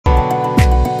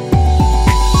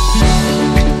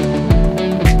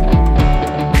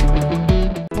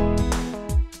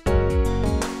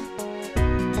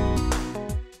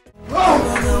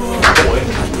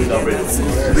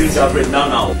that bread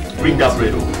now. Bring that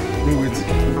bread. Bring it.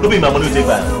 Don't be my money to take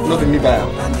back. Not be me buy.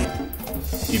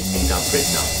 Give me that bread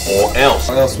now. Or else.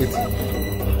 Or else wait.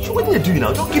 So what are you doing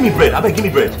now? Don't give me bread. I beg, give me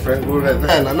bread. Friend, go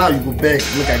ahead. And now you go beg.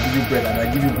 Look, I give you bread and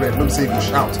I give you bread. Don't say you go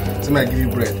shout. Say I give you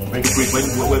bread. When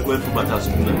food matters,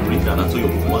 you can bring that. That's all your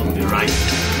one with the rice.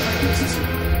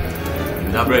 Give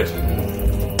me that bread.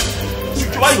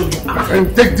 Why you?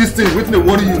 Friend, take this thing. Wait till they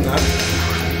worry you now.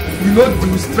 You know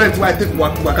the strength why I take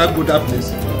waka go that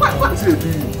place. What is it do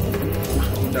you?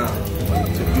 Now.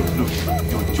 Look,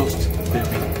 you're just very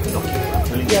lucky. I'm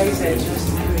telling you. Yeah, you said just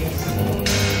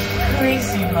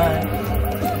crazy man.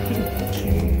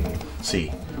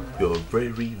 See, you're very,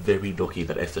 very lucky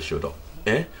that Esther showed up.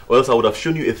 Eh? Or else I would have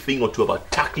shown you a thing or two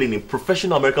about tackling in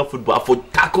professional American football. For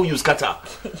tackle you scatter.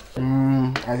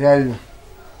 I hear you.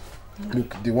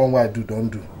 Look, the one way I do, don't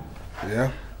do.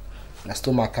 Yeah? I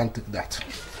still can't take that.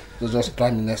 So just try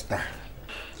me next time.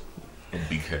 A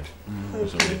big head.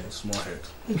 Small head.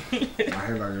 My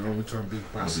head like you know which one big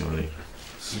pass.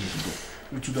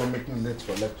 You two don't make me late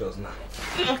for lectures now.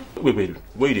 Wait.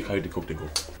 Where you carry the coke to go?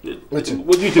 Wait. What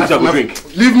do you think I will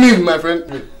drink? Leave me, my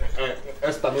friend.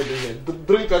 Esther, no here.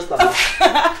 Drink Esther.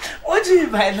 What do you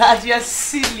mean by that? You're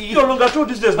silly. You no longer throw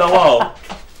this days now. Wow.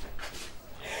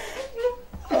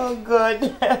 Oh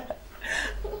God.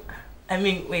 I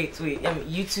mean, wait. I mean,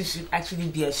 you two should actually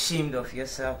be ashamed of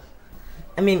yourself.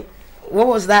 I mean, what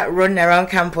was that running around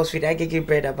campus with agege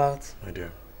bread about? My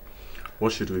dear,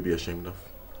 what should we be ashamed of?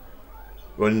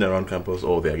 Running around campus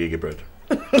or the agege bread?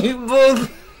 Both.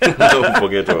 Don't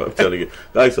forget what I'm telling you.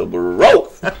 Guys are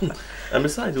broke. And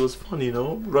besides, it was fun, you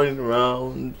know, running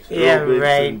around, yeah,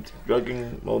 right, and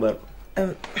drugging, all that.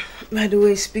 By the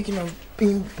way, speaking of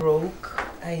being broke,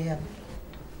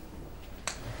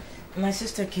 my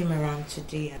sister came around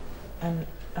today, and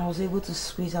I was able to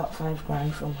squeeze out 5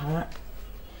 grand from her.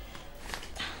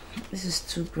 This is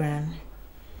 2 grand.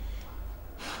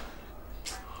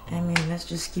 I mean, let's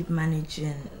just keep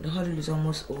managing. The holiday is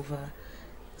almost over.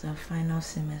 It's our final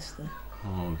semester.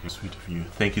 Oh, okay, sweet of you.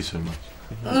 Thank you so much.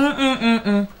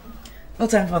 No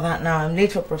time for that now. I'm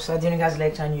late for Professor Diniga's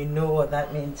lecture, and you know what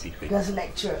that means. Wait. That's a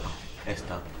lecture.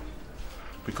 Esther,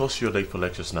 because you're late for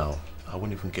lectures now, I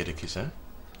won't even get a kiss, eh?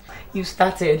 You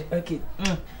started. Okay.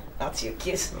 That's your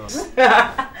kiss. Oh.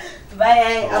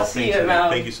 Bye. I'll see you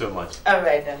around. Thank you so much. All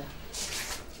right then.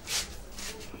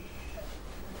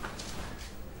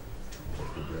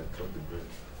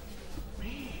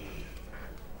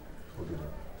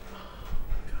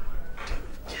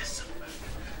 Yes,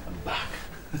 I'm back.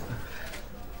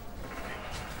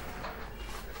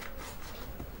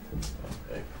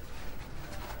 Okay.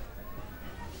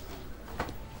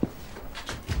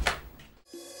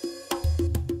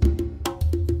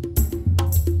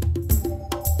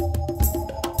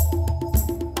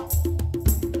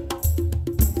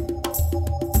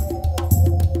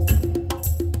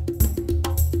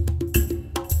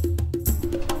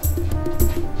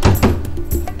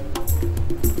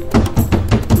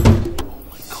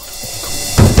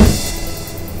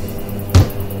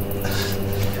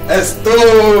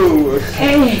 Esto!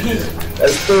 Hey!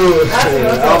 Esto!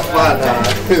 How far now?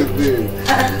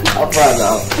 How far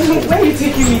now? Where are you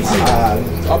taking me to?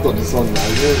 Out of the sun now.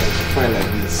 You know, like, fine like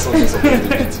this. Sun is something to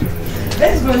get you.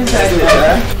 Let's go inside.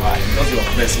 Because you are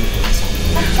pressing for this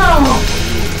one. How?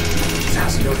 See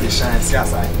as you just shine. See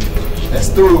as I do.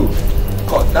 Esto!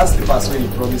 God, that slippers when you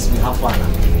promised me. How far now?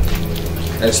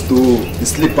 Esto! The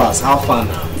slippers. How far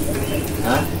now?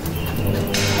 Huh?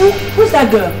 Who's that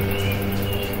girl?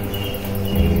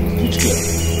 Which girl?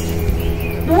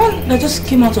 The one that just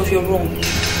came out of your room.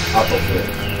 Out of where?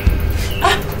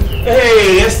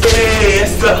 Hey,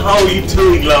 Esther, how are you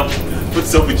doing, love?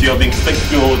 What's up with you? I've been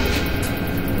expecting you all.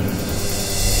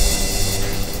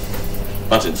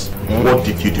 Martins, what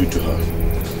did you do to her?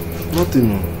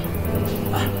 Nothing.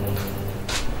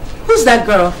 Who's that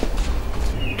girl?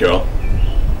 Girl?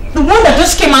 The one that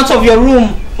just came out of your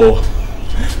room. Oh,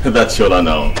 that's Shola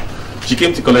now. She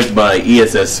came to collect my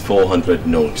ESS 400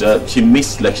 note. She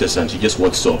missed lectures and she just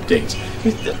wants to update.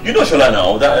 You know Shola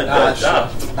now. That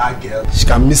girl. She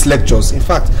can miss lectures. In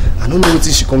fact, I don't know what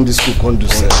she come to school can do.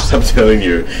 I'm telling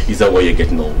you, is that why you're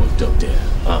getting all worked up there?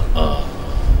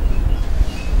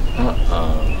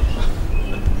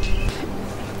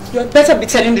 You better be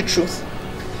telling the truth.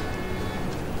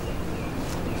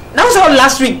 That was how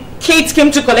last week Kate came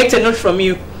to collect a note from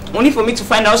you. Only for me to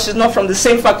find out she's not from the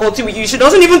same faculty with you. She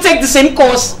doesn't even take the same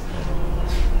course.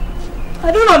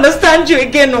 I don't understand you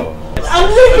again. No. I'm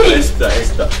leaving.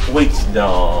 Esther, wait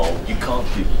now. You can't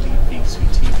keep leaving,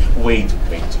 sweetie. Wait.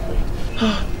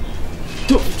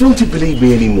 Don't you believe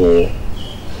me anymore?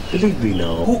 Believe me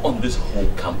now, who on this whole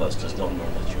campus does not know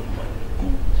that you're my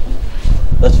goo?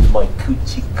 That's my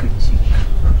coochie.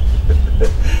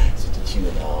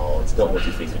 Chill now. It's not what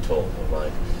you think at all,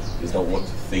 alright? It's not what you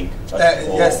think at all.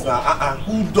 Yes,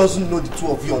 who doesn't know the two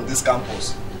of you on this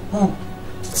campus? Who?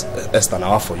 Esther,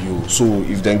 now for you. So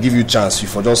if they give you chance, you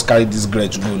for just carry this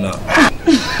grudge go now.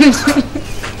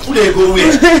 Who they go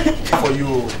where? For you.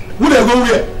 Who they go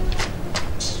where?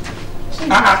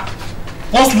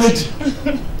 First lady.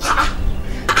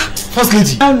 First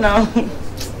lady. No.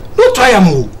 Don't try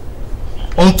am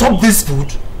on top this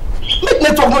food. Make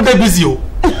network not that busy.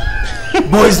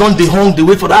 Boys don't they hung, they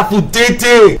wait for that food.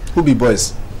 Day. Who be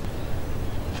boys?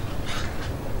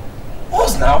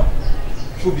 Us now.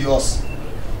 Who be us?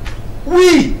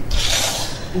 We.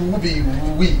 Who be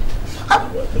we?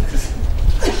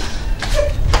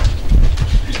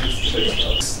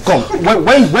 Come,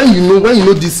 when you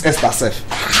know this Esther self.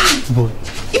 Boy,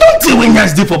 you don't tell when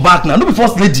you're for back now. No be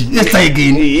first lady. Esther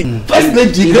again. First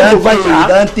lady, great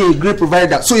provider. Great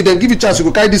provider. So if they give you chance, you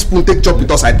go carry this spoon, take chop with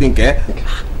us. I think, eh?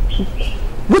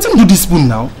 What do you do this spoon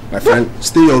now, my friend?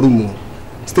 Stay your room.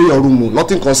 Stay your room.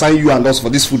 Nothing concern you and us for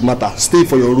this food matter. Stay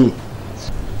for your room.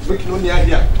 Make no near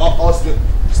here.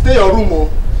 Stay your room.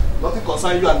 Nothing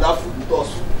concern you and that food with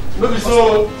us. No be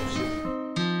so.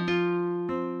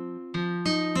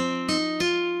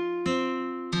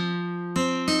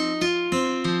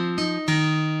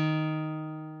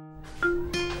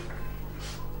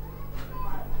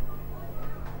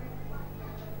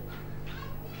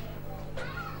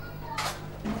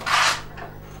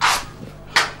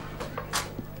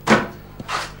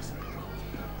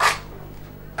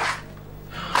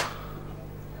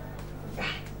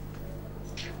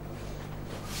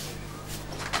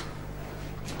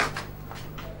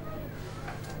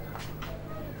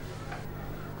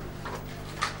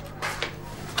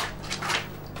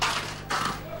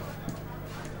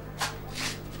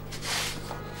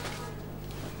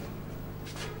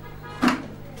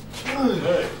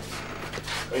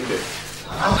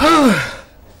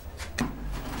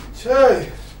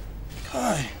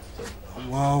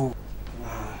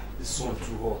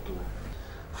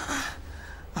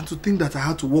 Think that I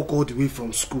had to walk all the way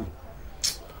from school.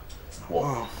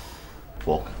 Walk.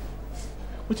 Walk.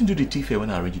 What did you do the tea fair when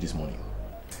I arranged you this morning?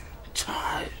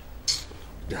 Child.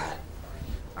 Guy,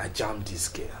 I jammed this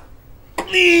girl.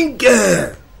 Clean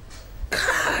girl.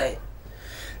 Kai.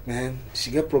 Man, she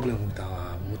get problem with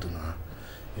our motor now.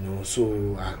 You know,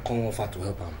 so I come offer to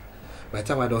help her. By the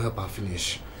time I don't help her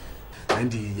finish,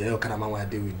 and the kind of man I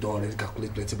did with done, let's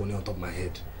calculate plenty money on top of my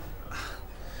head.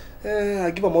 I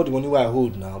give them all the money where I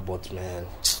hold now, but man,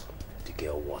 the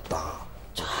girl water.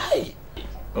 Chai.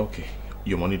 Okay,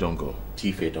 your money don't go.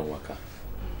 T-Fair don't work out.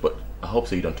 But I hope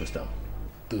so you don't toast them.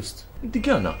 Toast? The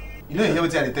girl now. You know, you hear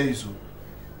what I tell you so.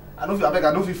 I don't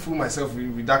feel fool myself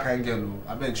with that kind of girl.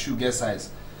 I beg shoe get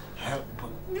size. But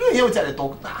you don't hear what I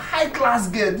talk. High class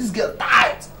girl, this girl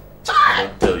tight. Chai. I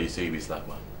don't tell you, say you be slack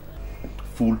man.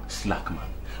 Full slack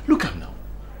man. Look at him now.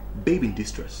 Babe in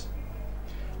distress.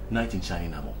 Knight in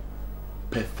shining armor.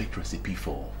 Perfect recipe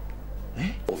for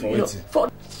for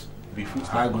be food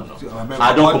slack man.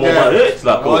 I don't come over here. It's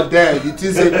like oh damn, it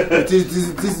is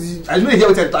I don't hear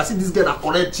what I see this girl a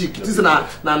correct chick. This is na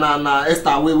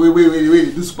Esther way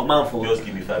do Superman for. Just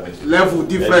give me 5 minutes. Level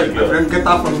different, my friend. Get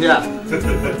out from here.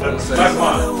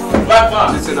 Black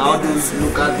man. Listen, how do you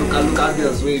look at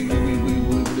girls we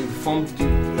form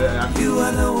you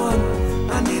are the one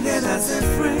I needed as a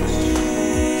friend.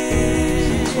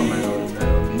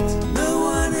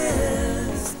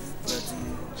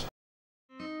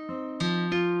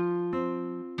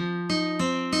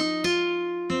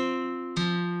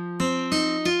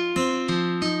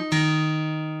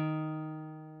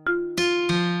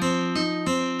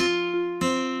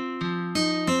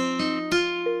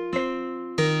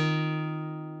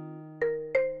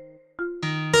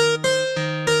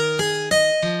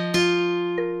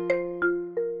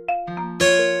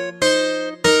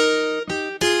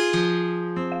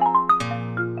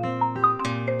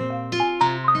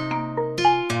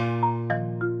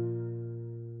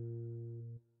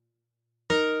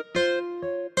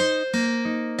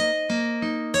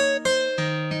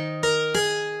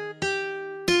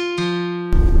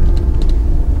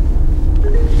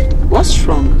 What's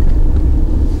wrong?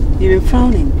 You've been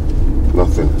frowning.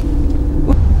 Nothing.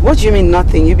 What do you mean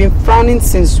nothing? You've been frowning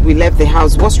since we left the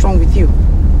house. What's wrong with you?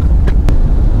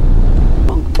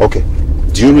 Okay.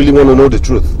 Do you really want to know the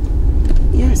truth?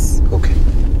 Yes. Okay.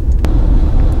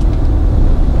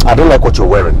 I don't like what you're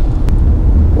wearing.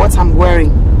 What I'm wearing?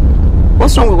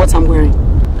 What's wrong with what I'm wearing?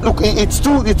 Look, it's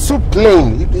too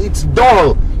plain. It's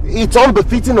dull. it's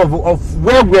unbefitting of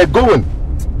where we're going.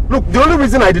 Look, the only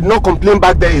reason I did not complain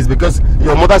back there is because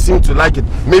your mother seemed to like it.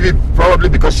 Maybe, probably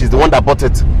because she's the one that bought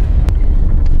it.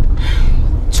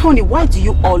 Tony, why do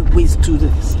you always do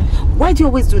this? Why do you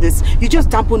always do this? You just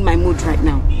dampened my mood right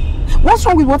now. What's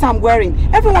wrong with what I'm wearing?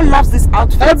 Everyone loves this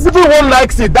outfit. Everyone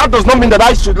likes it. That does not mean that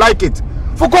I should like it.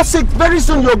 For God's sake, very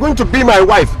soon you're going to be my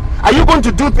wife. Are you going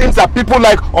to do things that people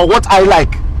like or what I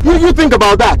like? You think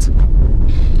about that.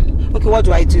 Okay, what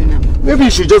do I do now? Maybe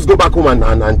you should just go back home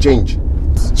and change.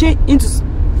 Change into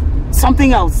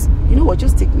something else. You know what?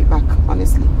 Just take me back,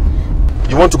 honestly.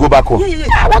 You want to go back home? Yeah.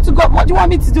 I want to go. What do you want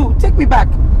me to do? Take me back.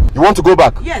 You want to go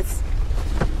back? Yes.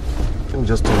 Let me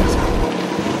just turn this.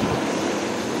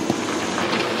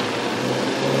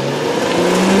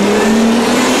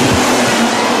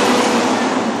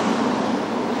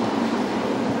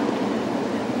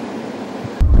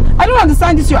 I don't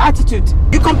understand this, your attitude.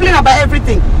 You complain about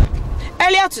everything.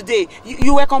 Earlier today,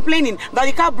 you were complaining that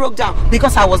the car broke down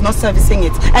because I was not servicing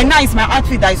it. And now it's my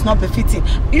outfit that is not befitting.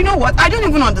 You know what? I don't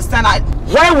even understand.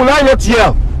 Why will I not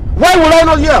yell? Why will I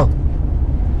not yell?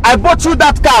 I bought you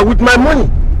that car with my money.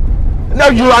 Now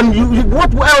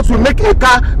what else will make a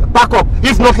car back up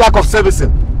if not lack of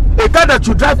servicing? A car that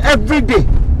you drive every day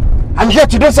and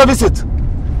yet you don't service it.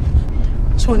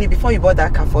 Tony, before you bought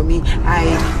that car for me,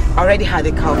 I already had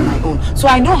a car of my own. So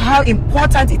I know how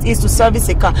important it is to service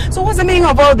a car. So what's the meaning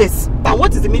of all this? And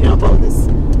what is the meaning of all this?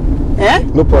 Eh?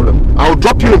 No problem. I'll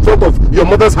drop you in front of your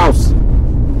mother's house.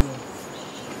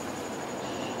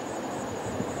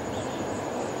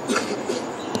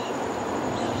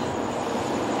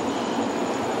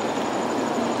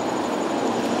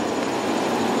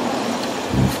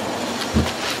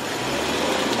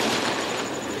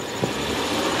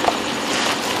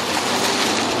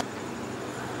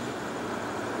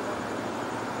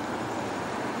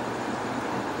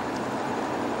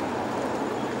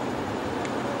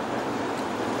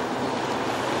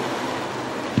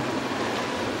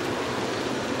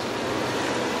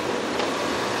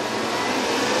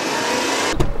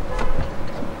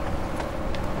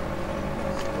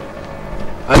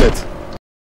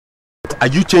 Are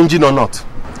you changing or not?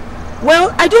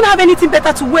 Well, I don't have anything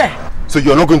better to wear. So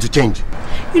you're not going to change?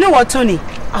 You know what, Tony?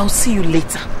 I'll see you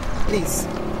later. Please.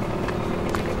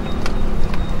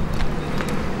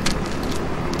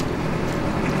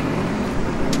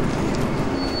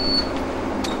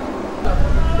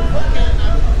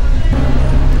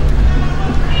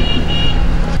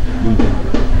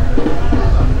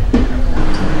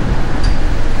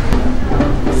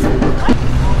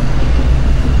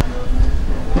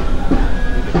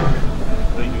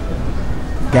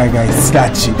 Guys,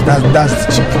 that chick. That's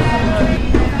the chick.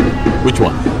 Which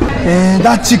one?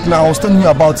 That chick now I was telling you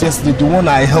about yesterday, the one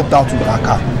I helped out with her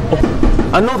car.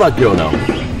 Oh, I know that girl now.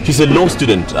 She's a law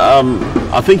student.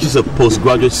 I think she's a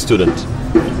postgraduate student.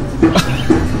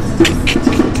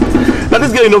 Now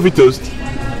this girl, you know, if you toast.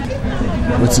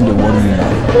 What's in the world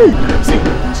now? See,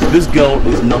 this girl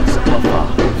is not tougher,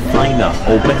 finer,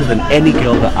 or better than any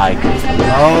girl that I can.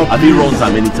 Oh, I've been wrong so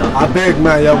many times. I beg,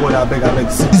 man, yeah, boy, I beg.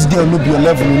 See, this girl no be your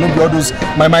level, no be all those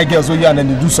my girls who here and then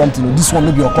they do something. This one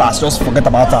no be your class, just forget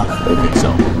about her. Okay,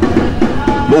 so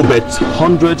no bet,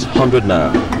 100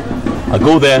 naira. I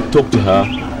go there, talk to her,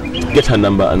 get her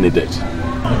number, and they date.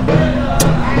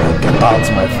 Get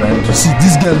out, my friend. You see,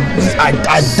 this girl,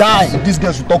 I die if this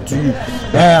girl should talk to you.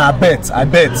 I bet.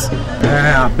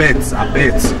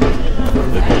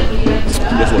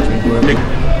 Guess what?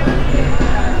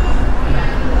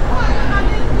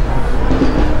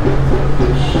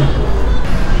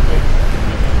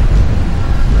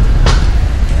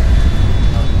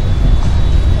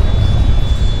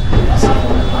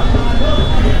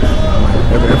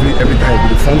 Every time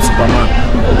with the phone Superman.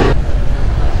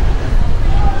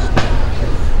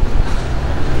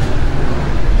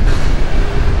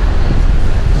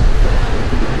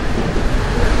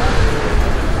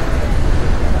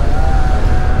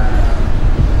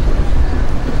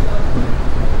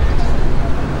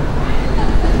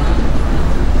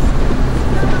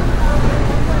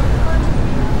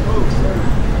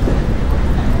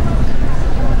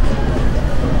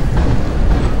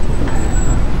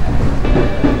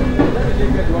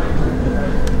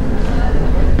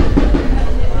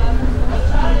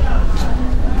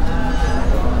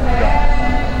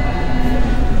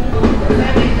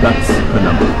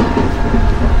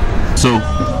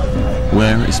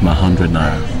 My 100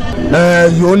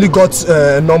 naira. You only got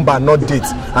a number, not date.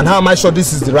 And how am I sure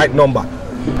this is the right number?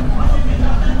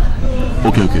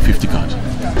 Okay, 50 card.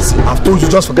 See, I've told you,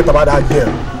 just forget about that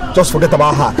girl. just forget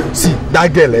about her. See,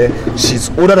 that girl, she's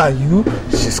older than you,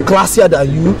 she's classier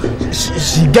than you,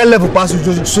 she get level past you,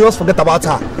 so just forget about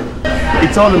her.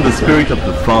 It's all in the spirit of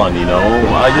the fun, you know.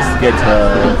 I just get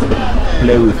her,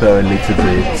 play with her a little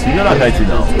bit. You know that kind of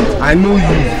now. I know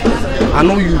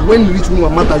you. When you reach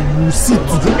one matter, you see to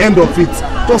the end of it.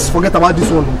 Just forget about this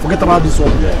one. Forget about this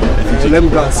one. Yeah. So let me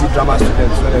go and see drama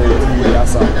students when they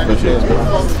answer.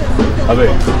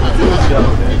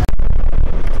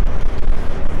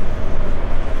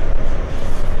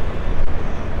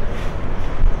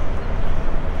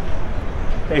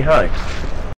 Hey, hi.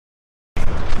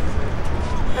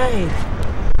 Hi.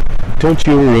 Don't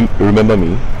you remember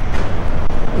me?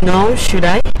 No, should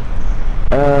I?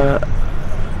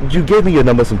 You gave me your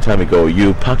number some time ago.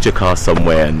 You parked your car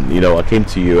somewhere and, you know, I came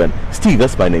to you and... Steve,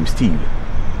 that's my name, Steve.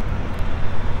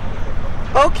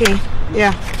 Okay,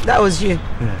 yeah, that was you.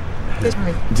 Yeah.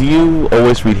 Do you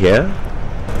always read here?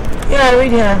 Yeah, I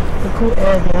read here. The cool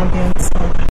air, the ambience.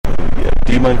 Yeah.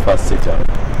 Do you mind if I sit down?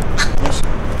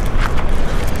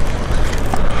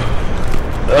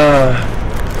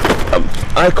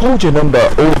 I called your number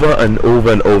over and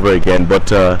over and over again,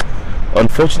 but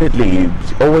unfortunately, you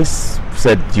always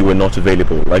said you were not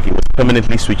available, like it was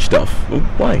permanently switched off.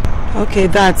 Why? Okay,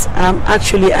 that's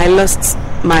actually I lost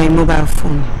my mobile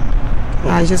phone. Oh.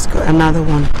 I just got another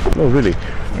one. Oh, really?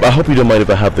 Yeah. I hope you don't mind if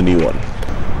I have the new one.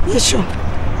 Yeah, sure.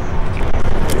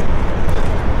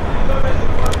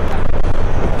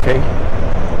 Okay.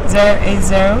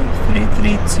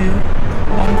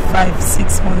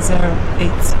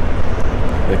 080-332-156-108.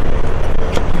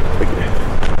 Okay.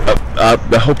 I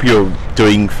hope you're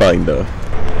doing fine, though.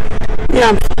 Yeah,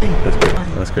 I'm fine. That's great.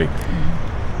 Fine. That's great.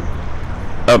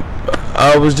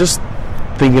 I was just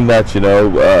thinking that, you know,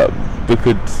 we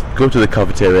could go to the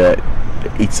cafeteria,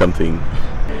 eat something.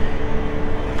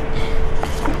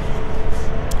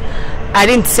 I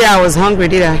didn't say I was hungry,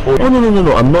 did I? Oh,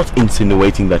 no. I'm not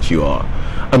insinuating that you are.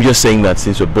 I'm just saying that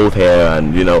since we're both here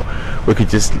and, you know, we could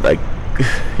just, like,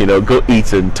 you know, go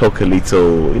eat and talk a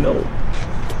little, you know,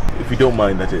 if you don't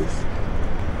mind, that is.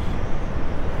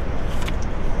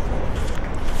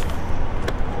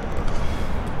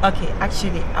 Okay,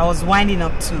 actually, I was winding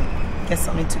up to get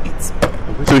something to eat.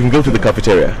 So we can go to the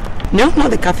cafeteria? No, not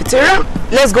the cafeteria.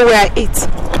 Let's go where I eat.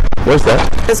 What's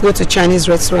that? Let's go to a Chinese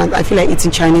restaurant. I feel like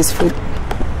eating Chinese food.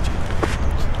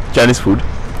 Chinese food?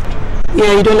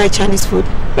 Yeah, you don't like Chinese food?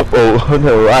 Oh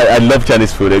no, I love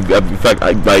Chinese food. In fact,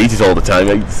 I eat it all the time.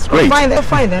 It's great. Oh,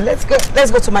 fine then. Let's go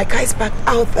to my Kai's back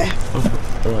out there. Okay.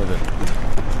 All right then.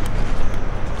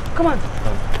 Come on.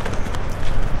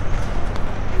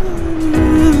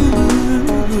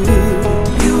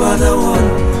 You are the one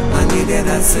I needed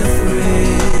as a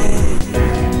friend.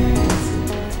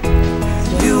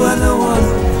 You are the one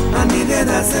I needed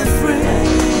as a friend.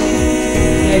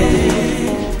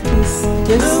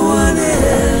 No one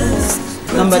else.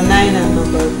 Number 9 and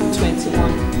number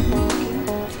 21.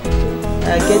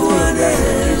 Get me a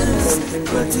glass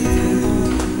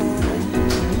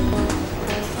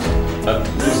of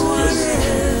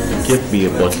Just get me a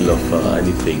bottle of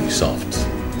anything soft.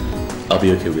 I'll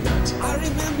be okay with that.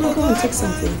 No, go on, take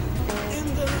something.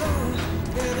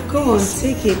 Go on,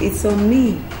 take it. It's on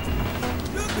me.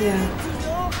 Yeah.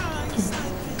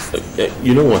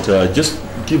 You know what? Just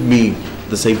give me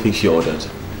the same thing she ordered.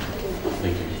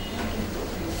 Thank you.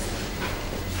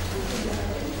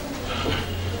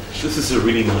 This is a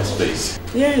really nice place.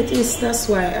 Yeah, it is. That's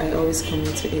why I always come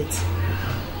into it.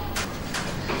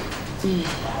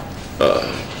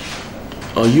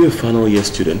 Are you a final year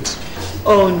student?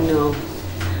 Oh no.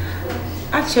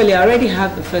 Actually, I already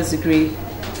have the first degree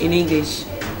in English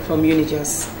from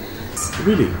UGEZU.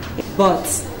 Really? But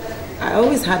I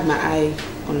always had my eye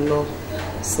on law.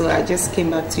 So I just came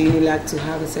back to UNILAG to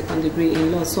have a second degree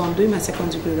in law. So I'm doing my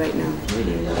second degree right now.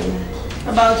 Really?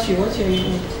 How about you? What are you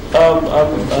doing?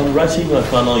 I'm writing my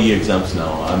final year exams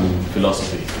now. I'm in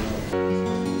philosophy.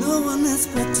 No one else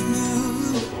but you.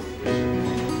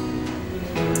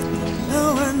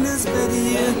 No one else but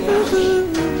you.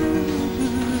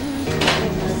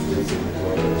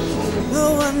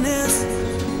 No one else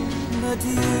but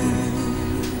you.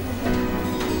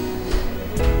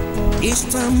 Each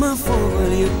time I fall,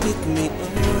 you pick me up.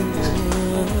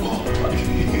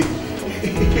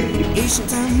 Each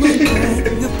time I cry,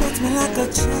 you pet me like a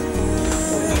child.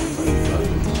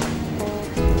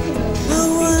 No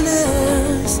one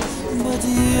else but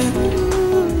you.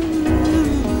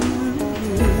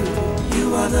 You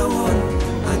are the one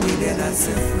I needed as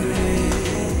a friend.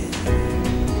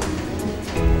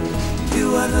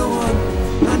 You are the one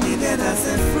I needed as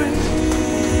a friend.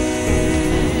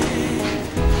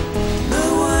 No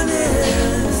one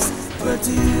else but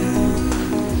you.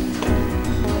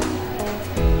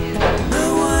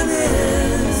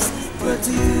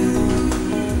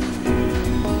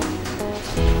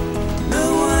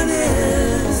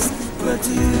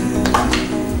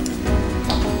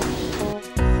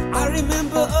 I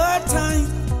remember a time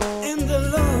in the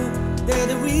love that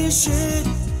we shared.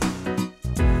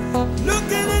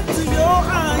 Looking into your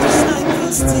eyes, I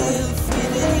can still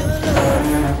feel your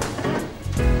love.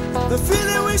 The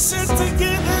feeling we shared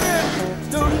together,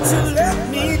 don't you let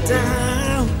me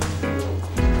down.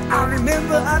 I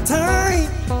remember a time,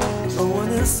 no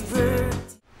one else heard.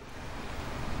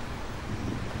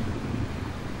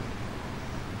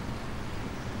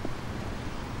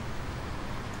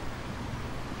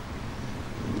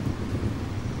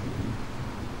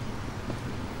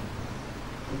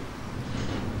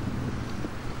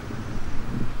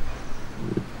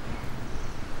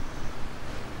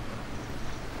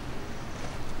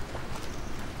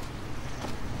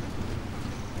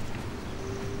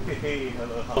 Hey,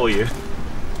 hello. How are you?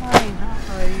 Fine,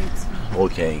 how are you?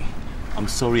 Okay. I'm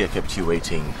sorry I kept you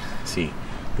waiting. See,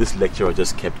 this lecturer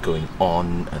just kept going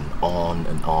on and on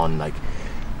and on. Like,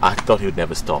 I thought he would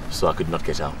never stop, so I could not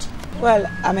get out. Well,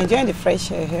 I'm enjoying the fresh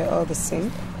air here all the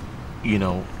same. You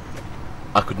know,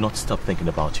 I could not stop thinking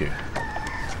about you.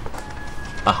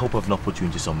 I hope I've not put you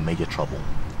into some major trouble.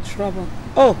 Trouble?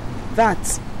 Oh,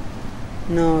 that.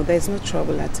 No, there's no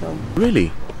trouble at all.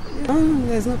 Really? Oh,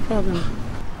 there's no problem.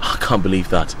 I can't believe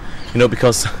that. You know,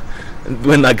 because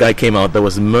when that guy came out, there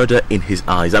was murder in his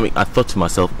eyes. I mean, I thought to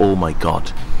myself, oh my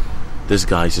God, this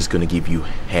guy's just going to give you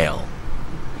hell.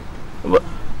 But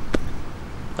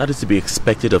that is to be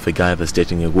expected of a guy that's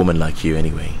dating a woman like you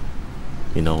anyway.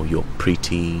 You know, you're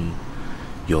pretty,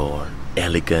 you're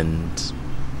elegant,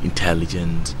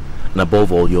 intelligent, and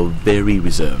above all, you're very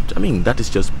reserved. I mean, that is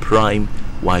just prime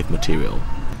wife material.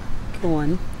 Go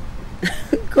on.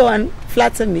 Go on,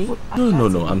 flatter me.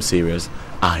 No, I'm serious.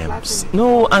 I'm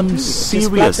serious. Just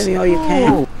flatter me all you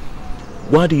can.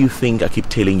 Why do you think I keep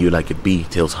tailing you like a bee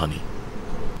tails honey?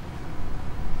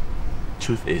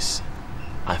 Truth is,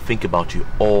 I think about you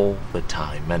all the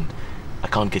time and I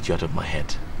can't get you out of my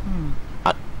head.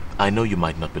 I know you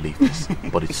might not believe this,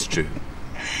 but it's true.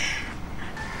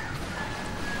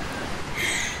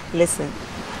 Listen,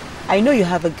 I know you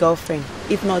have a girlfriend,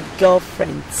 if not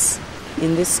girlfriends,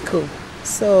 in this school.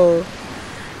 So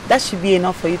that should be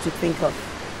enough for you to think of,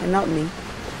 and not me.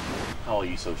 How are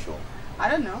you so sure? I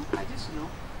don't know, I just know.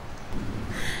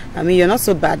 I mean, you're not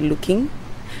so bad looking,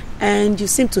 and you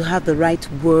seem to have the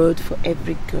right word for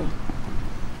every girl.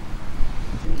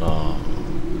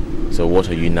 So what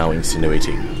are you now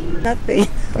insinuating? Nothing,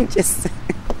 I'm just...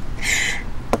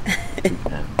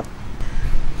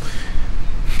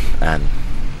 And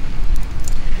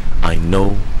I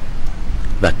know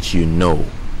that you know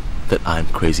that I'm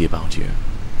crazy about you.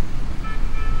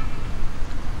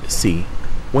 See,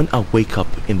 when I wake up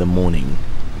in the morning,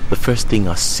 the first thing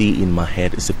I see in my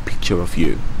head is a picture of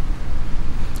you.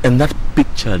 And that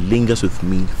picture lingers with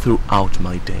me throughout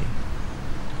my day.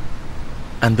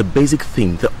 And the basic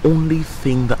thing, the only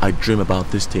thing that I dream about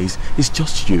these days is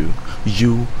just you.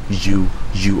 You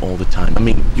all the time. I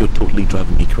mean, you're totally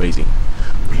driving me crazy.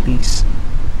 Please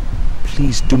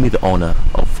do me the honor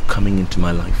of coming into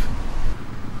my life.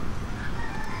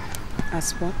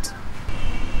 As what?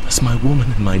 As my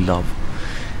woman and my love.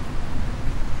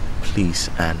 Please,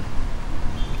 Anne.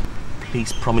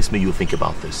 Please promise me you'll think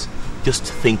about this. Just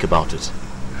think about it.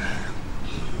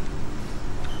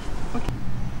 Okay.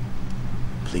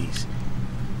 Please.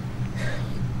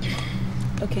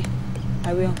 Okay,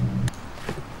 I will.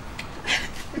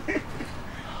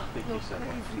 Thank you so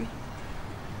much.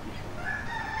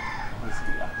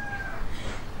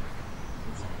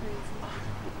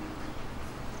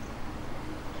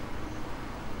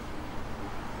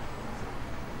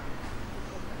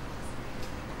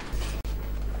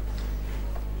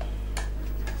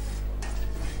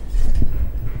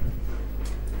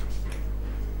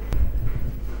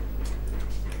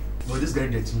 But this guy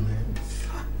gets me, man.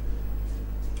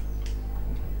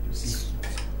 You see?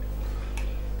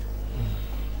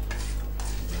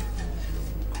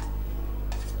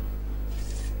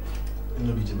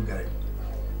 No BJ, we got it.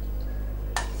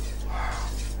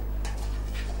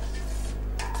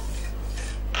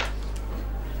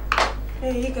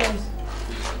 Hey, you guys.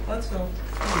 What's up?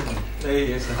 Hey,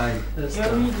 yes, hi.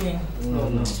 You're reading.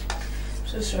 No.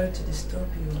 So sorry to disturb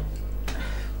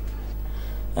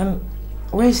you.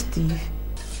 Where's Steve?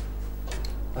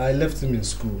 I left him in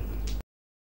school.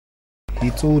 He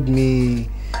told me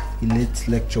a late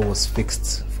lecture was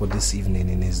fixed for this evening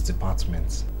in his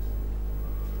department.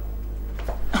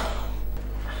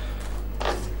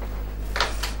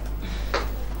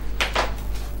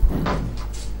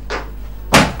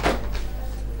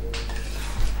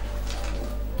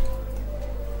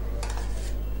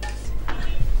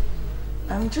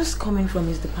 just coming from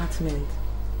his department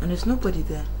and there's nobody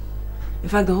there. In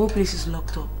fact, the whole place is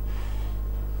locked up.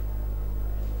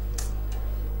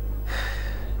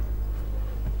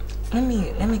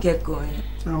 Let me get going.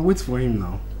 I'll wait for him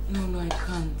now. No, I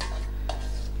can't.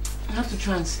 I have to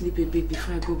try and sleep a bit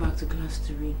before I go back to class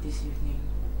to read this evening.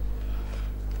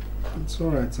 It's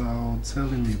alright, I'll tell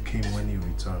him you came when he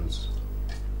returns.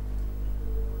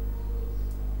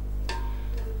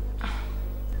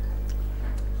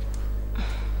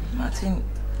 Martin,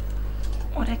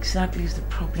 what exactly is the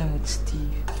problem with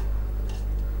Steve?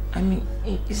 I mean,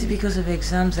 is it because of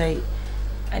exams? I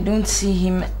don't see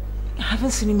him. I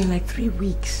haven't seen him in like 3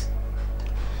 weeks.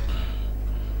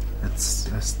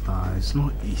 Esther, it's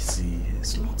not easy.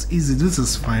 It's not easy. This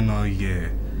is final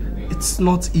year. It's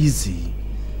not easy.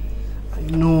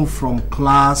 You know, from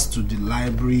class to the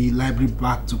library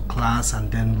back to class, and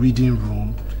then reading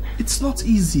room. It's not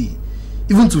easy.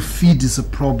 Even to feed is a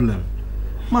problem.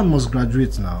 Man must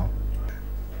graduate now.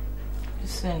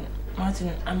 Listen,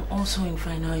 Martin, I'm also in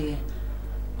final year.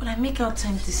 But I make out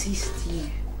time to see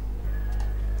Steve.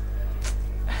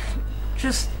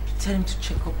 Just tell him to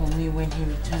check up on me when he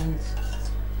returns.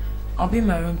 I'll be in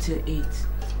my room till 8.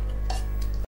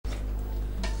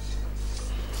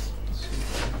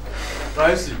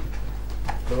 Nice.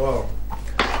 Wow.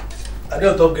 I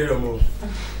don't talk get your move.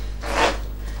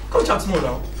 Come chat more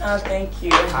now. Oh, thank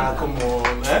you. Come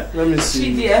on, eh? Let me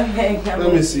see.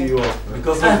 Let me see you off.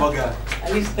 Because of bugger.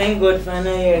 At least thank God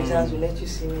final year exams will let you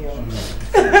see me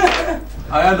off.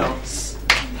 I know.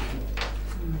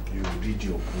 You read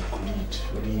your book.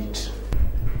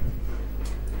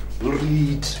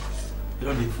 Read. You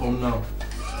don't need phone now.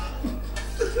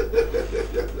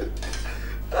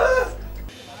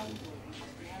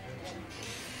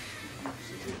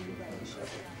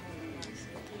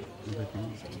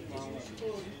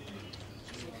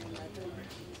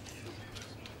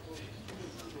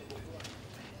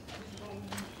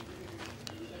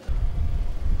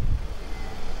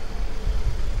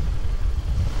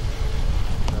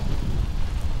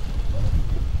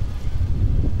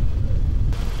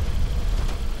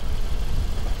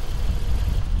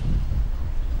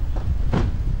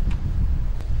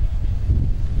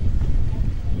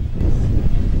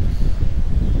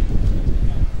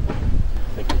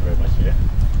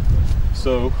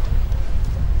 So,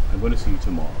 I'm going to see you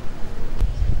tomorrow.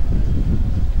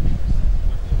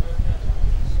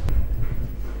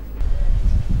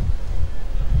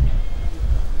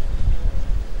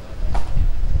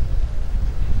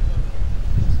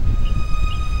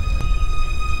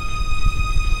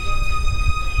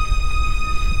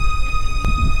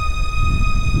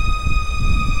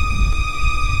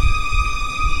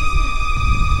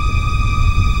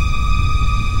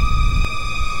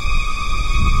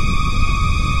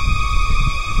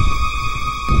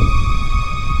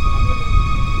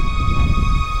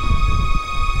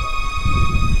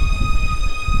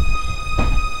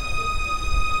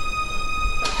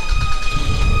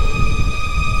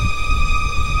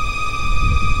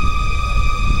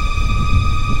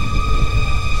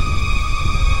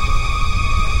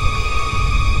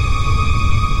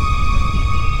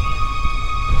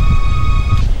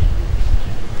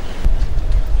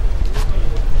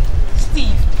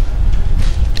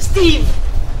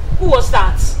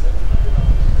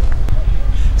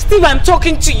 I'm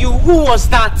talking to you. Who was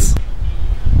that?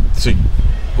 So,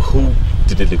 who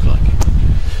did it look like?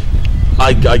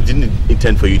 I didn't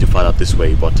intend for you to find out this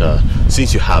way, but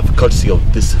since you have courtesy of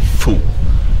this fool,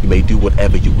 you may do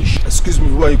whatever you wish. Excuse me,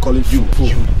 who are you calling fool?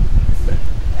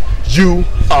 You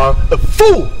are a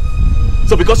fool!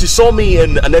 So because you saw me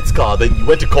in Annette's car, then you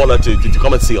went to call her to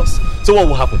come and see us. So what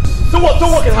will happen? So what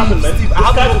can happen, man? Steve,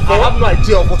 I have no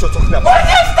idea of what you're talking about. Will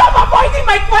you stop avoiding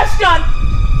my question?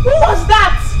 Who was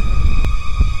that?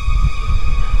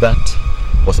 That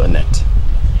was Annette.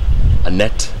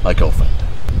 Annette, my girlfriend.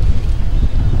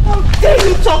 How dare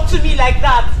you talk to me like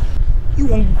that?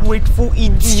 You ungrateful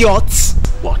idiot.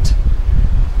 What?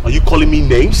 Are you calling me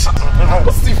names?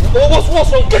 Steve,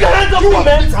 what's wrong? Get your hands off me,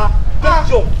 man! Get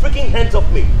your freaking hands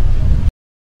off me!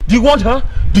 Do you want her?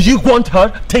 Do you want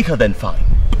her? Take her then, fine.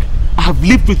 I have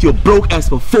lived with your broke ass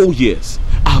for 4 years.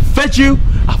 I have fed you,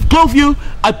 I've clothed you,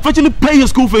 I virtually pay your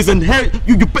school fees, and how do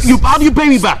you pay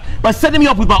me back? By setting me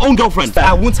up with my own girlfriend.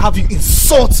 I won't have you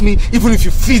insult me even if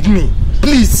you feed me.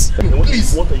 Please.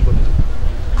 Please. What are you going to do?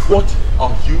 What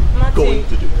are you going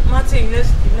to do? Martin, let's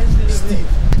leave. Steve,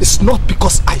 it's not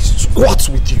because I squat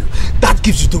with you that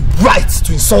gives you the right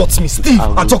to insult me, Steve,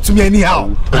 and talk to me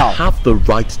anyhow. I have the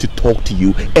right to talk to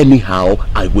you anyhow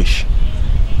I wish.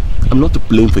 I'm not to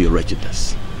blame for your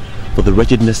wretchedness. For the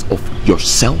wretchedness of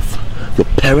yourself, your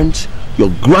parents,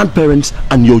 your grandparents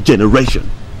and your generation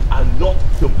are not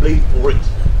to blame for it.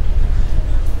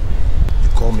 You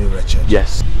call me wretched?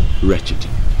 Yes, wretched.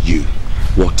 You.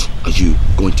 What are you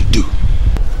going to do?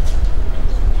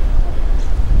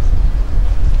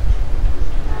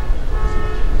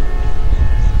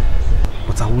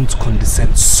 But I won't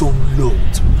condescend so low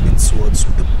to mince words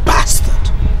with the bastard.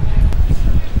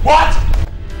 What?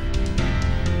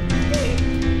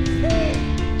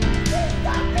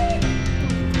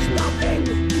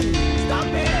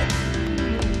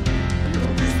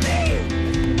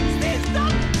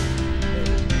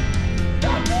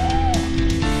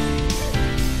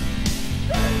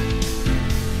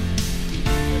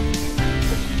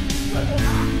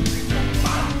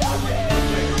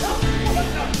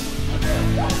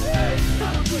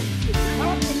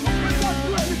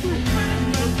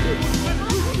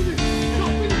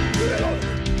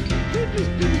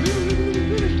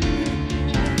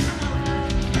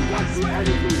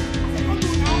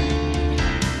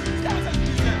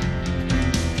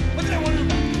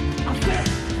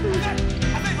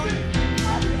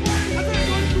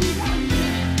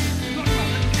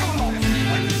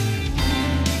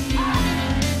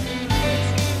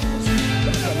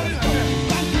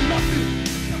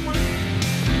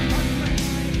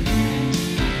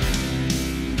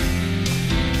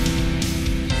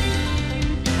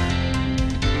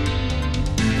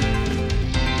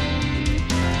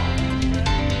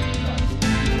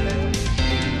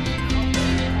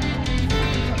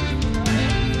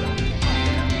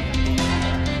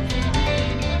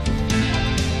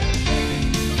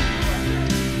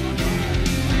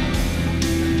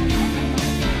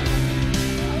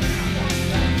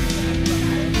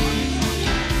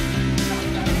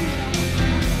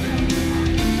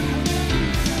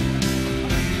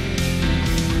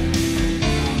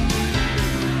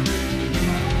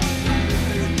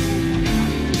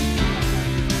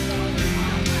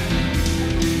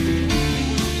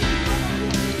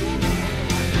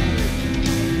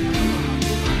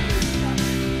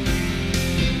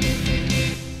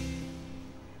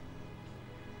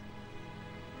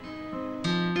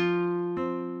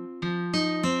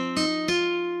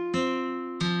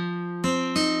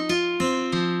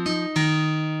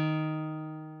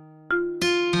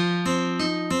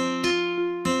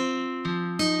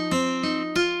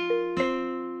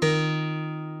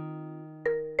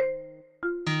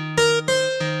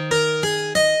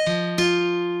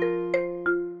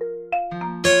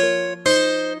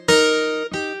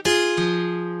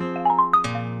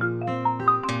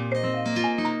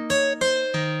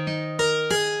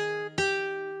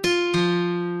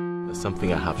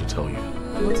 Something I have to tell you.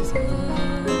 What is it?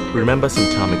 Remember some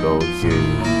time ago you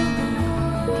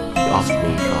asked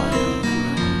me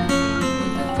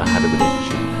if I had a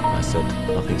relationship. I said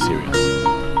nothing serious.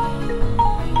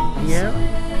 Yeah?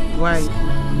 Why?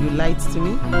 You lied to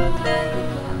me?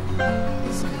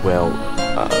 Well,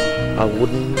 I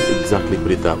wouldn't exactly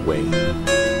put it that way.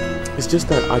 It's just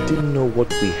that I didn't know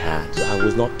what we had. I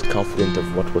was not confident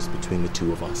of what was between the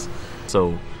two of us.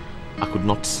 So I could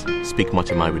not speak much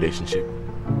of my relationship.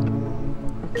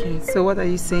 Okay, so what are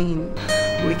you saying?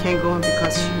 We can't go on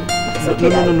because you...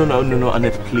 No,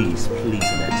 Annette, please,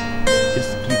 Annette.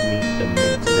 Just give me a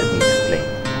minute to let me explain.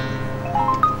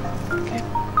 Okay.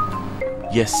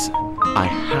 Yes, I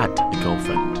had a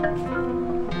girlfriend.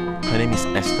 Her name is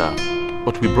Esther,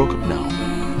 but we broke up now.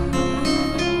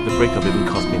 The breakup even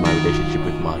cost me my relationship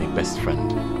with my best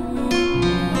friend,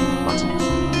 Martin.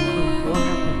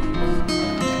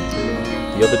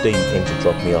 The other day you came to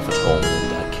drop me off at home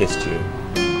and I kissed you.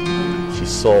 She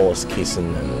saw us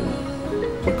kissing and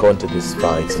we got into this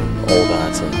fight and all that.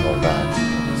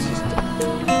 It's just...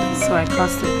 So I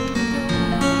caused it.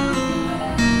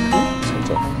 Sort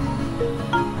of.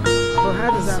 Well, how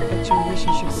does that affect your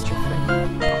relationship with your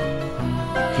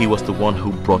friend? He was the one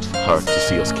who brought her to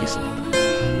see us kissing.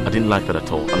 I didn't like that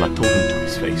at all and I told him to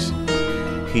his face.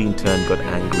 He in turn got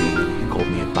angry, he called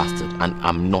me a bastard, and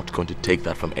I'm not going to take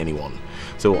that from anyone.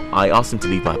 So I asked him to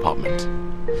leave my apartment.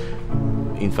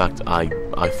 In fact, I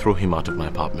threw him out of my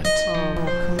apartment. Oh,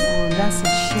 come on, that's a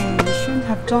shame. You shouldn't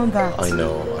have done that. I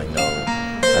know.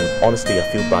 And honestly, I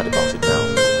feel bad about it now.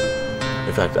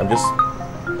 In fact, I'm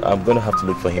going to have to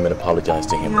look for him and apologize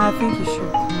to him. No, I think you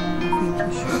should.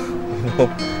 You know,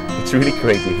 it's really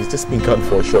crazy. He's just been gone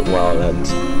for a short while and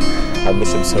I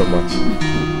miss him so much.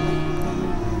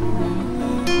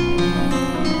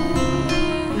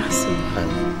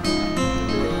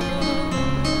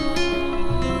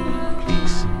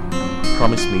 Please,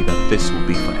 promise me that this will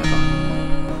be forever.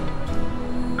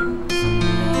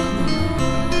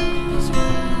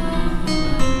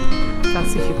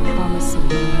 That's if you promise me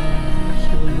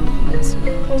you will not leave. promise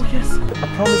me? Oh, yes. I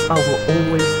promise I will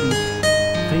always be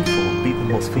faithful, be the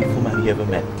most faithful man you ever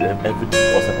met, ever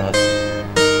was about.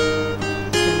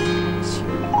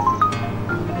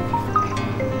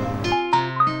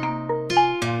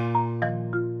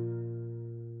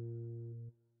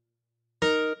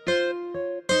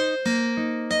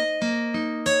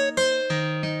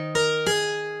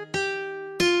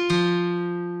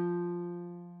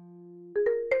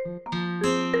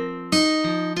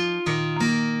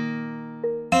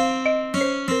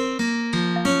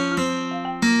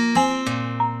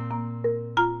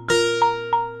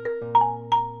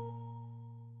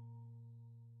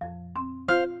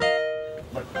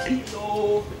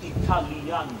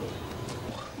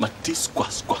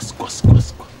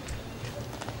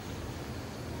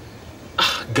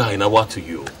 Guy, now what to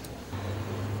you?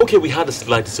 Okay, we had a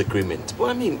slight disagreement, but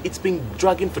I mean, it's been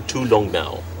dragging for too long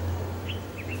now.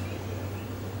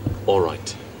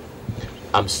 Alright.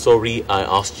 I'm sorry I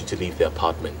asked you to leave the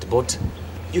apartment, but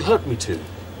you hurt me too.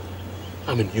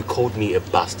 I mean, you called me a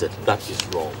bastard. That is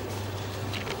wrong.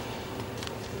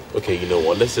 Okay, you know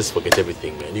what? Let's just forget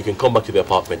everything, man. You can come back to the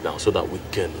apartment now so that we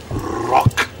can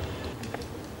rock.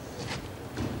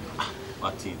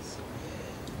 Martins.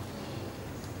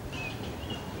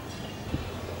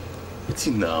 What's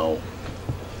it now?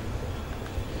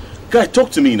 Guy,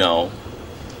 talk to me now.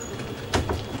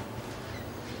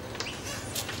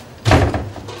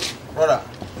 Brother.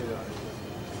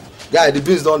 Guy, the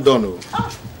bills don't done.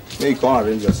 Maybe you can't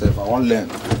arrange yourself. I won't learn.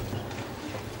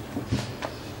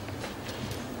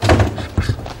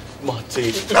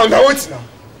 Martin. Now wait now.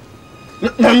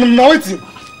 Now waiting.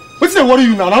 What's the worry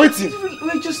you now? Now waiting.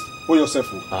 Wait, just hold yourself.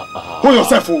 Hold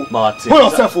yourself. Martin.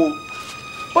 Hold yourself.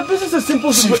 But this is a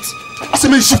simple shift. I say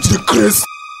me shift to the grace.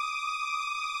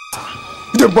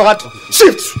 The bad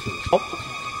shift.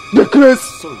 The grace.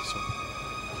 Sorry.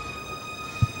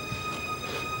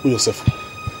 Hold yourself.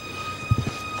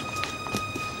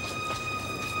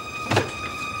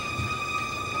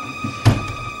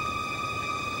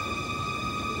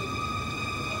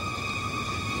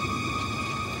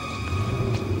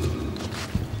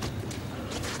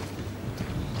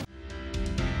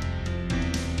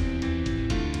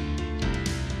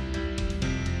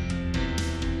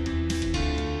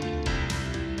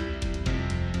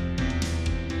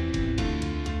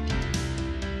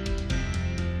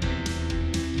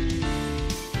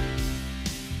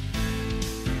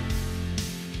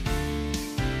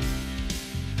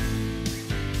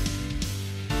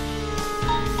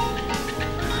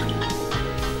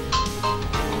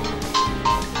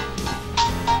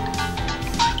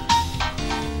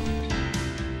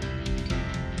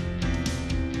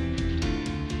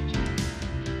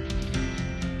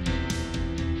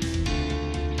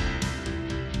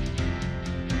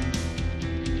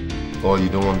 Or you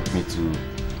don't want me to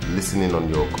listen in on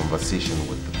your conversation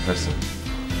with the person?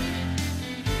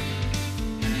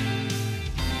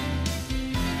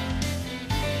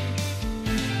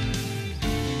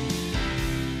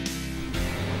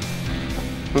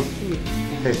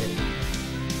 Hey.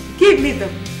 Give me them.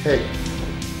 Hey.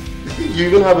 You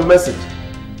even have a message?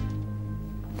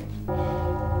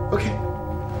 Okay.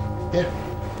 Here.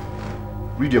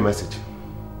 Read your message.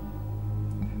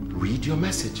 Read your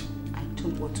message. I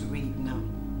don't want to read now.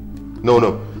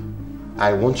 No.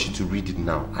 I want you to read it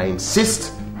now. I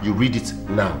insist you read it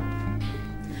now.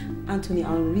 Anthony,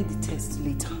 I'll read the text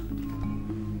later.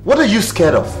 What are you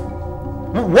scared of?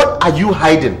 What are you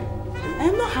hiding?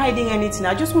 I'm not hiding anything.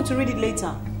 I just want to read it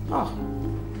later. Oh.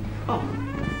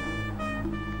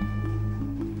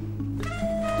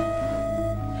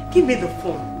 Give me the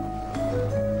phone.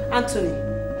 Anthony.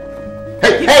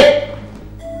 Hey!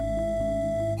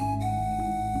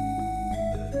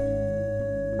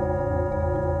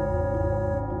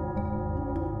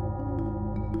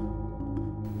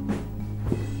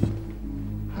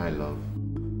 Hi, love.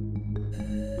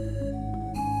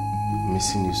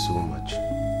 Missing you so much.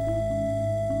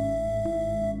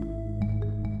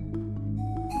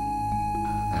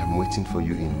 I'm waiting for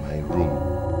you in my room.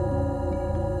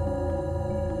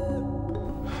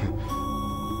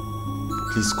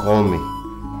 Please call me.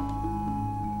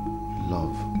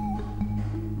 Love.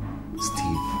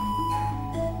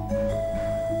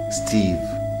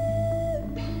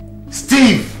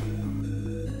 Steve.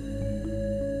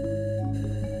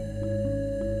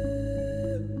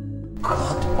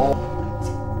 God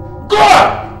almighty.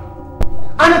 God!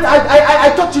 And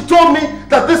I thought you told me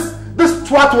that this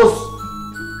twat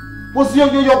was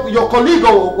your colleague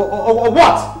or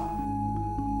what?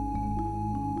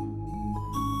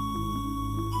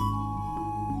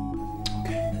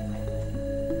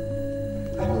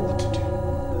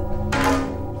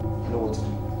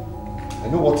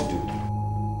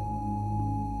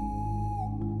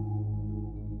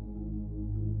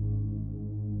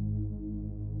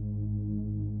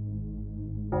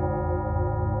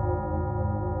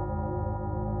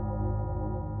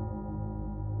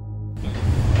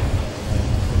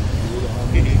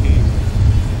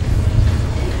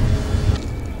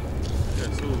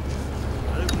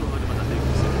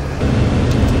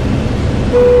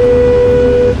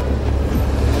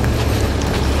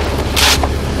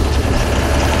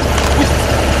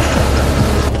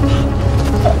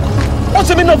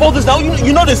 meaning of all this now?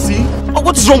 You know the sea?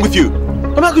 What is wrong with you?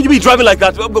 I mean, how could you be driving like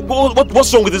that?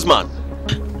 What's wrong with this man?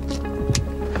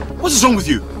 What is wrong with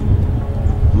you?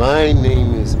 My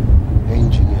name is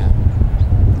Engineer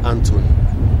Anthony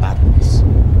Badness.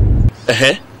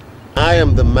 I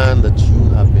am the man that you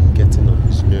have been getting on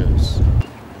his nerves.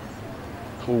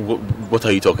 What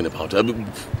are you talking about? I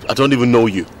don't even know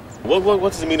you.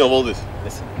 What is the meaning of all this?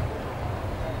 Listen.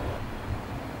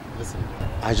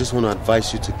 I just want to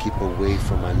advise you to keep away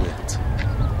from Annette.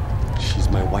 She's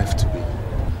my wife to be.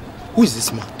 Who is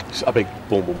this man? I beg,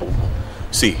 boom.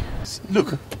 See,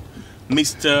 look,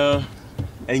 Mr.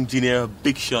 Engineer,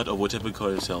 big shot or whatever you call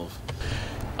yourself.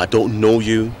 I don't know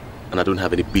you, and I don't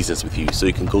have any business with you, so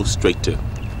you can go straight to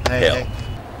hell.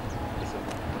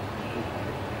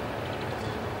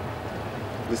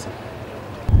 Listen.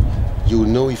 You'll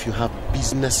know if you have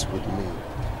business with me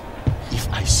if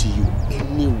I see you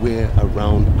anywhere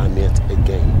around Annette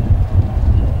again.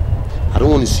 I don't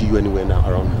want to see you anywhere now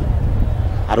around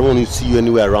her. I don't want to see you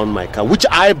anywhere around my car, which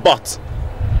I bought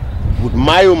with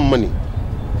my own money.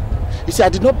 You see, I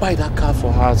did not buy that car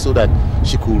for her so that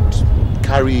she could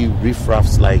carry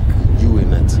riffraffs like you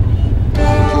in it. Okay?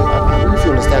 I don't know if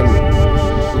you understand me.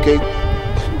 Okay?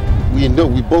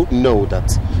 We both know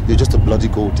that you're just a bloody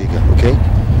gold digger, okay?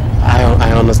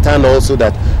 I understand also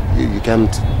that you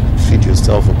can't feed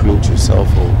yourself or clothe yourself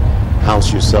or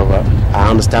house yourself. I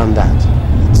understand that.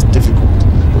 It's difficult,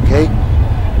 okay?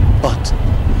 But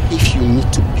if you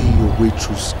need to pay your way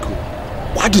through school,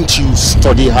 why don't you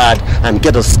study hard and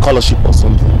get a scholarship or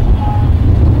something? We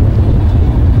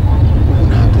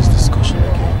won't have this discussion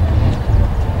again.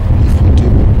 If we do,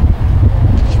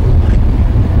 you won't like me.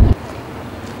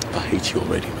 I hate you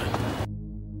already, man.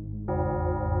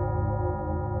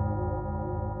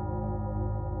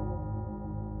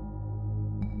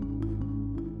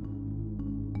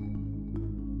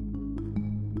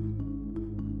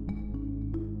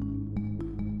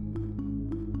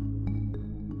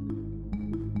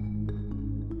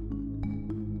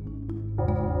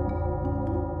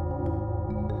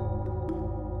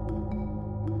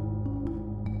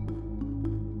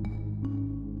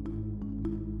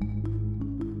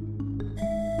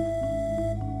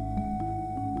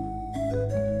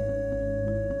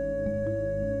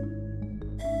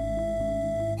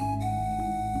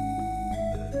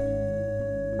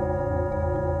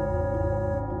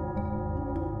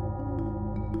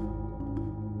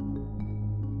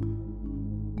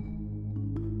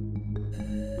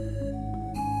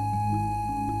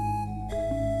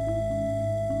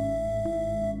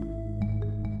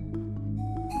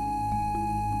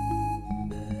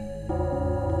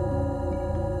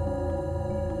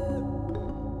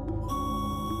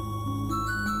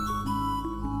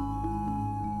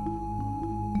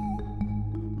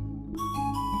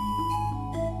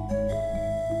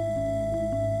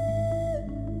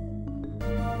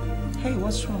 Hey,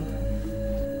 what's wrong?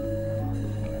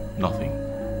 Nothing.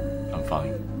 I'm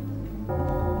fine.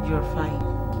 You're fine.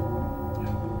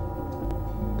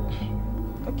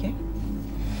 Okay.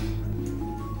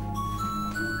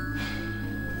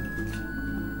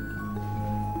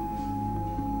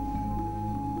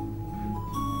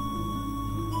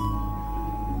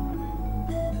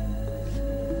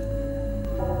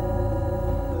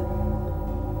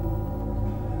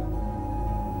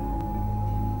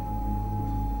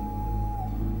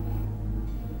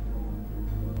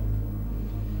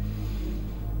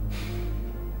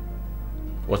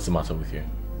 What's the matter with you?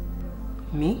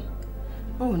 Me?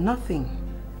 Oh, nothing.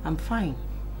 I'm fine.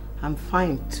 I'm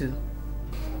fine too.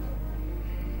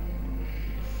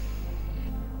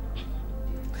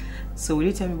 So will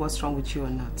you tell me what's wrong with you or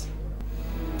not?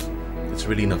 It's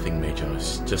really nothing major.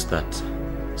 It's just that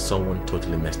someone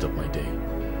totally messed up my day.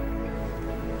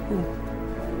 Who?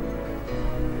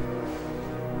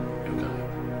 Your guy.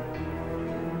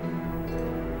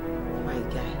 My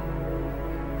guy.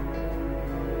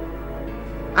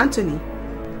 Anthony?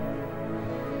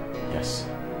 Yes.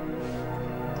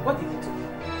 What did he do?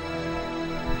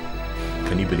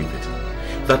 Can you believe it?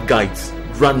 That guy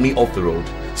ran me off the road,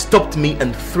 stopped me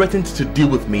and threatened to deal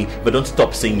with me if I don't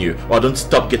stop seeing you or I don't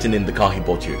stop getting in the car he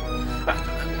bought you.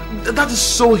 That is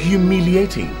so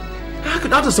humiliating.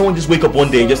 How does someone just wake up one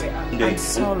day and just... I'm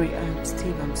sorry,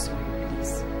 Steve, I'm sorry,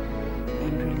 please.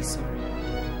 I'm really sorry.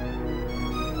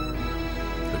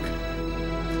 Look,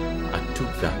 I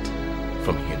took that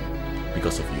from him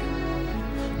because of you.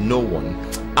 No one,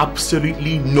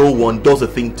 absolutely no one does a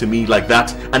thing to me like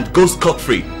that and goes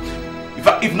scot-free.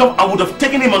 If not, I would have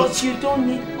taken him on... But you don't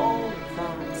need all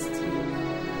that, Steve.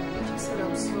 He said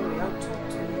I'm sorry, I'll talk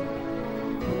to you.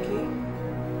 Okay?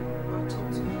 I'll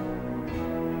talk to you.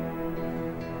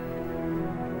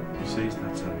 says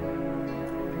that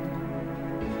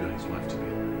you're his wife to be.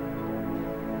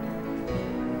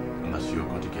 And that you're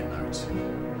going to get married soon.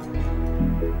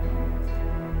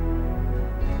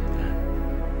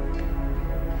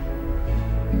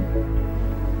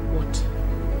 What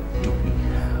do we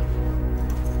have?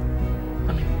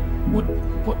 I mean,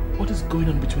 what is going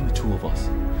on between the two of us?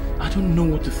 I don't know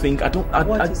what to think.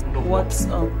 What's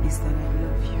up is that I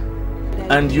love you.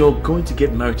 And you're going to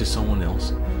get married to someone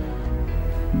else?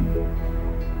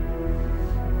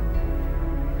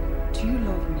 Do you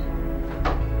love me?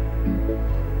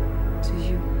 Do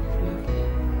you love me?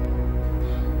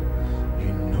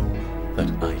 You know that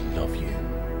I love you.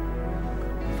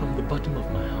 From the bottom of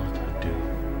my heart, I do.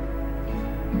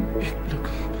 Look,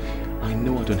 I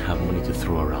know I don't have money to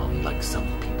throw around like some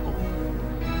people.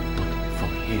 But from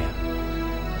here,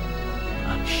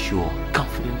 I'm sure,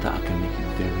 confident that I can make you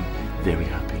very, very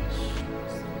happy.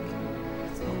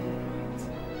 It's all right.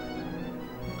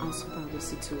 I'll sort out the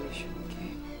situation,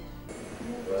 okay?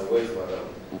 Well, wait, madam.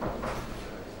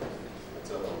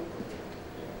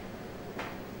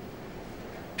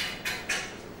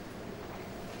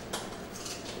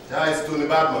 That is Tony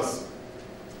Badmus.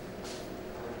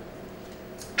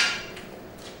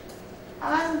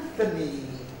 Anthony.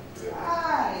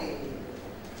 Hi.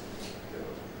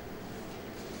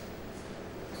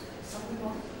 Something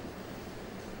wrong?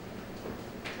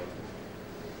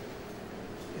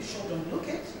 You sure don't look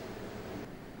it.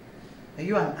 Are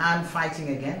you and Anne fighting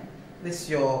again? This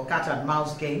your cat and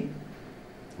mouse game?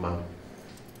 Ma'am,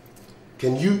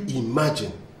 can you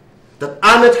imagine that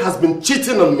Annette has been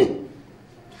cheating on me?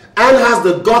 Anne has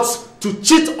the guts to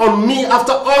cheat on me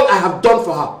after all I have done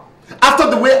for her. After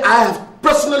the way I have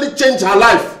personally changed her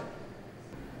life.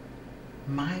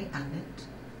 My Annette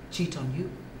cheat on you?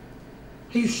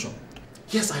 Are you sure?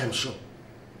 Yes, I am sure.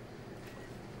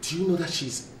 Do you know that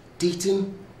she's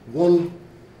dating one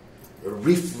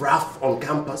riff-raff on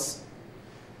campus?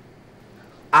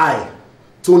 I,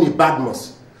 Tony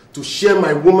Badmus, to share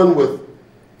my woman with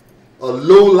a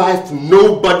low-life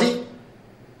nobody?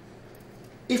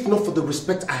 If not for the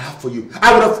respect I have for you,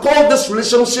 I would have called this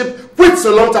relationship quits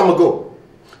a long time ago.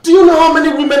 Do you know how many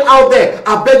women out there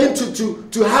are begging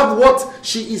to have what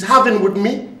she is having with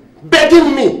me?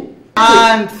 Begging me.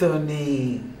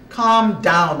 Anthony, calm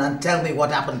down and tell me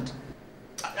what happened.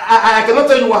 I cannot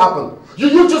tell you what happened.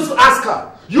 You just ask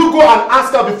her. You go and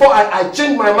ask her before I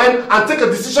change my mind and take a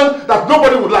decision that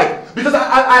nobody would like. Because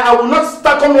I will not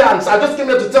start coming here and I just came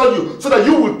here to tell you so that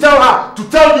you will tell her to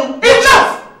tell you.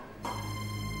 Enough!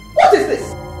 What is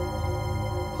this?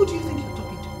 Who do you think you're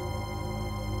talking to?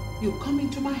 You come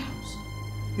into my house.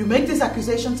 You make these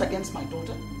accusations against my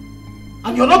daughter.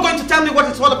 And you're not going to tell me what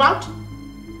it's all about?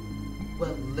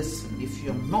 Well, listen, if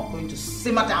you're not going to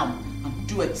simmer down and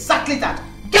do exactly that,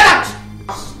 get out!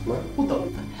 Who the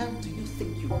hell do you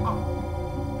think you are?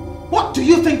 What do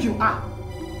you think you are?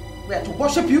 We are to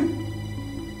worship you?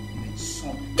 My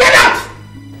son, get out!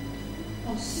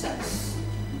 Nonsense.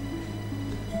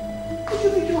 Who do you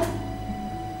think you are?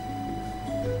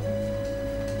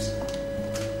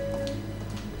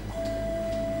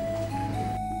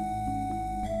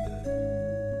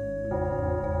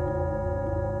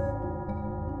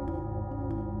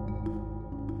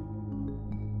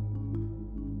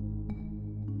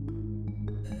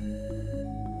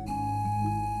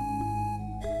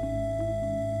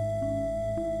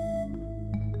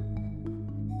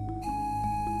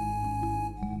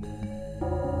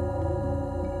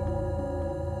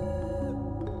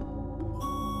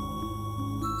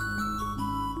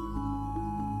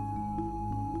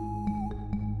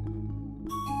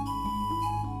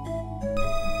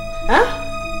 Huh?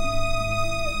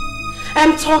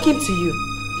 I'm talking to you.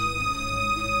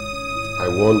 I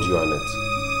warned you, Annette.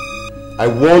 I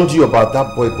warned you about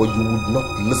that boy, but you would not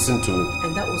listen to me.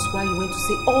 And that was why you went to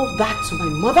say all that to my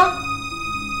mother? I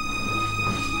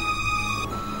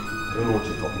don't know what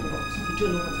you're talking about. You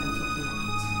don't know what I'm talking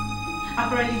about.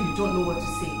 Apparently you don't know what to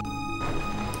say.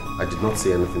 I did not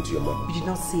say anything to your mother. You did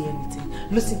not say anything.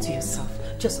 Listen to yourself.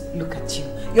 Just look at you.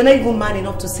 You're not even man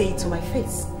enough to say it to my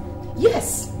face.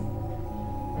 Yes.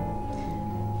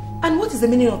 And what is the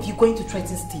meaning of you going to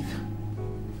threaten Steve?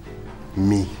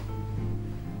 Me?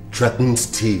 Threaten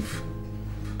Steve?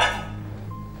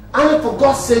 Anna, for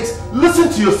God's sakes,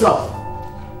 listen to yourself.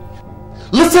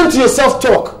 Listen to yourself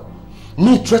talk.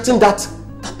 Me threaten that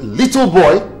little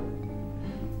boy?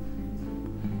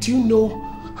 Do you know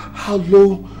how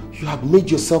low you have made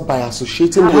yourself by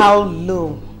associating with... How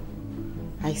low?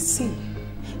 I see.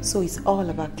 So it's all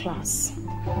about class,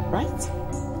 right?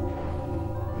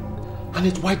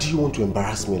 Annette, why do you want to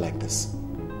embarrass me like this?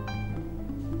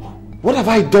 What have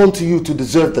I done to you to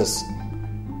deserve this?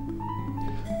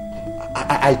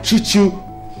 I treat you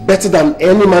better than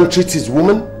any man treats his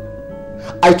woman.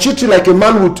 I treat you like a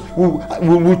man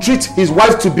would treat his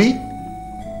wife to be.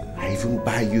 I even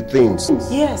buy you things.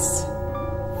 Yes,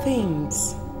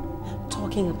 things.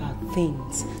 Talking about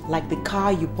things like the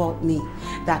car you bought me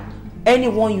that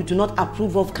anyone you do not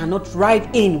approve of cannot ride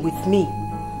in with me.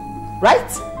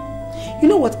 Right? You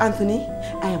know what, Anthony?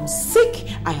 I am sick,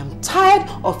 I am tired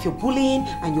of your bullying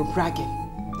and your bragging.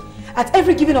 At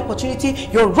every given opportunity,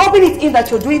 you're rubbing it in that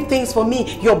you're doing things for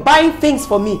me, you're buying things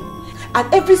for me.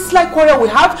 And every slight quarrel we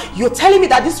have, you're telling me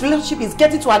that this relationship is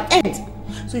getting to an end.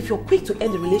 So if you're quick to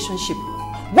end the relationship,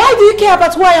 why do you care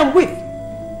about who I am with?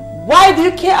 Why do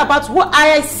you care about what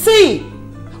I see?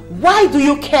 Why do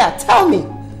you care? Tell me.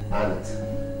 Annette,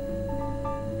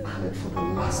 for the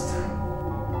last time,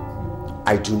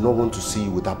 I do not want to see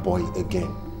you with that boy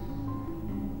again.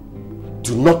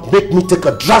 Do not make me take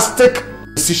a drastic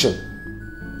decision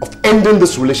of ending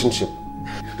this relationship.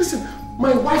 Listen,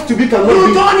 my wife to be cannot be...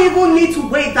 You don't even need to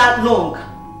wait that long,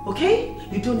 okay?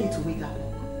 You don't need to wait that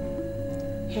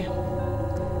long. Here,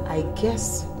 I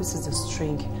guess this is the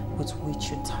string with which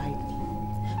you tied me.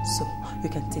 So, you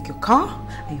can take your car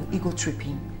and your ego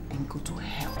tripping and go to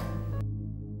hell.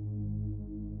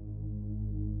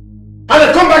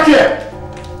 Annette, come back here!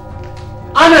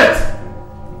 Annette!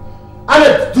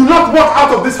 Annette, do not walk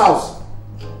out of this house!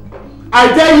 I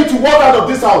dare you to walk out of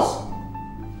this house!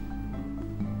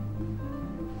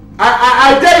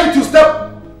 I dare you to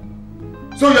step!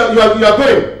 So you are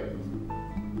going?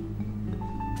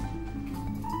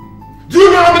 Do you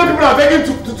know how many people are begging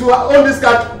to own this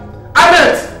car?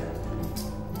 Annette!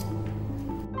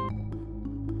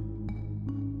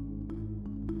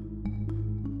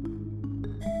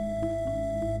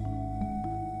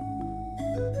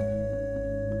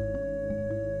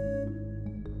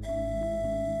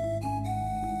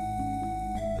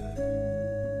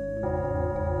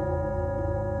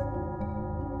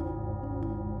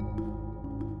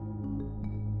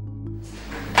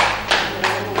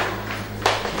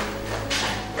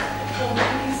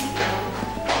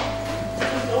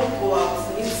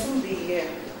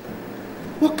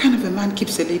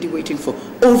 Keeps a lady waiting for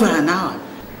over an hour.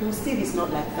 No, Steve is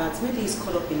not like that. Maybe he's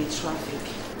caught up in the traffic.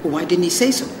 Why didn't he say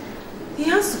so? He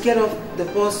has to get off the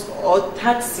bus or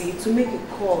taxi to make a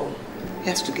call. He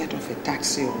has to get off a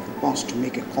taxi or a bus to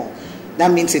make a call.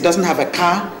 That means he doesn't have a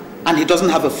car and he doesn't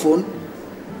have a phone.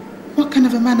 What kind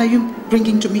of a man are you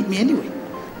bringing to meet me anyway?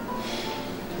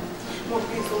 Mom,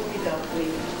 please don't be that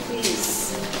way.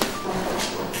 Please. I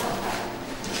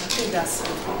think that's it.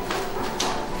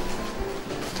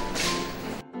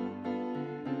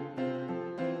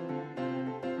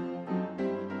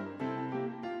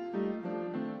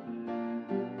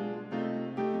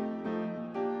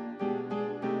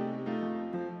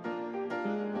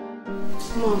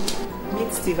 Mom,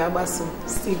 meet Steve Ebguson.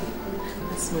 Steve,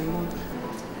 that's my mom.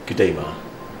 Good day, Ma.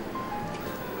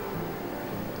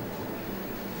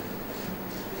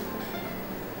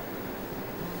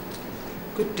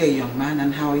 Good day, young man,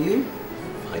 and how are you?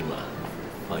 Fine, Ma.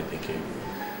 Fine, thank you.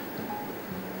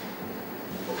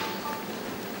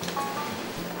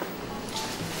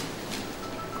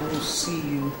 I will see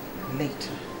you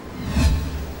later.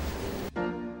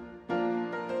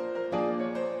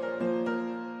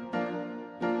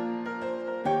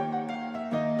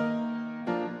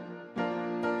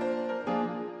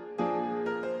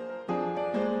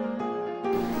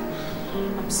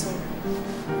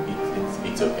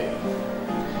 It's okay.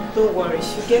 Don't worry,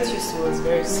 she'll get used to us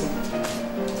very soon.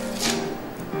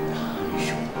 Are you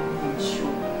sure? I'm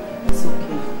sure. It's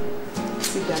okay.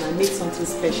 Sit down, I made something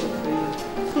special for you.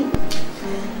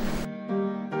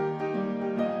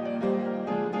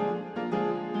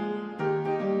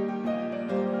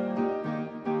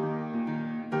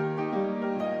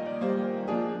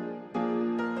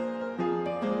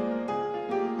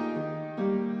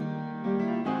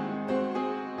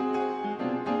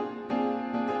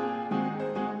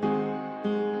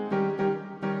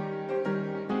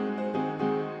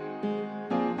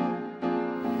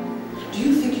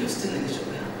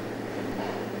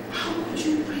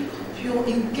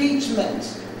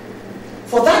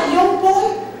 For that young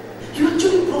boy, you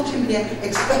actually brought him here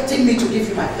expecting me to give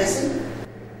you my blessing?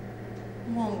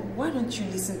 Mom, why don't you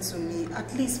listen to me,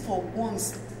 at least for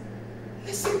once?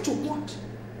 Listen to what?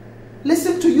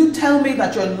 Listen to you tell me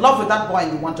that you're in love with that boy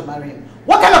and you want to marry him.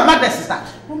 What kind of madness is that?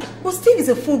 But Steve is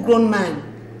a full-grown man.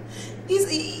 He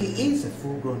is a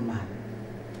full-grown man.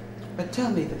 But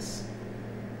tell me this.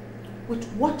 With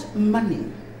what money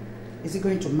is he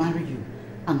going to marry you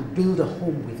and build a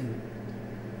home with you?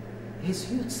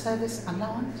 His youth service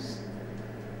allowance?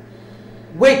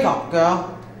 Wake up,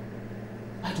 girl.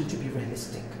 Why don't you be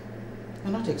realistic?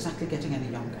 You're not exactly getting any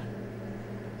younger.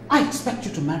 I expect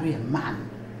you to marry a man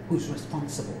who is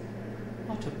responsible,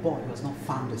 not a boy who has not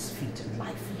found his feet in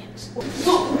life yet. So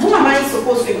who am I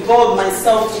supposed to involve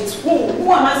myself with?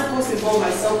 Who am I supposed to involve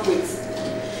myself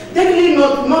with? Definitely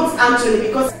not Anthony,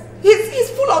 because he's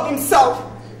full of himself.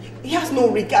 He has no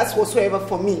regards whatsoever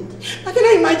for me. I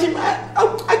cannot imagine.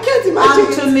 I can't imagine.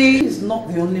 Anthony is not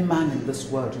the only man in this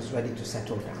world who's ready to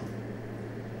settle down.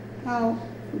 Now,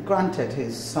 granted,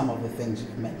 he's some of the things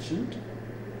you've mentioned,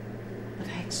 but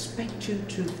I expect you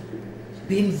to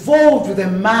be involved with a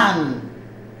man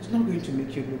who's not going to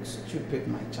make you look stupid,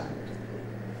 my child.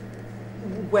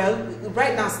 Well,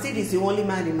 right now, Steve is the only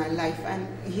man in my life, and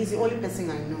he's the only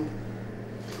person I know.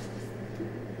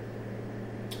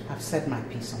 I've said my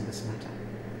piece on this matter.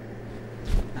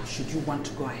 Now, should you want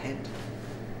to go ahead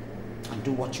and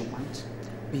do what you want,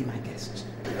 be my guest.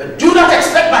 But do not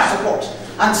expect my support,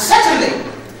 and certainly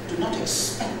do not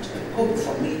expect hope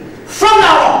from me from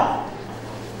now on.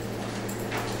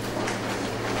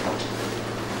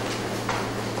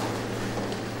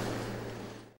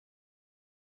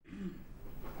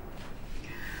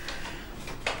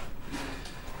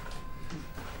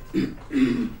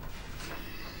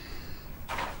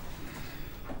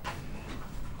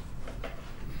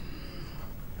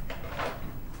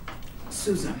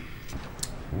 Susan.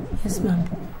 Yes, ma'am.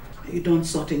 Are you done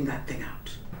sorting that thing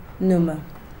out? No, ma'am.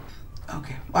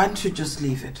 Okay, why don't you just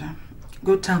leave it? Huh?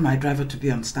 Go tell my driver to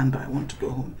be on standby. I want to go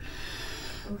home.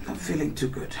 Okay. I'm feeling too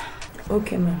good.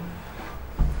 Okay, ma'am.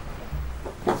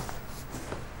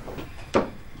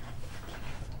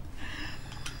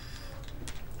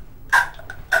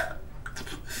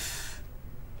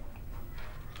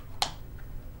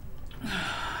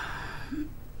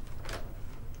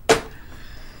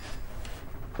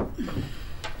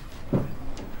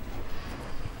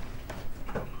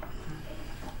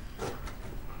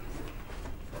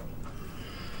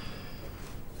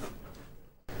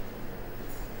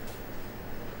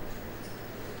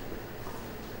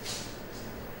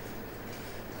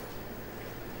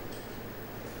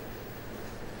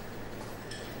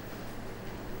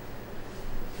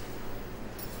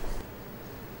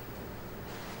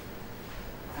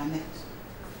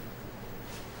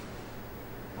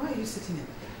 Why are you sitting in?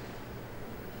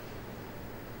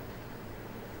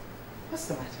 What's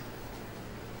the matter?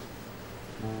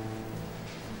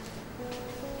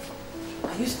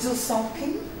 Are you still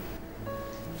sulking?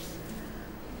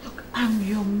 Look, I'm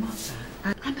your mother,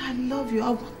 and I love you. I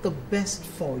want the best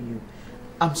for you.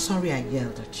 I'm sorry I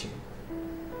yelled at you.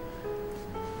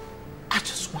 I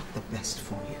just want the best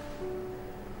for you.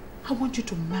 I want you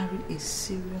to marry a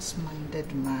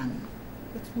serious-minded man.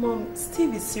 But Mom,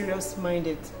 Steve is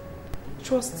serious-minded.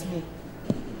 Trust me.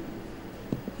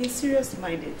 He's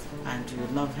serious-minded. And you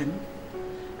love him?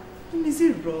 Is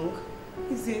it wrong?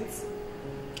 Is it?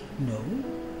 No,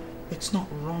 it's not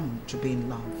wrong to be in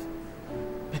love.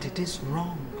 But it is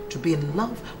wrong to be in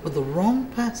love with the wrong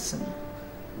person.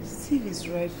 Steve is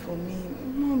right for me.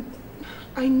 Mom,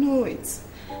 I know it.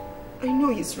 I know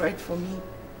he's right for me.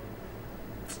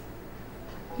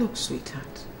 Look,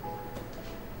 sweetheart,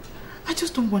 I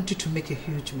just don't want you to make a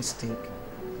huge mistake.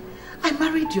 I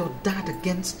married your dad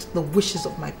against the wishes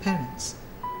of my parents.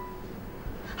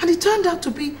 And it turned out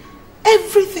to be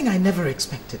everything I never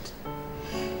expected.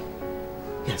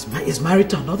 He's married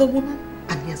to another woman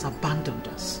and he has abandoned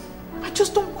us. I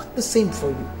just don't want the same for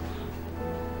you.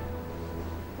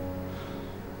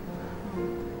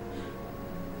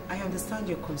 I understand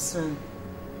your concern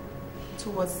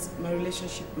towards my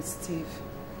relationship with Steve.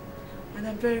 And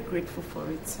I'm very grateful for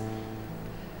it.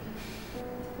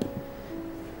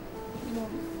 Mom,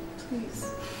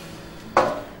 please.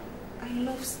 I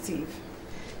love Steve.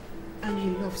 And he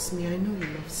loves me. I know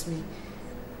he loves me.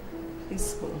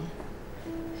 Please, Mom.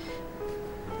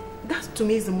 That to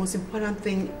me is the most important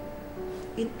thing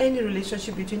in any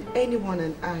relationship between anyone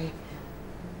and I.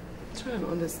 Try and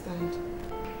understand.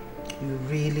 You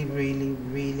really, really,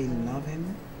 really love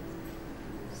him?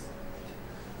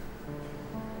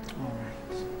 All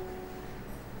right.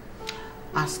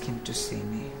 Ask him to see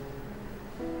me.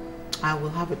 I will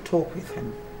have a talk with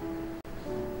him.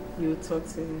 You will talk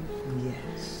to him?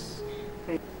 Yes.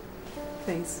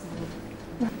 Thanks,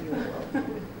 Mom. You're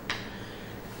welcome.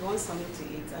 You want something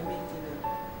to eat? I made dinner.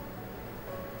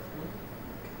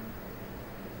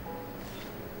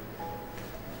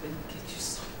 Let me get you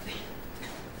something.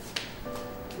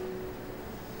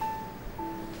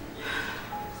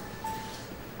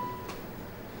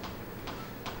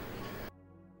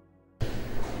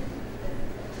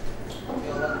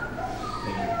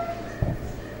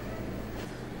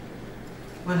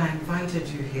 Well, I invited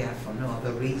you here for no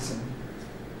other reason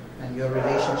than your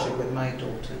relationship with my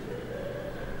daughter.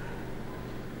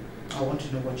 I want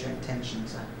to know what your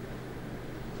intentions are.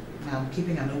 Now, I'm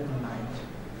keeping an open mind.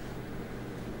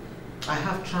 I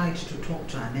have tried to talk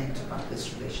to Annette about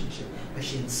this relationship, but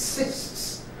she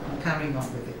insists on carrying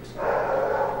on with it.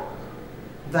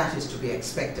 That is to be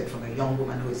expected from a young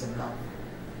woman who is in love.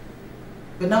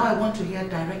 But now I want to hear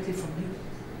directly from you.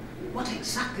 What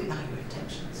exactly are your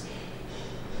intentions?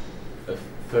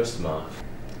 First, Ma,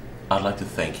 I'd like to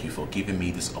thank you for giving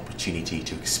me this opportunity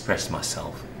to express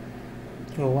myself.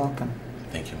 You're welcome.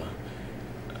 Thank you,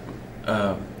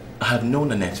 Ma. I have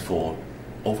known Annette for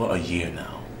over a year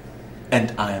now,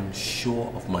 and I am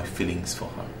sure of my feelings for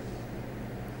her.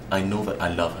 I know that I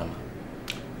love her, Ma.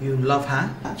 You love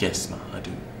her? Yes, Ma, I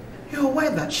do. You're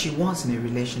aware that she was in a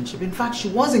relationship. In fact, she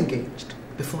was engaged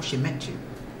before she met you.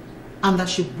 And that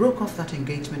she broke off that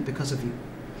engagement because of you.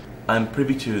 I'm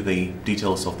privy to the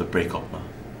details of the breakup, Ma.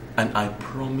 And I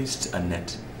promised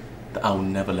Annette that I will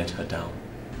never let her down.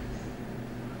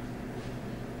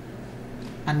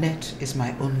 Annette is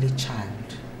my only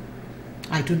child.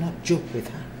 I do not joke with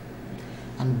her.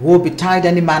 And woe betide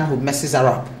any man who messes her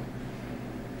up.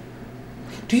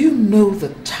 Do you know the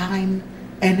time,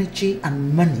 energy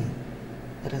and money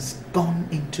that has gone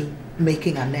into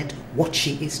making Annette what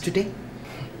she is today?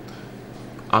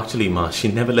 Actually, Ma,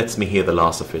 she never lets me hear the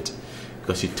last of it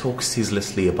because she talks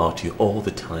ceaselessly about you all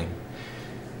the time.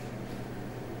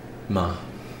 Ma,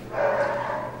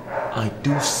 I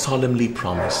do solemnly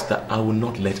promise that I will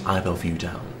not let either of you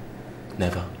down.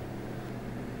 Never.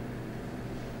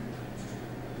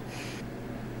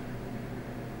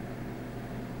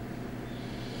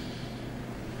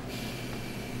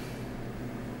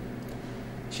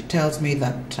 She tells me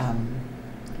that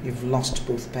you've lost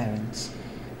both parents.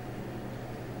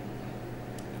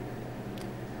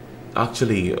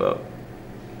 Actually,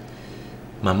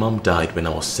 my mom died when I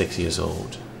was 6 years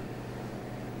old.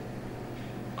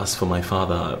 As for my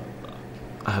father,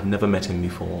 I have never met him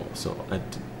before, so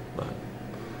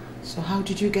So how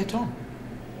did you get on?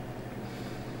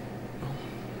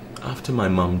 After my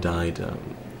mom died,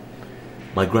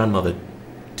 my grandmother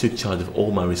took charge of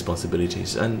all my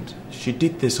responsibilities, and she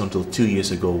did this until 2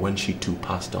 years ago when she too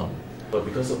passed on. But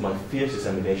because of my fierce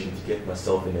determination to get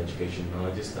myself in education,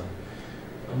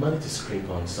 I managed to scrape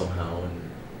on somehow, and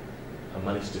I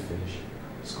managed to finish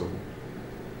school.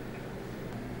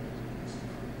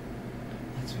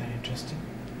 That's very interesting.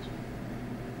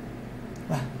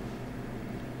 Well,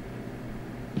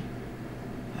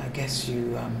 I guess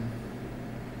you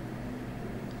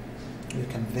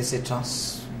can visit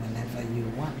us whenever you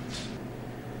want.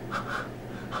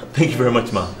 Thank you very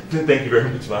much, Ma. Thank you very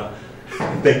much, Ma.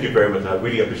 Thank you very much. I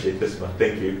really appreciate this, Ma.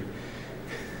 Thank you.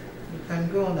 You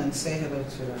can go on and say hello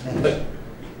to Annette.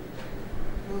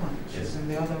 Go on, she's in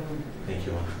the other room. Thank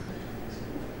you, Ma.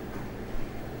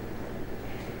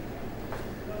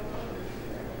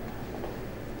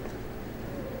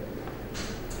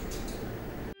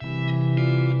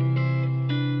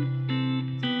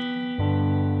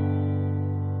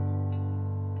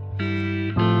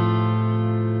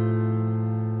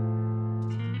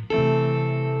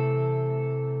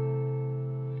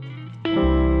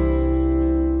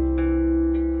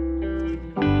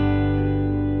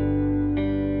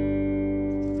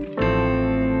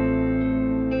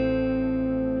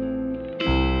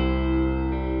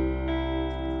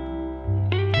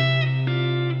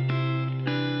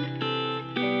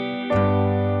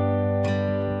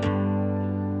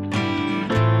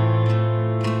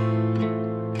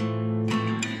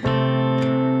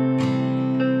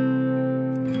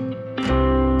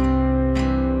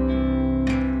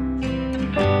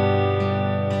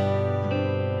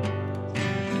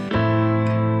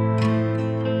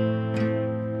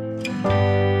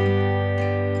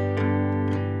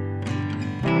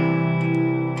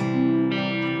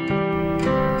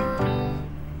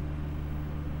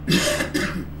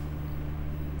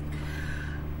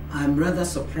 I'm rather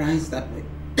surprised that we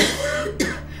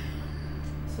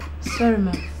Sorry,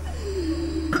 ma'am.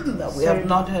 that we have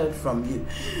not heard from you.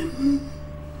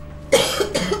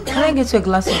 Can I get you a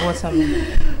glass of water,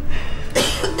 ma'am?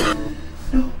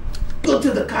 No, go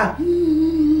to the car.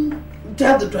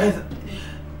 Tell the driver.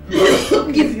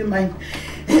 Give you mine.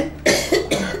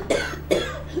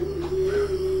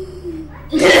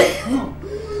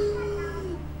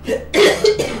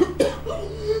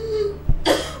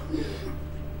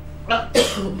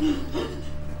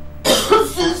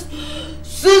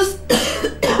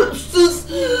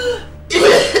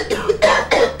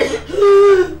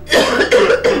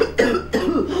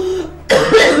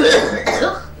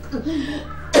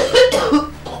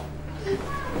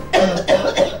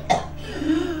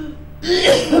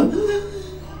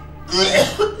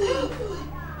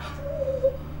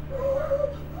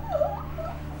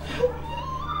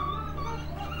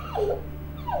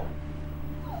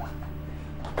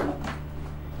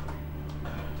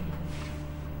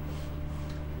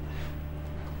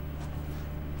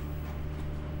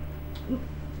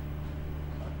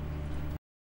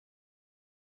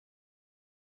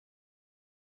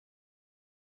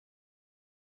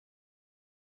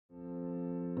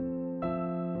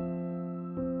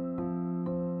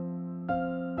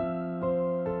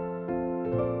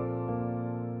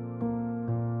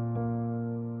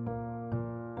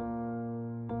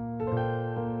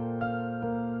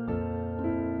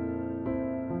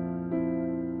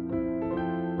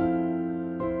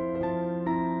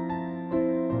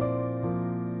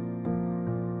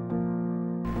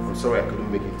 Sorry I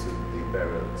couldn't make it to the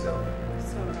burial itself.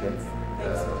 Okay?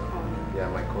 Thanks for calling. Yeah,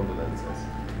 my condolences.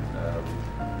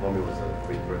 Mommy was a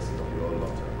great person and we all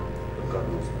loved her. But God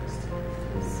knows best.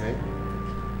 Okay?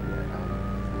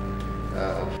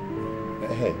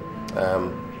 Hey,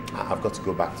 I've got to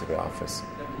go back to the office.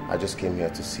 I just came here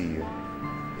to see you.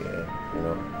 Yeah, you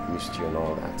know, missed you and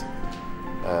all that.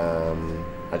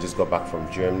 I just got back from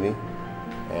Germany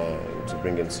to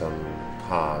bring in some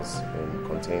cars in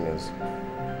containers.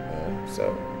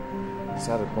 So,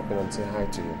 decided to pop in and say hi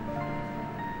to you.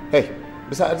 Hey,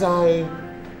 besides, I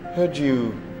heard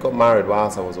you got married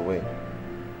whilst I was away.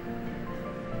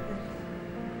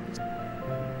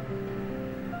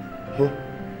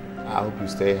 I hope you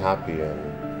stay happy and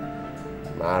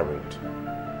married.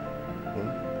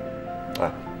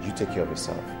 Alright, you take care of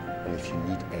yourself. And if you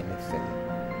need anything,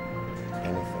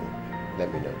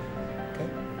 let me know. Okay?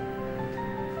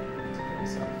 Take care of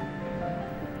yourself.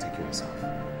 Take care of yourself.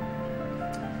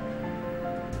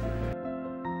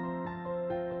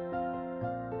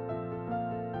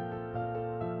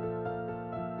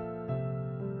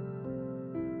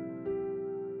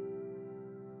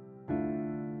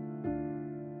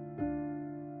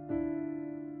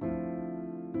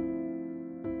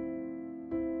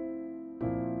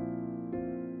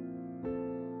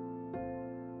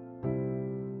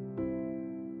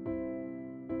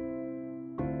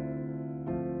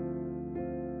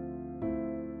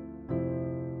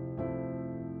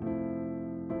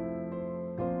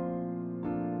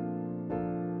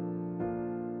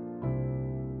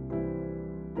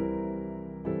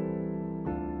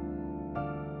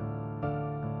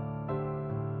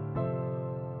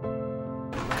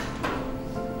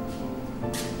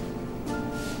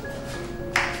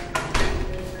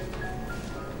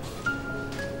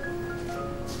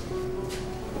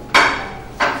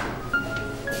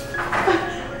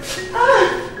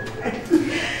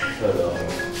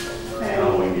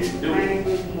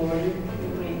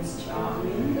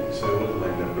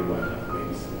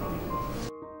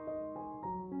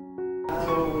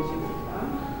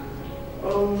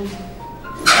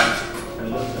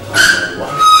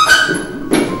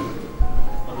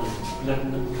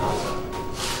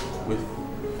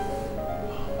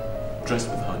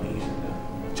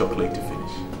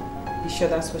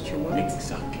 That's what you want?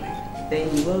 Exactly.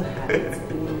 Then you will have it.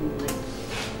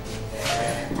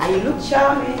 And you look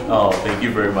charming. Oh, thank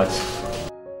you very much.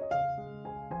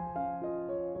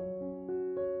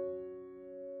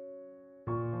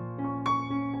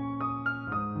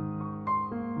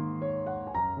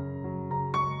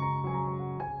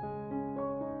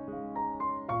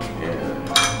 Yeah.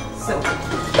 So,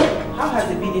 how has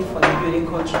the bidding for the building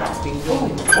contract been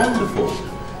going? Oh, wonderful.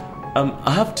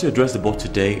 I have to address the board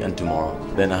today and tomorrow.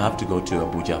 Then I have to go to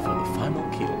Abuja for the final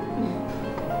kill.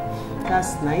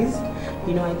 That's nice.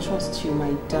 You know, I trust you,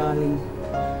 my darling.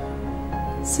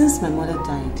 Since my mother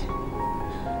died,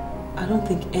 I don't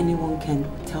think anyone can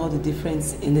tell the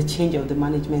difference in the change of the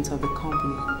management of the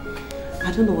company.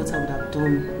 I don't know what I would have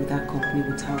done with that company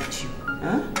without you.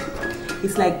 Huh?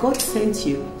 It's like God sent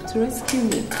you to rescue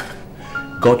me.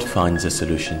 God finds a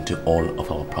solution to all of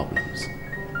our problems.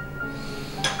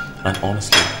 And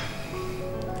honestly,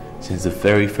 since the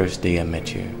very first day I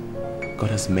met you, God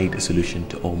has made a solution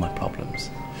to all my problems.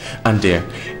 And dear,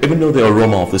 even though the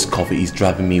aroma of this coffee is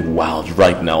driving me wild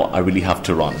right now, I really have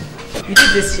to run. You did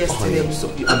this yesterday. Oh,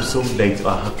 I'm so late,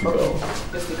 I have to go.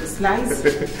 Just take a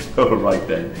slice. All right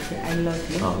then. I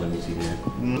love you. Oh, let me see here.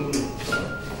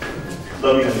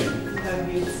 Love you. Love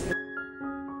you.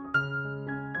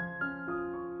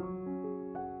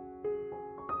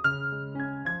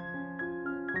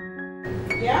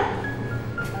 Yeah?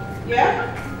 Yeah?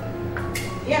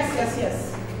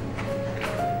 Yes.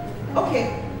 Okay.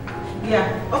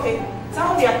 Yeah, okay.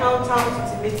 Tell the accountant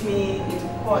to meet me in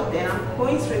court, then I'm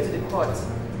going straight to the court.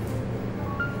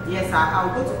 Yes,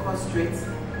 I'll go to court straight.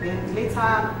 Then later,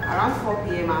 around 4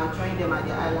 p.m., I'll join them at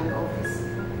the island office.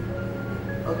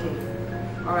 Okay.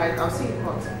 Alright, I'll see you in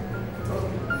court.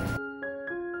 Okay.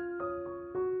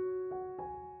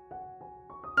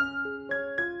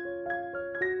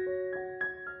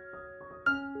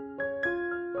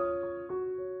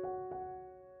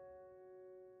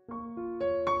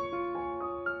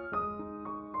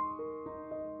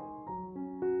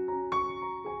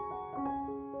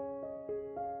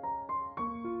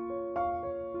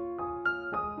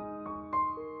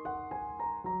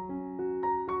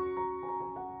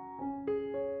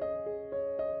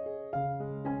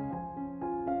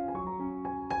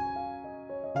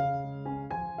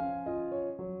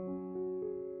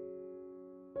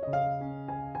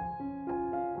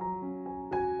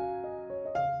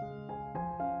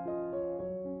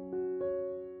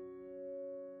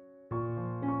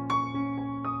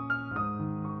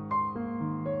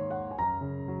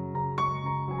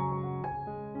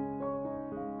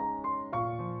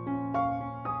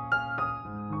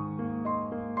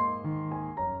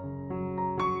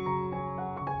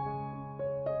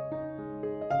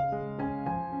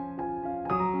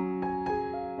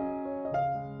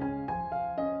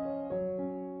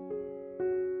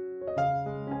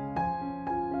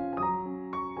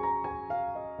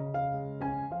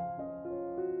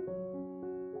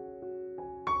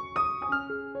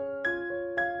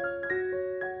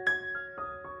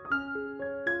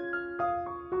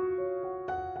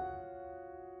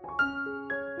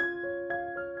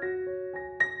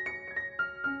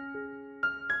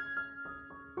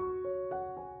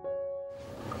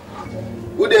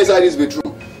 Who there inside this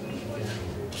bedroom?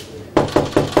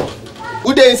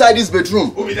 Who there inside this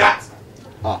bedroom? Who be that?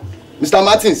 Ah, Mr.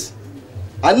 Martins.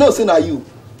 I know say na you.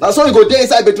 Now so you go there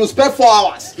inside bedroom, spend 4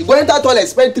 hours. You go enter toilet,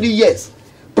 spend 3 years.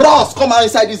 Bros, come out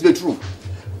inside this bedroom.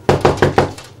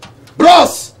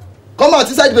 Bros, come out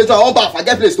inside the bedroom. I want bath. I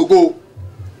get place to go.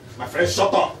 My friend,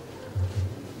 shut up.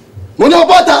 Money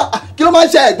about that. Kilo man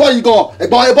share. Boy, you go.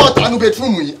 Boy, about that new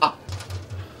bedroom.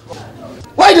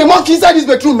 Why they monkey inside this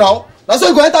bedroom now? Now so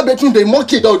you go enter bedroom, they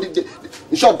monkey.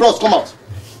 In short, bros, come out.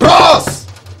 Bros.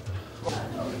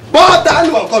 But that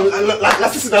new come.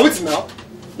 Last season, now waiting now.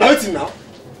 Now waiting now.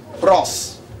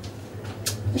 Bros.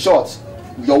 In short,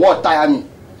 your word tire me.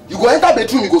 You go enter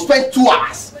bedroom, you go spend 2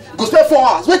 hours. You go spend 4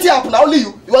 hours. Wait till happen, only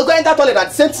you. You will go enter toilet at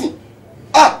the same thing.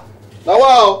 Ah, now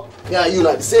wow. Yeah, you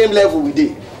at the same level we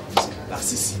did. Last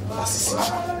season.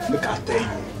 Look, I tell you.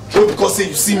 No, because say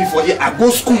you see me for here, I go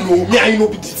school, no, me and you no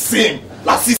be the same.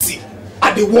 Last season,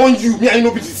 I dey warn you, me and you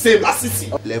no be the same. Last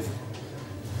season. Level.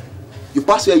 You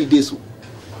pass where you dey so.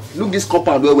 Look this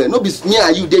compound well. No be me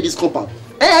and you dey this compound.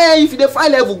 Hey, if you dey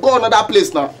find level, go another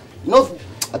place now. You know,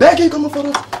 I beg you come for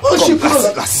us. Oh shit,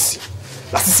 last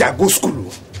season I go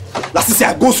school. Last season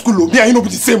I go school, me and you no be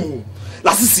the same.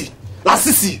 Last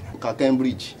season.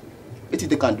 Cambridge. What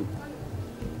you can do?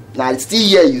 Now it's still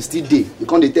here, you still dey. You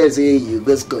can't tell say you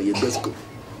go school. You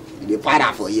dey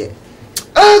para for here.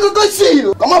 Hey, go see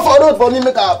you. Come on for road for me,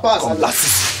 make a pass. Come, last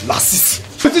season.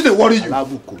 Wetin dey worry you?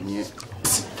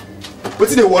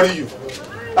 Wetin dey worry you?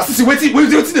 Last season,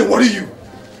 wetin dey worry you?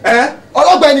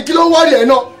 Ọlọ́gbẹ́ni kí ló ń worry ẹ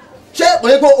náà? Ṣé mo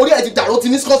lè gbọ́ orí ẹ̀ ti dàrú ti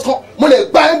ní skọ́skọ́? Mo lè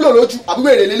gbá ẹ́ ń blò lójú àbí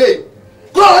wèrè lélẹ̀.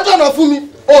 Kúrò lọ́jọ́ náà fún mi.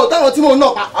 O táwọn tí mo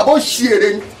náà pa àbọ̀ ṣí èrè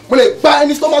ni. Mo lè gbá ẹ́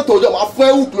ní stomach tó ọjọ́ máa fún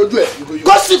ẹ́ hook lójú ẹ̀.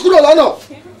 Kó sì kúrò lọ́nà.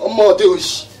 Ọmọ òde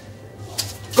òṣì.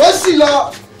 Kó sì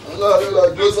lọ.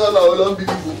 Dúró sọ́nà olóńbí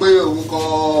bíbù pé òun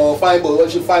kan fine boy wọ́n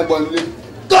ṣe fine boy nílé.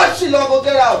 Kó sì lọ go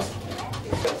get out.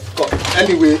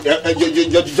 Anyway,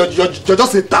 you're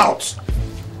just a tout.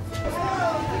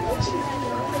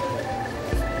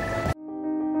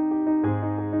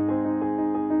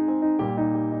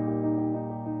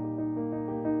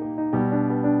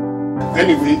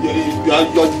 Anyway, you're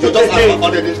just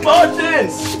under this.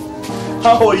 Martins!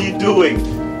 How are you doing?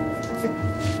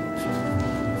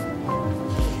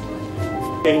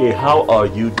 Hey, how are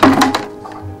you doing?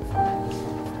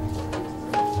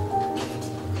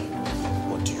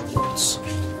 What do you want?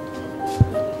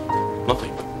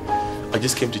 Nothing. I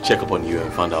just came to check up on you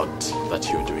and found out that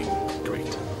you're doing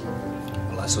great.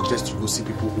 Well, I suggest you go see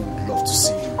people who would love to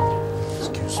see you.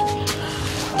 Excuse me.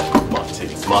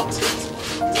 Martins.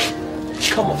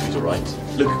 Come off it, alright?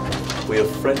 Look, we're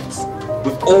friends.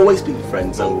 We've always been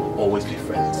friends and we'll always be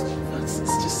friends. It's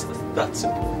just that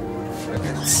simple.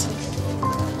 Friends?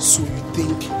 So you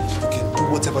think you can do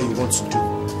whatever you want to do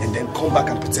and then come back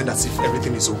and pretend as if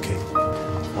everything is okay?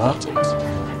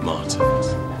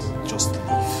 Martins. Just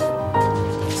leave.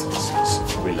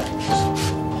 Relax.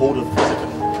 Hold on for a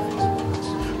second.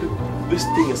 Look, this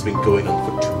thing has been going on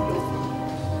for too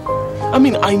long. I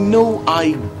mean, I know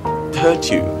I hurt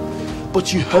you,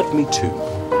 but you hurt me too.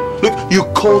 Look, you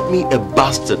called me a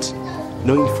bastard,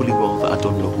 knowing fully well that I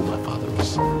don't know who my father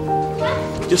is.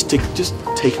 Just take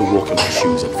a walk in my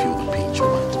shoes and feel the pinch,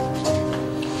 alright?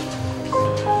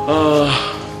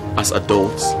 As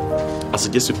adults, I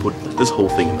suggest we put this whole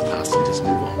thing in the past and just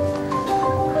move on.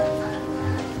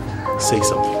 Say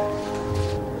something.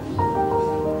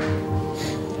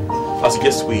 I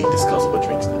suggest we discuss about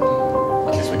drinks then.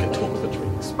 At least we can talk about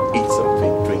drinks. Eat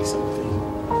something, drink something,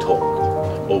 talk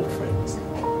like old friends.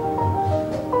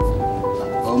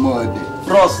 Oh my day.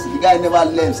 Bros, the guy never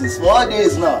learns since 4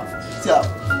 days now. See how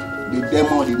the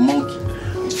demo, the monkey.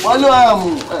 Follow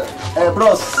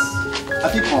bros. I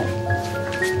keep on.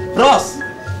 Bros!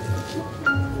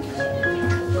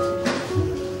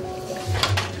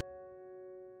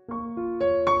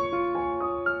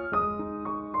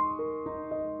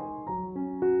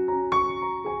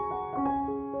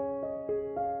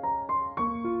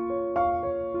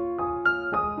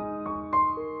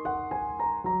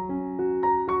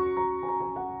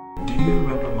 Do you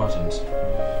remember Martin's?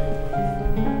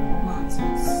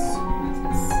 Martins.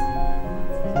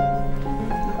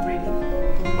 Not really.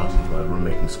 Martin's my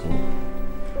roommate in school.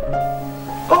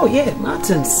 Oh yeah,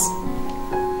 Martins.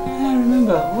 I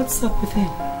remember. What's up with him?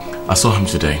 I saw him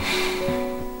today.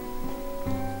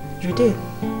 You did?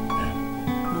 Yeah.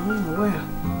 Oh, where?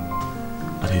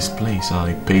 At his place,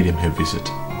 I paid him a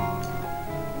visit.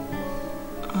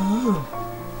 Oh,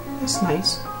 that's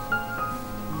nice.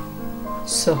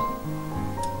 So,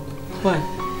 what?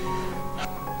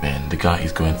 Man, the guy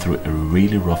is going through a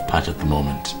really rough patch at the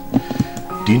moment.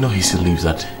 Do you know he still lives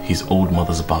at his old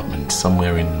mother's apartment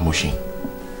somewhere in Mushi?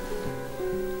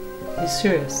 You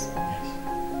serious? Yes.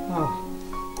 Oh,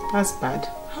 that's bad.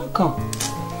 How come?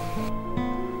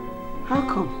 How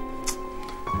come?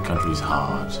 The country is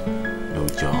hard. No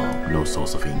job, no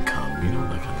source of income. You know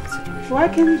that kind of situation. Why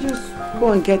can't you just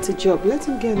go and get a job? Let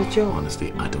him get a job.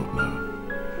 Honestly, I don't know.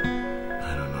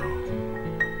 I don't know.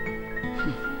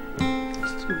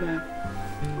 It's too bad.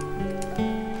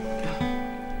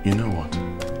 You know what?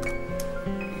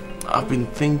 I've been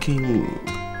thinking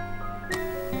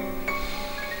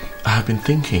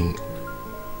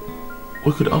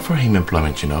we could offer him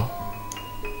employment, you know?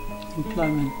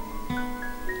 Employment?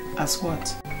 As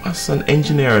what? As an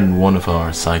engineer on one of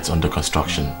our sites under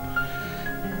construction.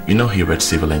 You know he read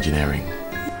civil engineering.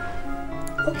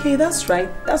 Okay, that's right.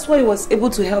 That's why he was able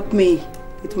to help me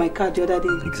with my car the other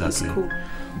day. Exactly. In school.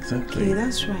 Exactly. Okay,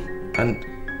 that's right. And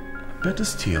better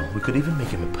still, we could even make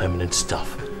him a permanent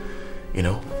staff. You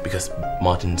know, because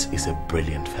Martins is a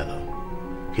brilliant fellow.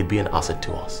 He'd be an asset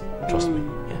to us. Trust me.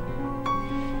 Yeah.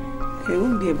 Okay, it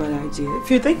wouldn't be a bad idea. If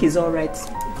you think he's alright,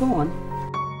 go on.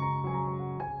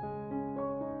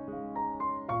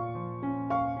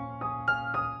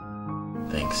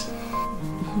 Thanks.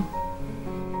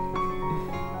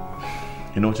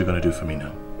 You know what you're gonna do for me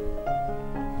now?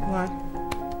 What?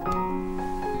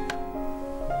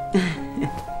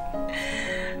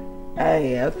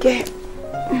 Okay.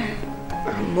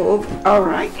 Move.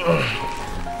 Alright.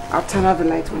 I'll turn off the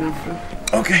light when I'm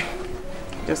through. Okay.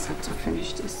 Just have to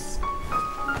finish this.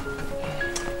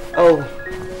 Oh.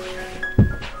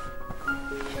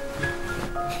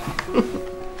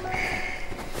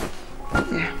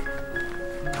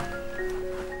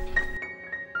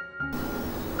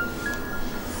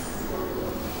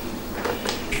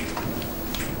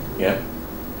 Yeah. Yeah?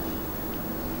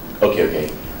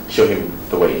 Okay. Show him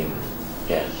the way in.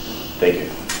 Yeah. Thank you.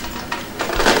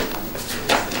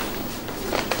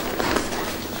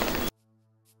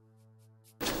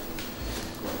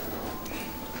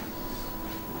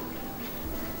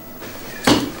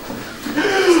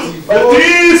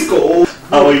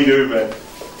 How are you doing, man?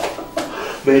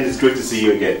 Man, it's great to see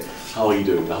you again. How are you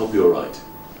doing? I hope you're alright.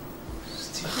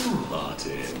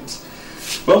 Martins.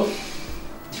 Well,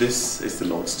 this is the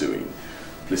Lord's doing.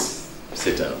 Please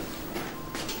sit down.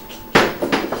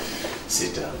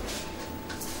 Sit down.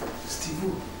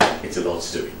 Steve, it's the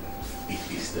Lord's doing. It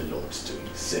is the Lord's doing.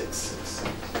 Sit.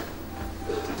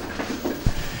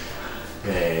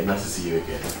 Yeah, nice to see you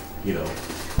again. You know,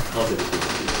 how's everything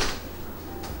with you?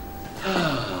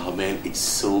 Oh man, it's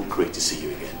so great to see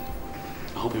you again.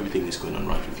 I hope everything is going on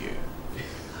right with you.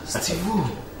 Steve.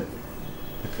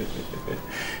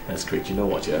 That's great. You know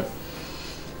what, yeah?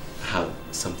 I have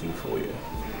something for you.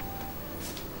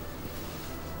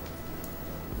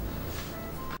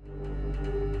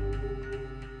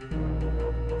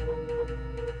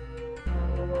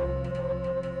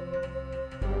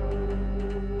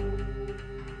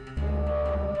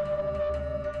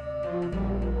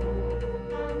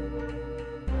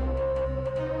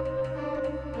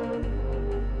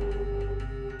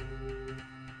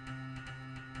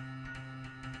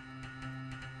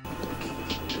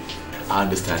 I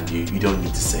understand you. You don't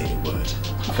need to say a word.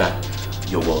 In fact,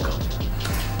 you're welcome.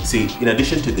 See, in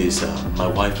addition to this, my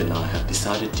wife and I have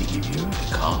decided to give you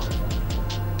a car,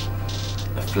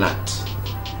 a flat,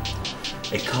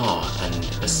 a car, and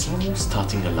a small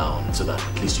starting allowance so that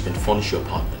at least you can furnish your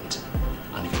apartment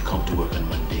and you can come to work on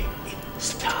Monday in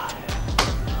style.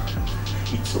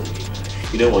 It's okay.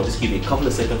 You know what? Just give me a couple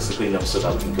of seconds to clean up so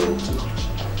that we can go to lunch.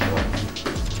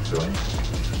 Right.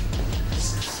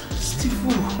 Steve.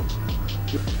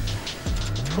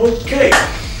 Okay.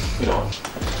 You know,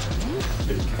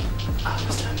 look, I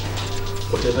understand.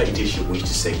 Whatever it is you wish to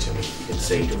say to me, you can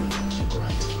say it over lunch,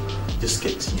 alright? Just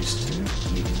get used to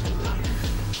living the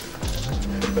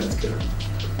life. Let's go.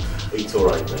 It's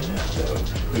alright, man.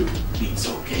 Look, it's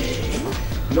okay.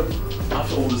 Look,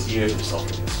 after all these years of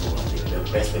suffering in school, I think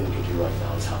the best thing we can do right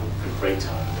now is have a great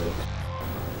time.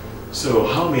 So,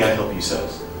 how may I help you, sir?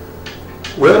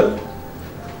 Well,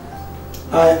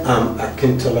 I am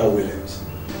Akintola Williams.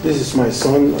 This is my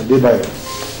son, Adebayo.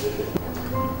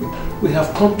 We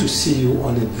have come to see you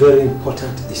on a very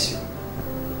important issue.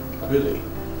 Really?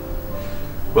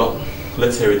 Well,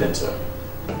 let's hear it then, sir.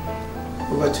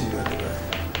 Over to you,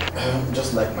 Adebayo.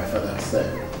 Just like my father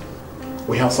said,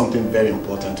 we have something very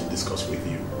important to discuss with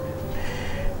you.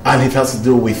 And it has to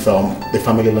do with the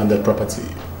family landed property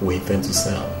we intend to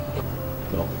sell.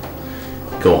 No.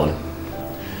 Go on.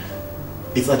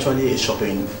 It's actually a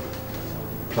shopping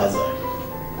plaza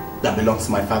that belongs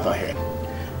to my father here.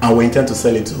 And we intend to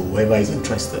sell it to whoever is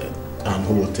interested and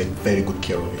who will take very good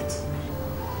care of it.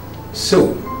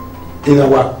 So, in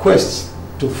our quest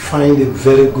to find a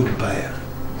very good buyer,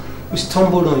 we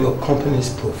stumbled on your company's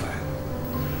profile.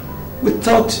 We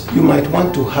thought you might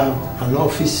want to have an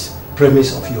office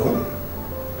premise of your own.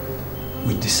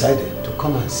 We decided to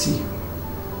come and see you.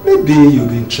 Maybe you'll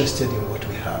be interested in what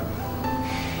we have.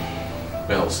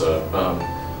 Well, sir,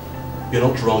 you're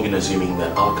not wrong in assuming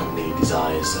that our company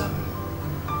desires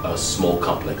a small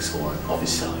complex for an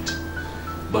office site.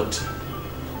 But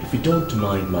if you don't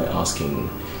mind my asking,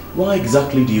 why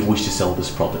exactly do you wish to sell this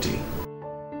property?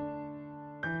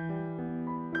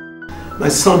 My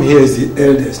son here is the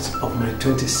eldest of my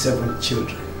 27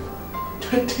 children.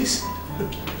 27?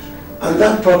 And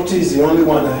that property is the only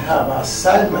one I have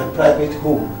aside my private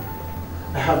home.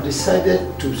 I have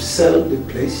decided to sell the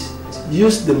place,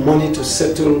 use the money to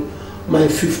settle my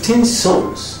 15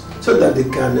 sons so that they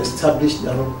can establish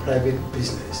their own private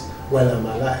business while I'm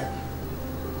alive.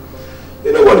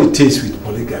 You know what it is with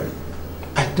polygamy?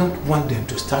 I don't want them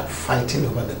to start fighting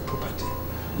over the property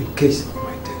in case of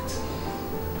my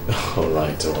death.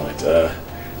 Alright.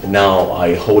 Now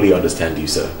I wholly understand you,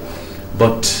 sir.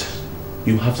 But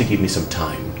you have to give me some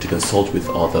time to consult with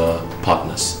other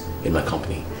partners in my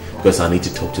company, because I need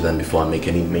to talk to them before I make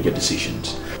any major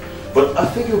decisions. But I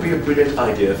think it would be a brilliant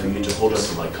idea for you to hold on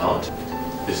to my card.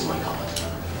 This is my card.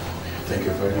 Thank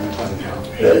you very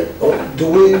much. Do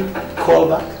we call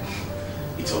back?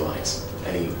 It's alright.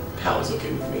 Any power is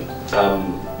okay with me.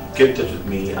 Get in touch with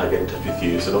me, I'll get in touch with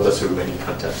you, so long as we remain in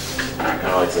contact.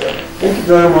 Alright, sir. Thank you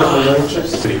very much for your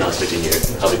interest. It's really nice meeting you.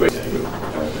 Have a great day.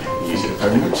 You too.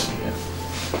 Very much. Yeah.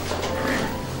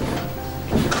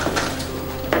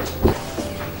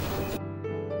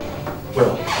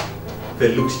 Well,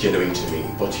 they looked genuine to me,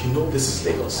 but you know this is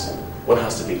Lagos. One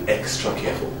has to be extra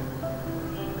careful.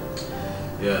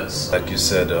 Yes, like you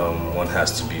said, one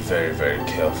has to be very, very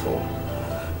careful.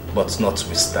 But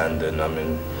notwithstanding, I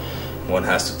mean, one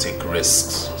has to take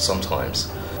risks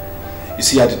sometimes. You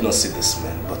see, I did not see this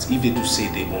man, but if they do say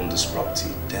they own this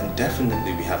property, then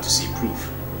definitely we have to see proof.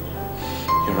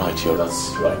 You're right,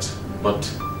 that's right.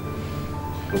 But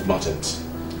with Martins,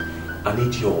 I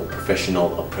need your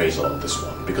professional appraisal on this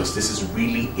one, because this is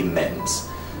really immense.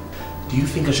 Do you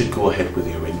think I should go ahead with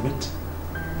the arrangement?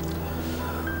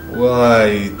 Well,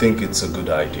 I think it's a good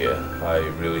idea. I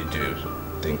really do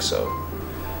think so.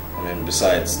 I mean,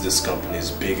 besides, this company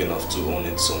is big enough to own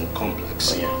its own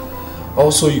complex. Oh, yeah.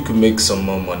 Also, you could make some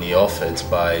more money off it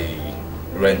by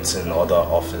renting other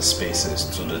office spaces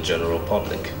to the general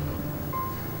public.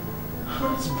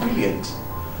 That's brilliant.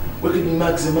 We can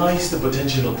maximize the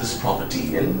potential of this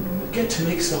property and get to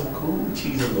make some cool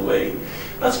cheese on the way.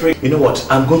 That's great. You know what?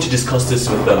 I'm going to discuss this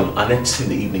with Annette in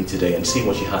the evening today and see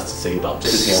what she has to say about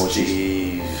this.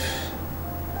 Steve,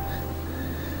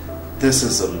 this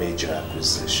is a major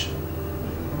acquisition.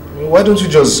 Why don't you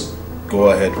just go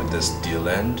ahead with this deal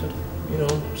and, you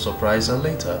know, surprise her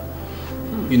later?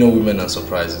 You know women are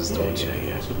surprises, don't you?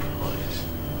 Yeah, surprise.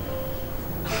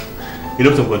 You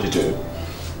know what I'm going to do?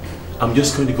 I'm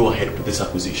just going to go ahead with this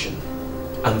acquisition.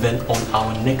 And then on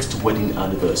our next wedding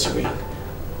anniversary,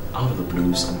 out of the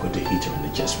blues, I'm going to hit her in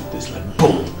the chest with this, like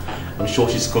boom. I'm sure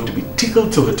she's going to be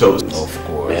tickled to her toes. Of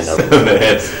course.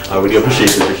 Man, I really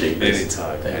appreciate it.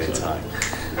 Anytime.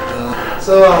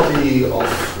 So I'll be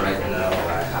off right now.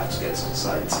 I have to get on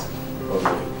site.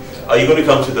 Okay. Are you going to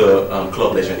come to the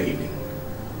club later in the evening?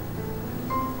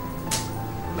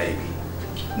 Maybe.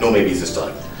 No maybes this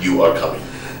time. You are coming.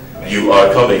 Maybe. You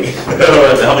are coming.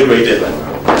 Alright, have a great day, man.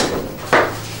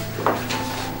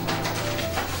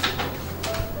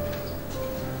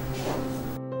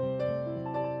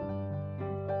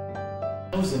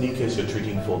 How's the new case you're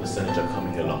treating for the senator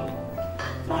coming along?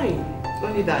 Fine.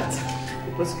 Only that.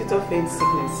 The prosecutor feigned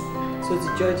sickness, so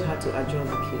the judge had to adjourn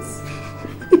the case.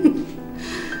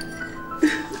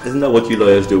 Isn't that what you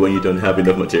lawyers do when you don't have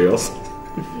enough materials?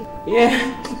 Yeah,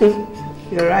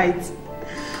 you're right.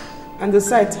 And the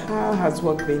site, how has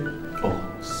work been? Oh,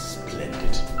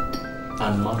 splendid.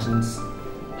 And Martin's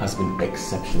has been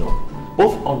exceptional.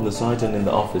 Both on the site and in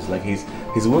the office. Like his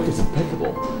work is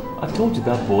impeccable. I told you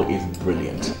that boy is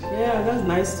brilliant. Yeah, that's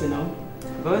nice to know.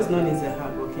 I've always known he's a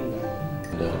hard-working guy.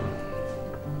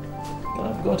 And,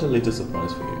 I've got a little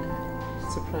surprise for you.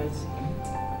 Surprise?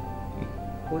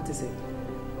 What is it?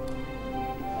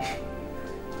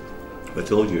 I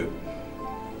told you,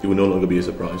 it will no longer be a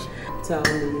surprise. Tell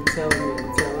me.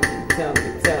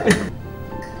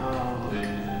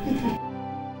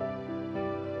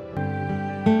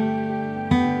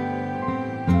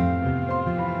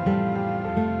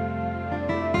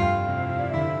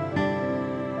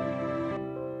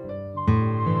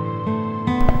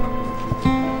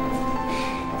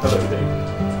 Hello, Dave.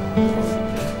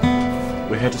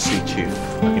 We're here to see Chief.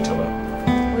 I can tell her.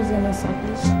 What's your name, sir,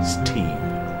 please? Steve.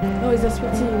 No, he's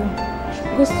expecting you.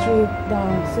 Go straight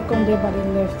down, second day by the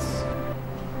left.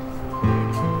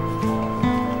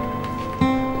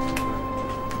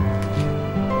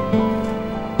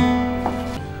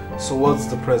 So what's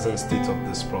the present state of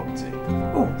this property?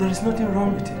 Oh, there is nothing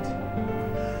wrong with it.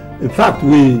 In fact,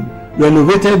 we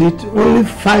renovated it only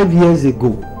 5 years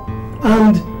ago.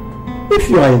 And if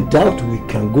you are in doubt, we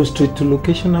can go straight to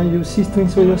location and you see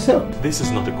things for yourself. This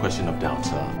is not a question of doubt,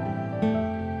 sir.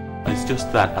 It's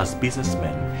just that as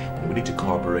businessmen, we need to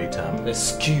corroborate.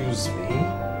 Excuse me?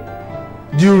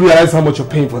 Do you realize how much you're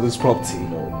paying for this property?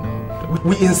 No.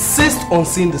 We insist on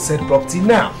seeing the said property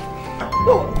now.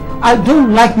 No, I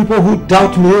don't like people who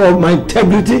doubt me or my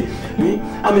integrity.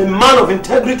 I'm a man of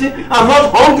integrity. I'm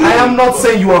not hungry. I am not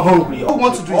saying you are hungry. All I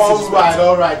want to do is...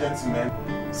 All right, gentlemen.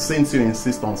 Since you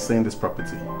insist on seeing this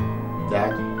property,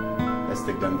 Dad, let's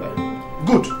take them there.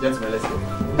 Good. Gentlemen, let's go.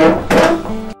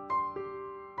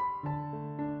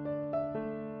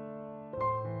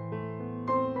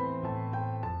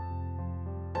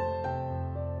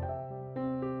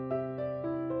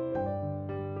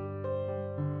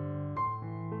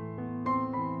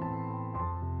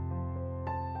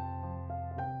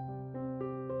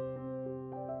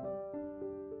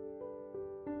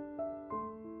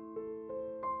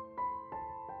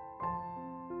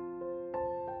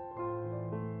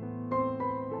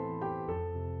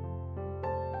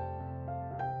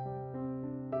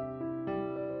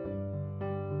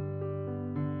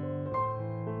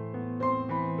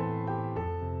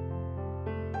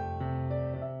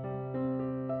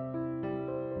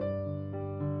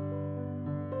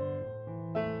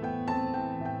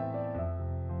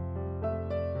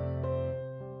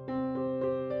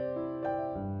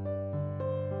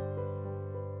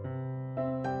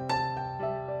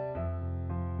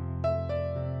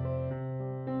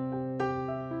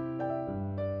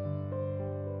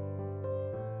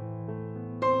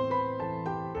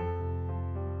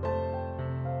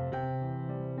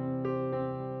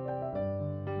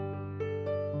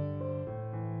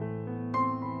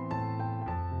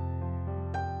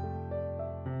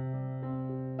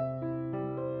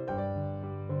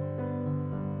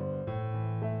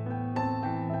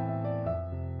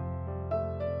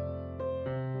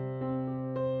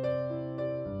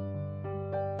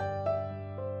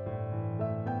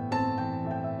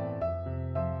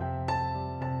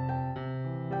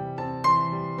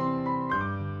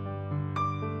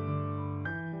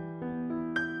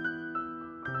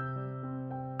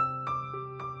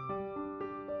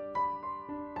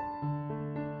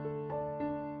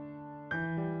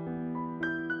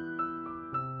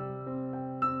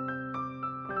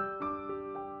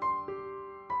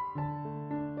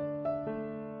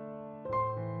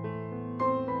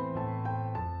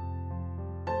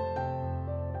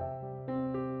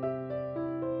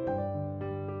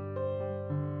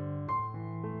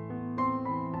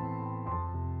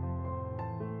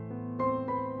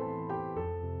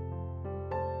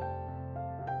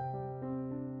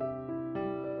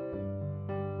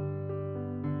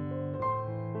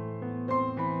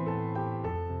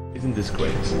 Isn't this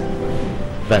great?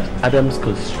 That Adams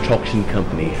Construction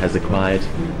Company has acquired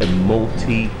a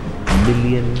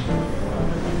multi-million,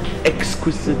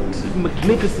 exquisite,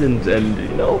 magnificent,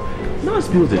 and nice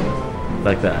building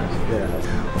like that.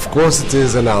 Yeah. Of course it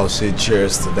is, and I'll say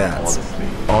cheers to that.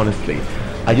 Honestly,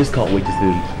 I just can't wait to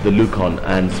see the look on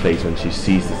Anne's face when she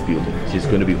sees this building. She's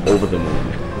going to be over the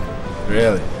moon.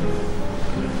 Really?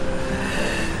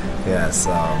 Yes,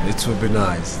 it would be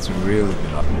nice. It would really be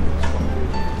nice.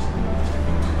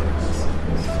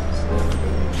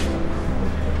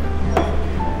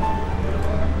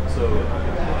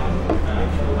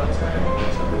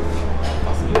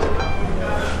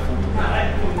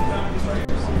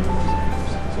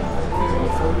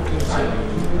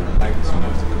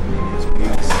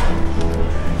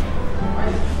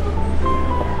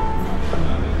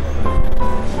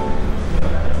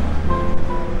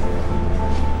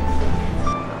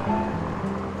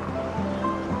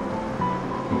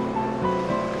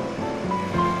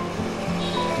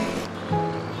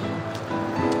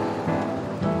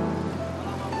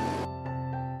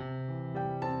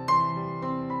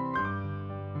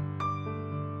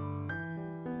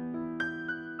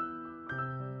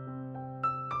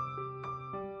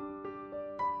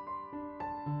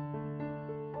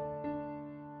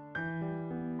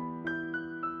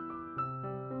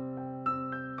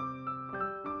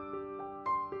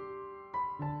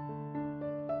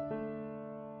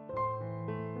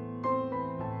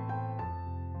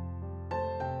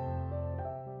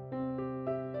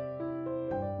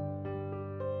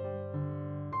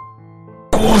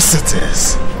 Of course it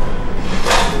is.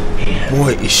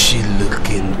 Boy, is she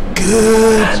looking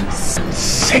good and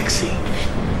sexy.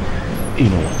 You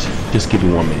know what? Just give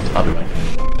me 1 minute. I'll be right back.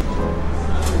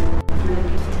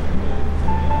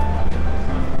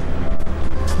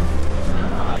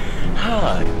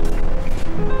 Hi.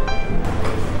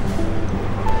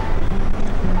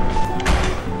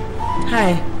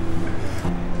 Hi.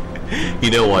 You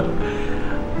know what?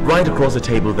 Right across the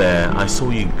table there, I saw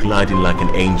you gliding like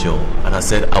an angel, and I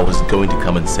said I was going to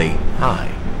come and say hi.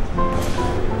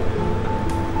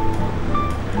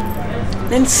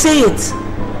 Then say it.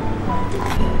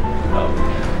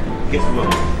 Guess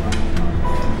what?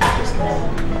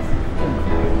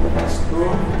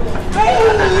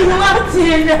 Hey,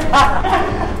 Martin!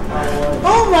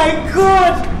 Oh my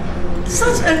God!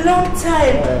 Such a long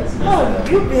time. How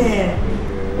have you been?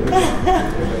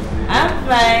 I'm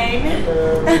fine.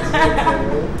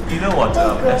 You know what,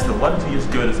 Esther, why don't you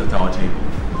just join us at our table?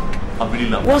 I really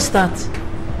love What's that?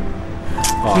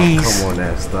 Oh, please. come on,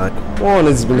 Esther. Come on,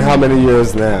 it's been how many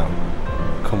years now?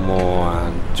 Come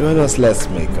on, join us, let's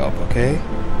make up, okay?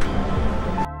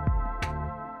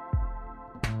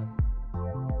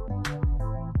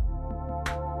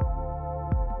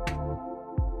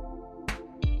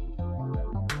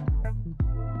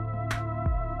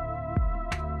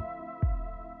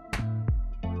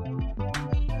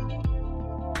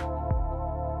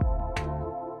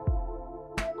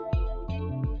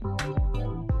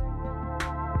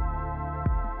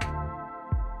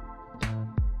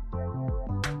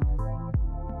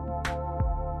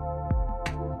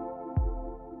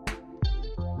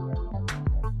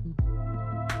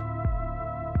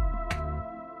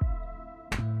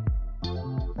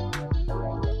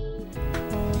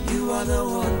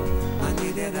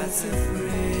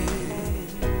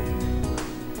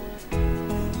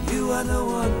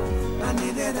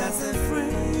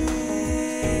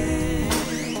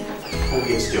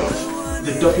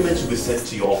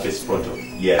 To your office pronto.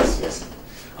 Yes.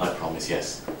 I promise,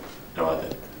 yes. Alright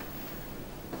then.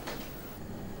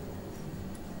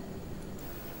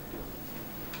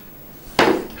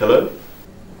 Hello?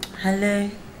 Hello.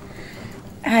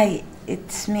 Hi,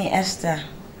 it's me, Esther.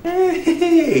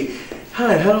 Hey.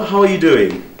 Hi, how are you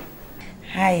doing?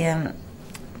 Hi,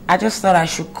 I just thought I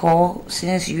should call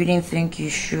since you didn't think you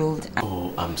should.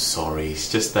 Oh, I'm sorry. It's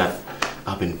just that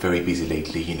I've been very busy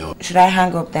lately, you know. Should I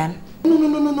hang up then?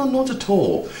 No, not at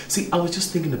all. See, I was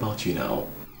just thinking about you now.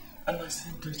 And I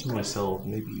said to myself,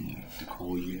 maybe to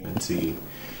call you and see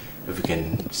if we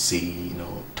can see,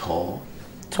 talk.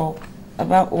 Talk?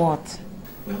 About what?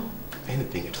 Well,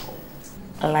 anything at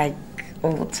all. Like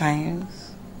old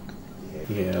times?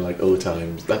 Yeah, like old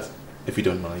times. That's if you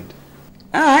don't mind.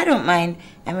 Oh, I don't mind.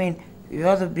 I mean,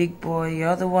 you're the big boy.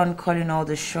 You're the one calling all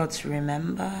the shots,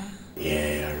 remember?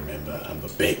 Yeah, I remember. I'm the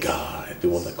big guy. The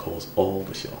one that calls all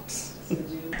the shots.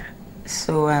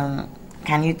 So,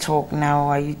 can you talk now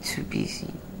or are you too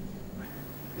busy?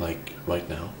 Like, right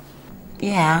now?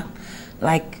 Yeah,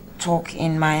 like talk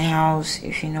in my house,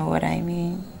 if you know what I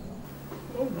mean.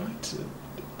 Alright,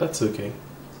 that's okay.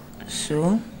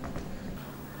 So?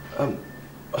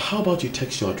 How about you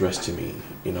text your address to me,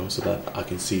 you know, so that I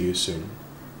can see you soon?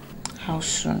 How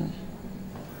soon?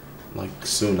 Like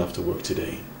soon after work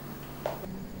today.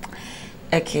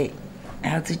 Okay,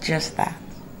 I'll do just that.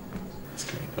 That's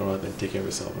great. Alright then, take care of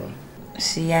yourself, right?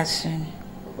 See you soon.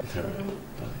 Alright,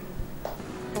 bye.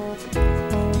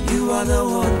 You are the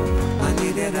one I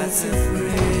needed as a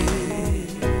friend.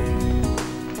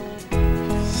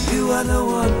 You are the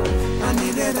one I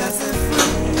needed as a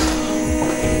friend.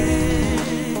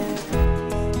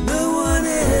 No one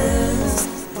else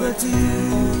but you.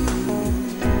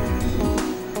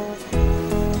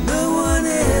 No one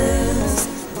else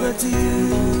but you.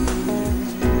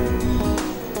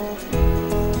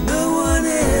 No one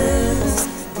else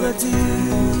but you.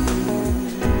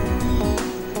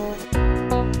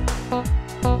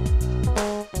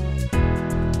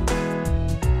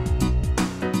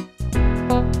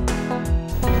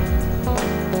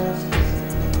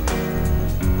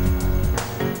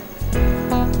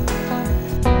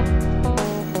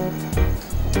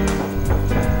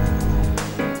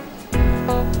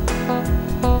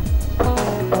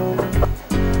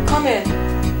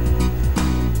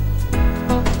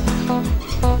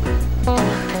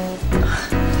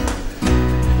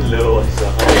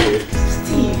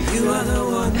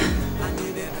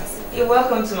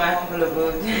 Welcome to my humble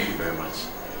abode. Thank you very much.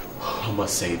 I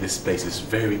must say, this place is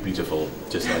very beautiful,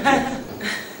 just like you.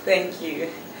 Thank you.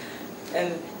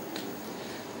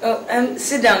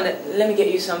 Sit down. Let me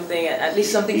get you something, at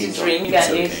least something to drink. It's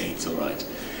okay, it's alright.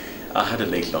 I had a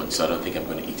late lunch, so I don't think I'm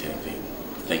going to eat anything.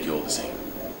 Thank you all the same.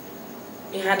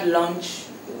 You had lunch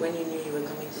when you knew you were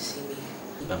coming to see me?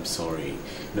 I'm sorry.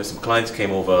 You know, some clients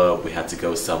came over, we had to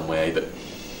go somewhere, but...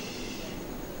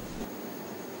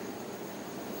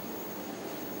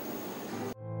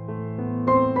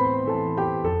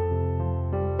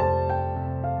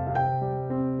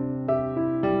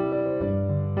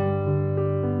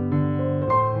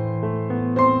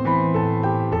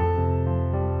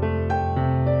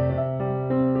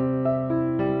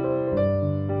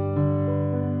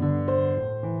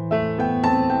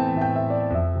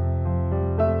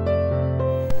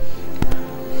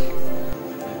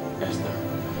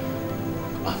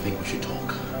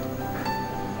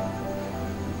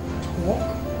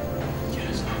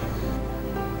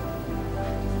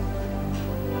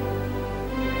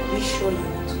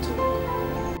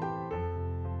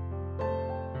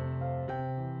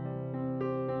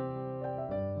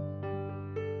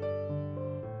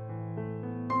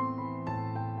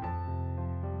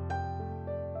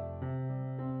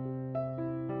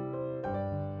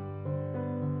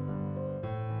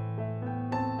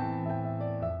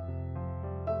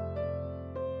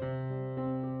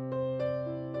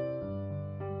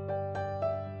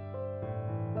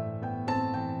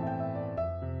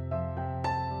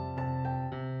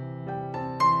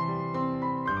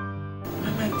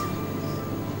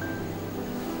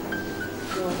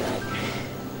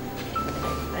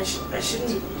 I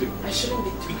shouldn't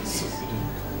be doing this.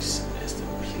 Esther,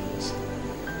 please.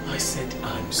 I said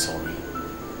I'm sorry.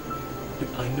 Look,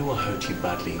 I know I hurt you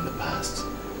badly in the past,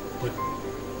 but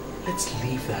let's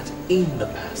leave that in the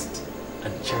past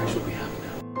and cherish what we have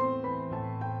now.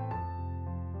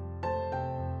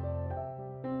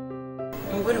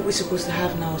 And what are we supposed to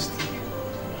have now, Steve?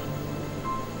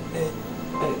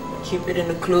 Keep it in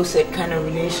a closer kind of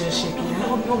relationship, you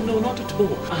know? No, not at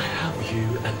all. I have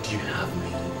you and you have me.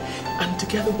 And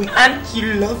together we... And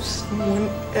you love someone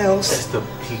else. Esther,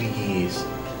 please.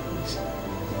 Please.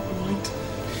 Right?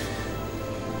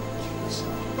 Please.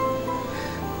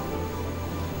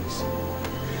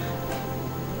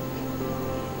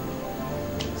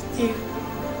 Steve,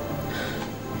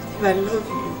 I love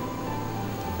you.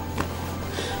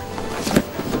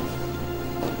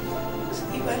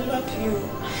 Steve, I love you.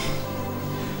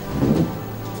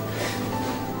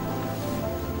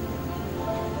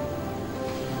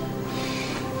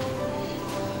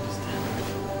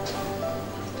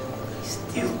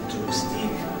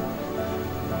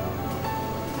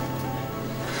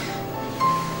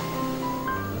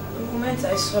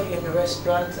 I saw you in the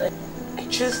restaurant. I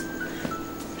just...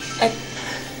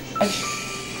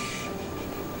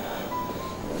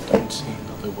 Don't say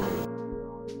another word.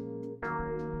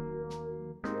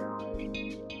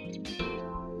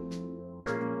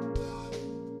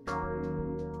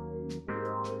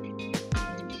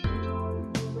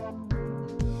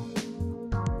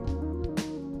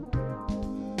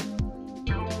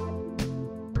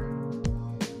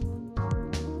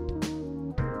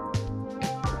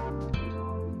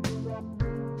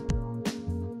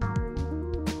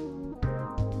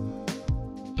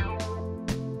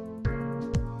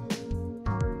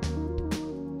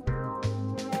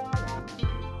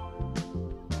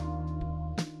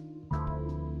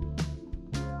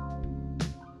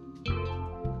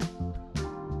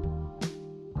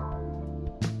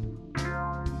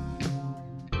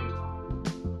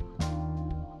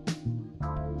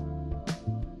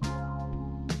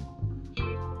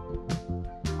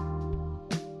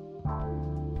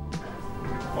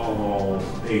 Oh,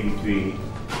 baby.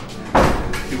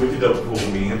 You waited up for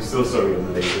me. I'm so sorry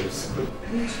I'm late.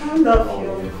 You turned off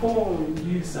your phone.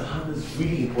 Yes, I have this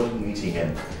really important meeting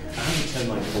and I have to turn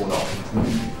my phone off.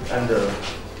 And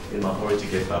in my hurry to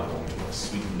get back home, my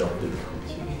sweet lovely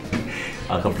coochie.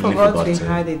 I completely forgot we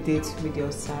had a date with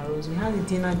your sorrows. We had a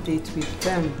dinner date with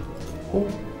them.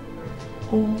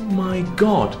 Oh my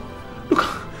God. Look,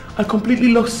 I completely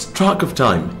lost track of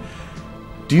time.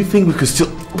 Do you think we could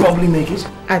still probably make it?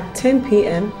 At 10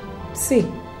 p.m. See,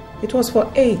 it was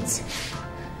for 8.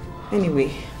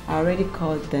 Anyway, I already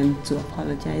called them to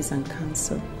apologize and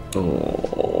cancel.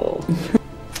 Oh.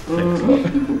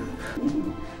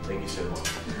 Thank you so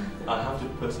much. I have to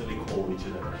personally call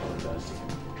Richard and apologize to him.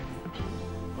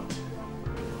 But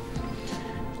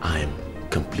I am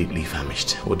completely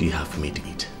famished. What do you have for me to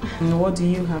eat? What do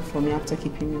you have for me after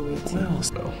keeping me waiting?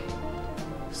 Well,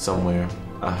 somewhere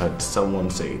I heard someone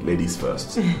say ladies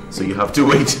first. So you have to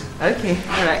wait. Okay,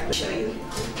 alright. Show you.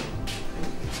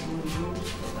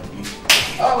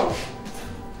 Oh.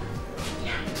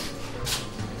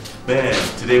 Man,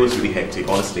 today was really hectic,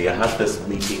 honestly. I had this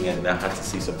meeting and I had to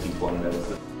see some people and there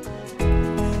was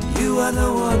You are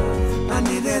the one I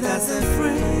needed as a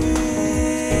friend.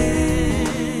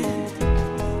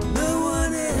 No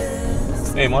one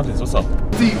else. Hey Martins, what's up?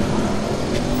 Steve.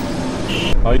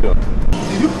 How you doing?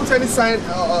 Did you put any sign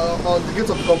on the gate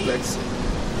of the complex?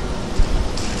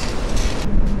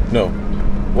 No.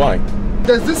 Why?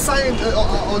 There's this sign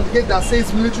on the gate that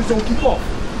says military don't keep off.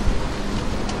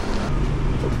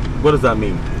 What does that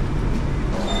mean?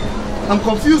 I'm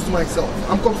confused myself.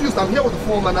 I'm confused. I'm here with the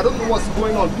foreman. I don't know what's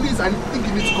going on. Please, I think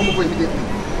you need to come over immediately.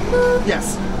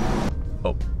 Yes.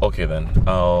 Oh, okay then.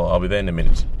 I'll be there in a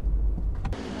minute.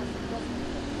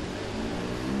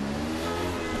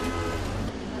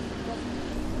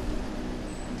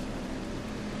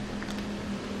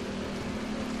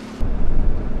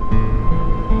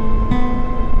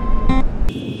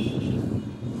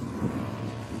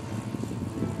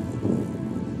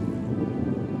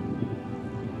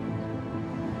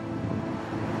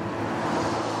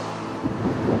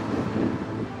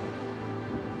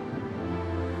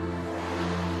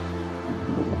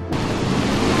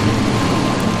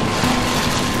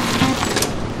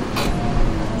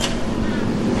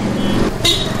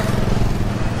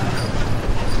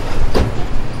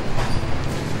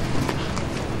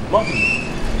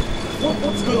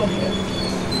 What's going on here?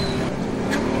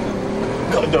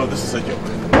 God, no, this is a joke.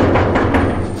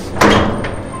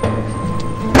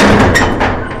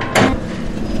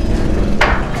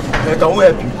 Can we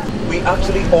help you? We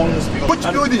actually own this building. Which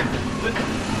building?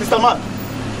 Mr. Man,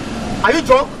 are you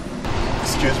drunk?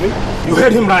 Excuse me? You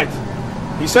heard him right.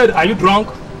 He said, are you drunk?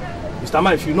 Mr.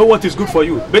 Man, if you know what is good for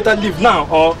you, better leave now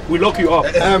or we'll lock you up.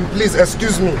 Please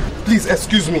excuse me. Please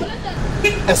excuse me.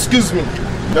 Excuse me.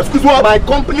 Excuse me. My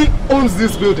company owns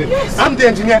this building. Yes. I'm the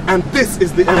engineer and this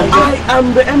is the MD. I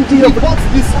am the MD of... We bought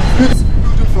this building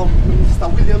from Mr.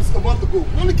 Williams a month ago.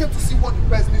 We only came to see what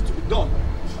repairs need to be done.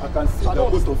 I can see that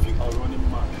both of you are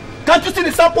running mad. Can't you see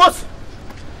the samples?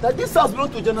 That this house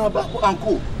belongs to General Blaq and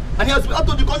Co. And he has been out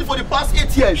of the country for the past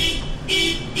 8 years.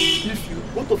 If you,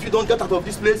 both of you don't get out of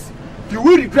this place, you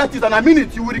will regret it, and I mean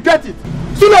it, you will regret it.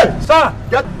 Sule! Sir!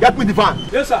 Get me the van.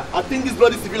 Yes, sir. I think this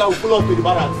bloody civilian will pull up to the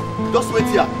barracks. Just wait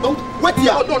here. Don't wait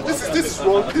here. Oh, no, this is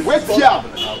wrong. Wait here.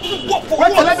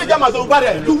 Wait till let me get my own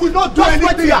barrier. You will not do anything.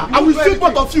 Wait here. I will shoot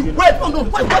both of you. Wait. No, no.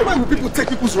 Why will people take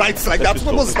people's rights like that?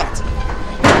 What's that?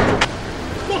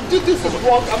 No, this is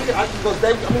wrong. I mean,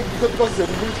 because he's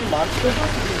a military man.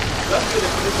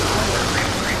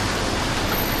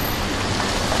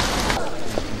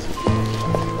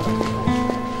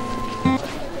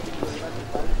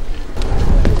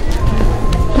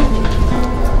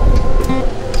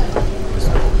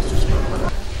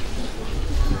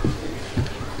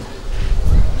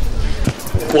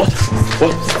 What?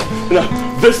 No,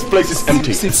 this place is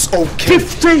empty. It's okay.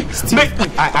 50? Steve,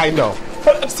 I know.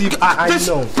 Steve, I know.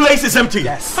 This place is empty.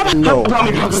 Yes. No.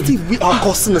 Steve, we are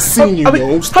causing a scene, you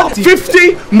know. Stop.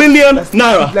 50 million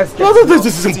naira. This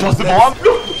is impossible.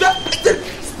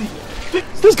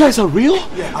 Look, these guys are real?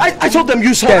 Yeah. I told them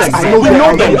you saw them. I know we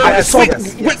know them. I saw them.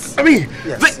 Wait, I mean,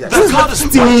 this is not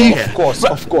Steve.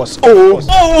 Of course.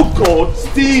 Oh God,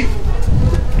 Steve.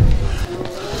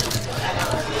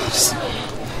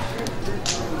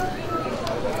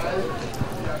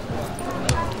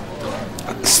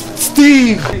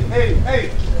 Steve! Hey!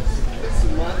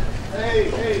 Listen, man.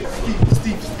 Hey!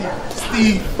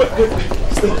 Steve!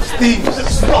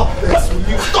 Stop this! Will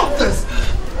you stop this?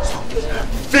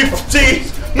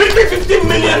 50! Maybe 50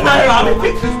 million naira!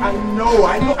 I know.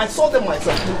 I saw them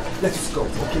myself. Let's go,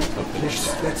 okay?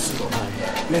 Let's go.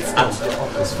 Let's go to the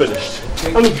office. Finished.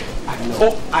 Okay. I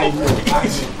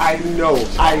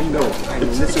know.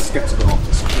 Let's just get to the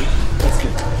office, okay?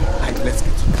 Let's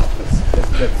get to the office.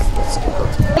 Let's get.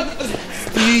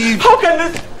 Steve! How can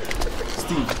this...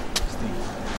 Steve.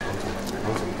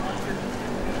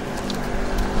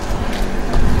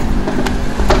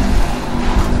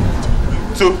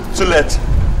 To let.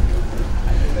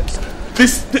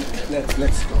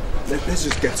 Let's go. Let's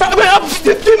just get. I have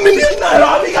 15 million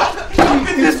naira.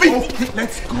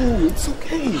 Let's go. It's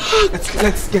okay.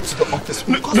 Let's get to the office.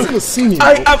 We're going to see me.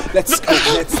 Let's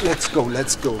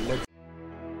go.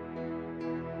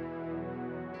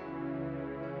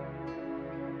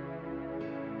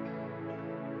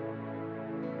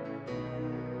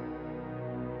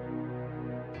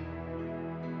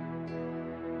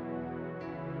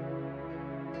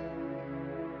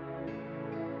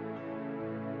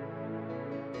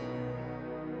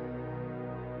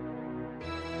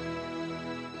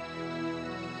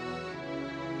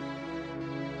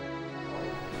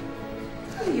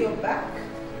 You're back.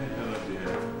 Hello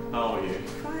dear. How are you?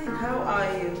 Fine. How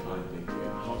are you? Fine, thank you.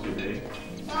 How's your day?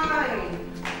 Fine.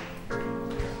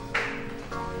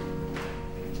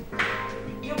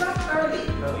 You're back early.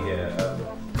 Oh yeah.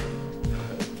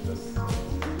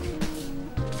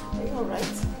 Are you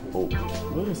alright? Oh,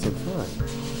 no, yes, I'm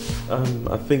fine.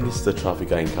 I think it's the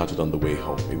traffic I encountered on the way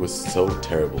home. It was so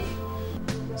terrible.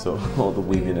 So all the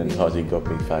weaving and dodging got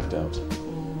me fagged out.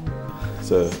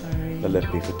 So that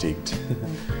left me fatigued.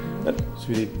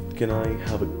 Sweetie, can I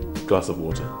have a glass of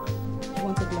water? I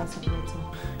want a glass of water.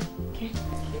 Okay.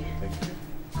 Thank you.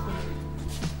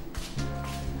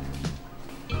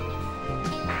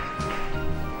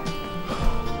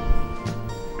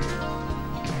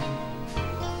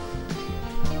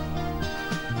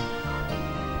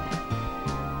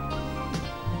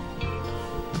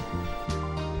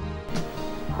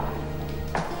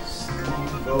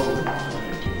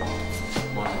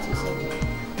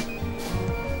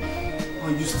 Are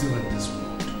you still in this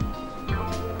mood?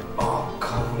 Oh,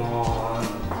 come on.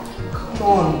 Come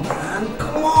on, man.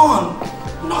 Come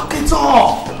on. Knock it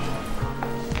off.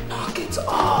 Knock it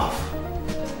off.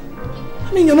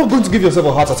 I mean, you're not going to give yourself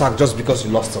a heart attack just because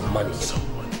you lost some money. Some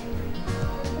money?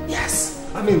 Yes.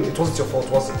 I mean, it wasn't your fault,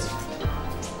 was it?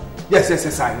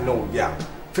 Yes, I know, yeah.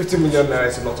 50 million naira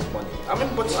is a lot of money. I mean,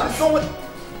 but I know what...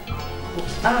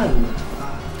 Anne.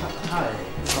 Hi.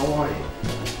 How are you?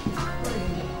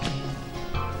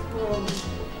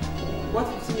 What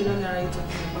 50 million naira are you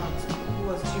talking about? Who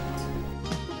was duped?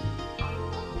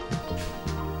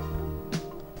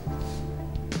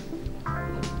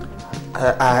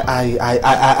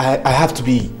 I have to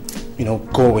be,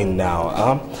 going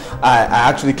now. I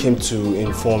actually came to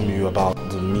inform you about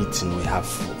the meeting we have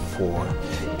for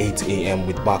 8 a.m.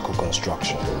 with Bako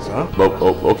Constructions. Huh?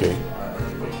 Oh, okay.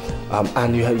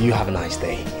 And you have a nice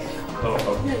day.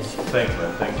 Oh, yes. Thanks,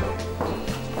 man. Thank you.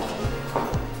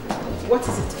 What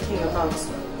is it talking about?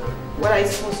 What are you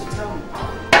supposed to tell me?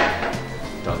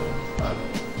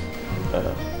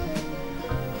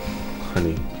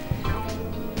 Honey,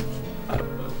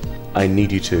 I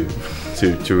need you to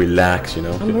relax,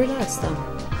 I'm relaxed now.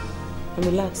 I'm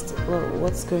relaxed. Well,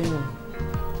 what's going on?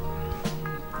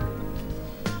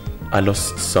 I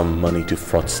lost some money to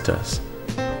fraudsters.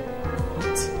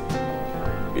 What?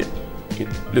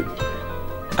 Look,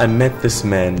 I met this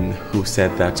man who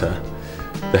said that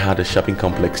they had a shopping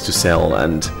complex to sell,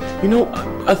 and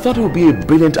I thought it would be a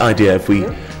brilliant idea if we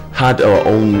had our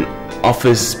own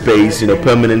office space,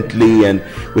 permanently, and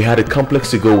we had a complex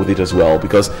to go with it as well,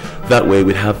 because that way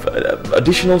we'd have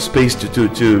additional space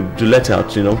to let out,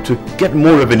 to get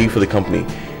more revenue for the company.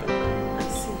 I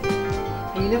see.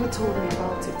 And you never told me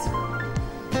about it.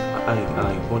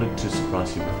 I wanted to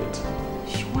surprise you with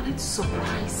it. You wanted to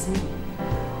surprise me?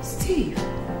 Steve.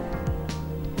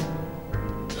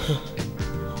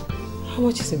 How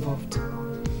much is involved?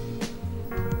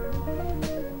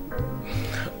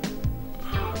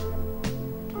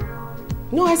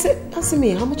 No, I said, answer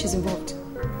me. How much is involved?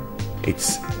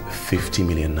 It's 50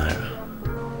 million naira.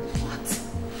 What?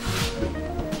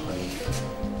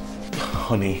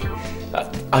 Honey,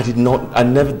 I did not, I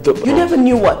never... You never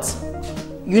knew what?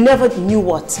 You never knew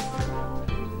what?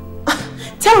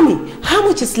 Tell me, how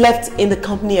much is left in the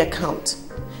company account?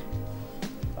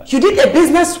 You did a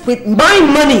business with my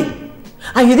money,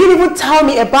 and you didn't even tell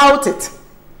me about it.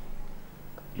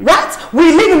 Right?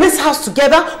 We live in this house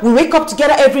together, we wake up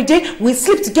together every day, we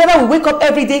sleep together, we wake up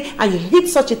every day, and you hid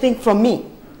such a thing from me.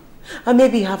 And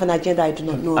maybe you have an agenda I do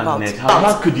not know about. Annette,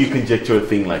 how could you conjecture a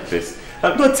thing like this?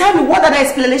 No, tell me what other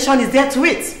explanation is there to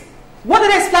it? What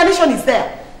other explanation is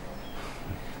there?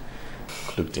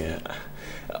 Look, dear,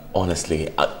 honestly,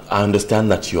 I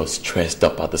understand that you're stressed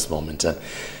up at this moment. And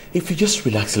if you just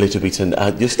relax a little bit and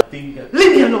just... Leave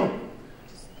me alone!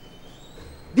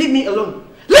 Leave me alone!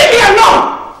 Leave me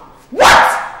alone!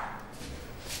 What?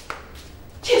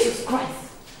 Jesus Christ!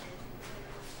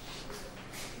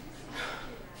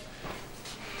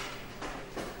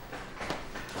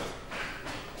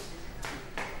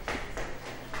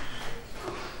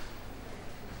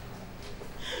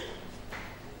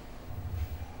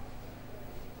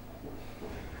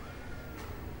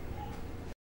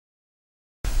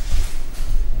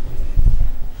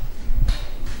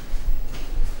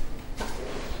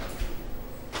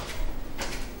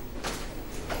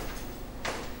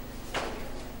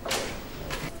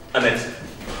 Annette,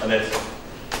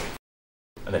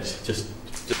 just.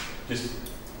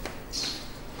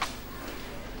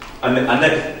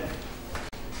 Annette,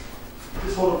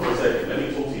 just hold on for a second. Let me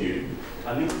talk to you.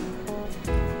 I need.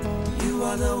 You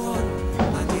are the one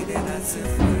I needed as a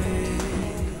friend.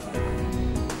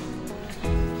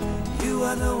 You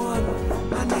are the one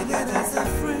I needed as a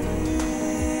friend.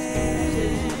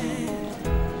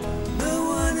 No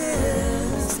one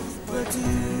else but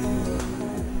you.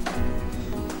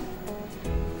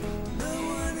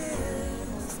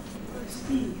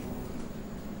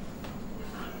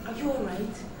 Are you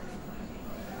alright?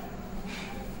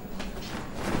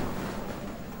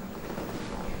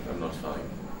 I'm not fine.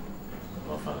 I'm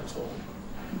not fine at all.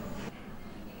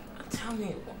 Tell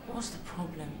me, what's the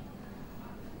problem?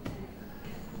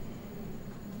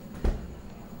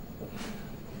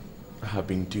 I have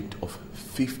been duped of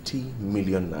 50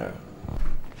 million naira.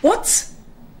 What?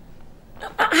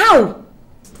 How?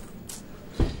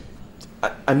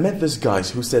 I met these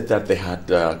guys who said that they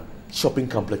had a shopping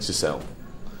complex to sell.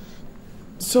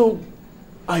 So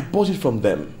I bought it from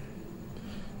them.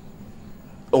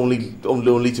 Only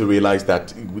to realize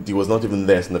that it was not even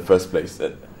theirs in the first place.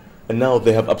 And now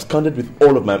they have absconded with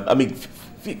all of my...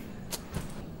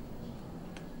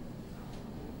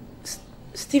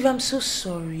 Steve, I'm so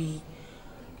sorry.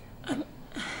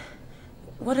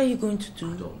 What are you going to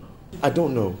do? I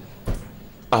don't know.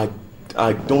 I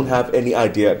don't have any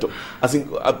idea. I think...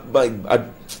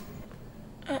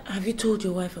 Have you told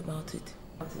your wife about it?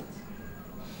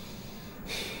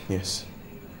 Yes,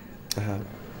 I have.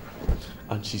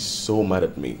 And she's so mad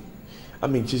at me. I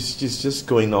mean, she's just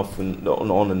going off and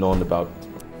on about...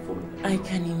 I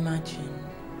can imagine.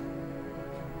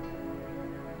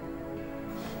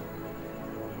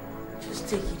 Just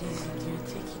take it easy, dear.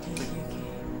 Take it easy, okay?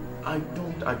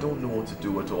 I don't know what to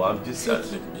do at all. I'm just... Take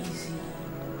it easy.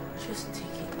 Just take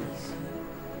it easy.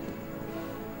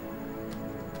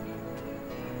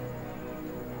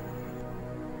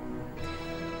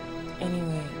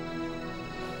 Anyway,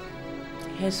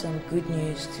 here's some good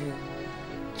news to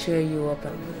cheer you up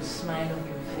and put a smile on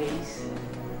your face.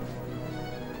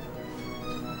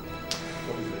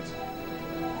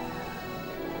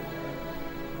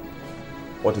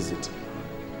 What is it?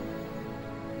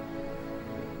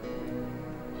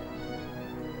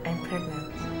 I'm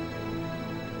pregnant.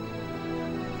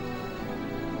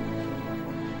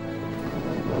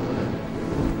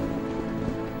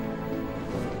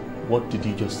 What did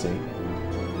you just say?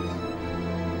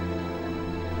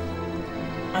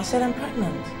 I said I'm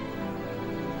pregnant.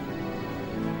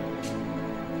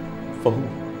 For who?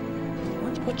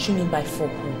 What do you mean by for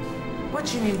who? What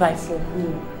do you mean by for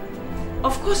who?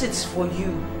 Of course it's for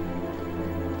you.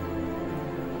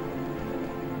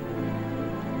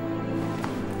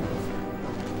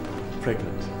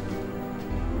 Pregnant?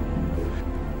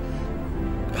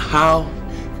 How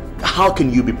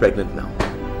can you be pregnant now?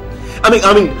 I mean,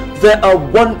 there are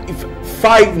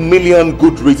 5 million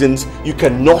good reasons you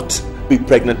cannot be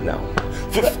pregnant now.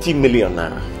 50 million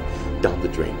naira down the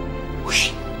drain.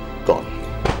 Whoosh, gone.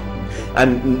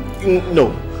 And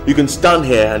no, you can stand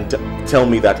here and tell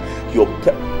me that you're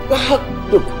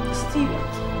look, Steve.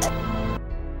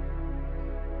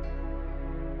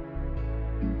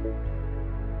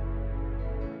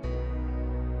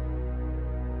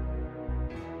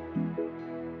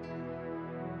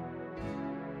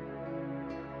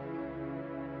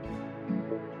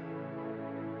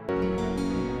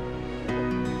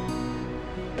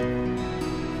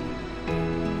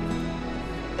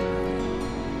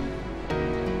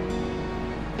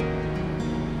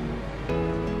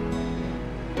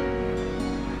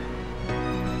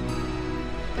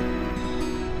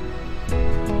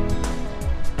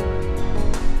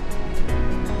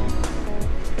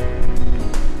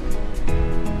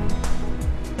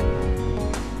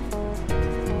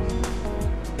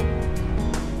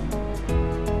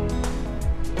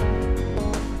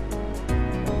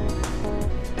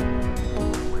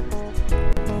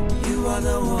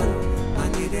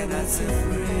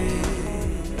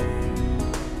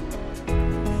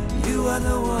 are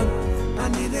the one I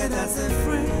needed as a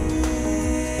friend.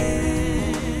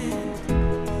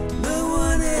 No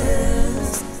one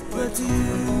else but you.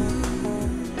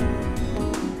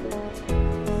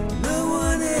 No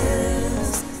one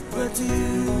else but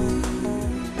you.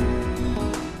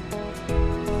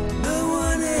 No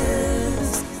one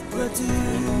else but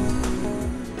you.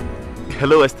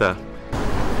 Hello, Esther.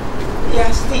 Yeah,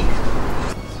 Steve.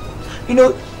 You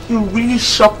know, you really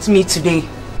shocked me today.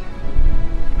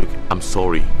 Look, I'm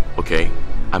sorry, okay?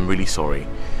 I'm really sorry.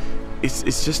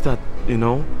 It's just that, you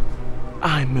know,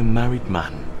 I'm a married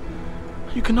man.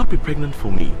 You cannot be pregnant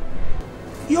for me.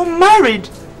 You're married?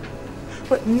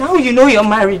 But now you know you're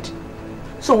married.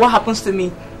 So what happens to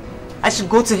me? I should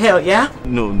go to hell, yeah?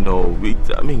 No,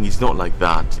 I mean, it's not like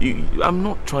that. I'm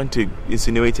not trying to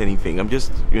insinuate anything. I'm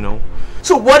just, you know.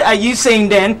 So what are you saying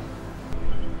then?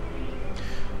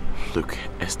 Look,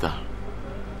 Esther,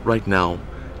 right now,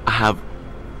 I have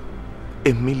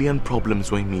a million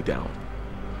problems weighing me down.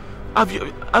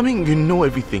 I mean, you know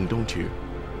everything, don't you?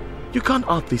 You can't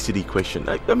add this to the equation.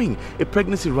 I mean, a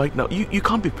pregnancy right now, you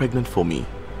can't be pregnant for me.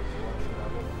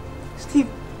 Steve,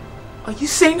 are you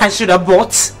saying I should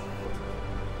abort?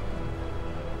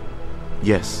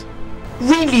 Yes.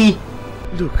 Really?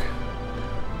 Look,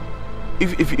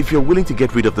 if you're willing to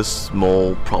get rid of this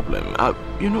small problem,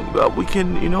 you know, we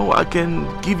can, you know, I can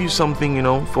give you something, you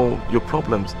know, for your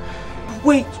problems.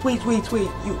 Wait.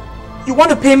 You want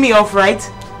to pay me off, right?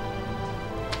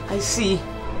 I see.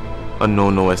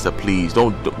 No, Esther, please,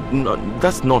 don't no,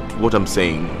 that's not what I'm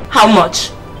saying. How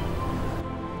much?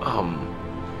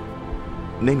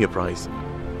 Name your price.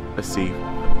 Let's see.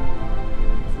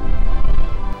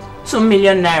 2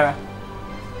 million naira.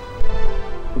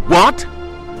 What?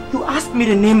 You asked me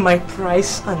to name my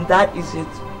price and that is it.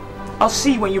 I'll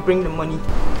see you when you bring the money.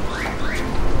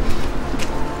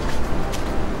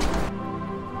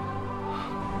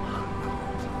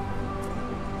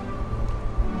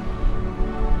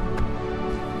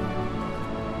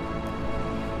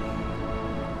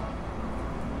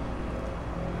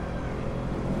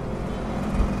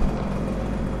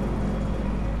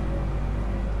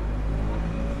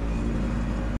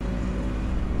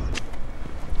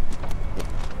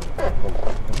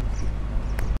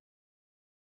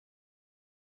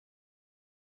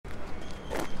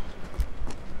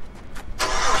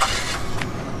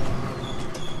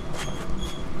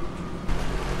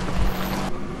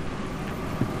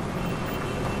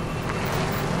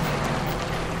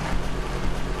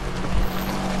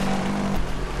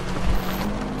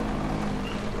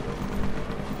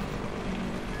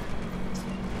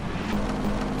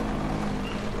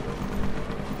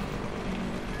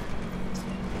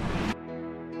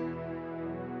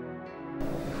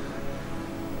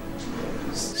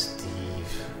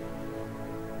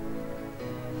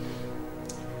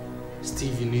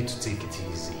 Steve, you need to take it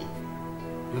easy.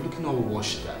 You're looking all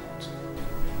washed out.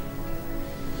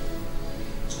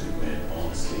 Man,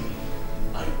 honestly,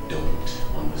 I don't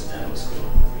understand what's going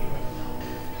on with me right now.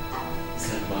 It's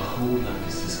like my whole life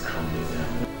is just crumbling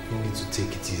down. You need to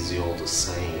take it easy all the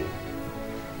same.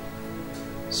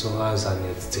 So how's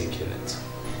Annette taking it?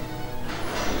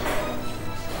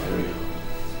 Very hard.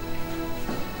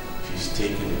 She's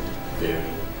taking it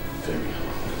very, very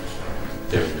hard.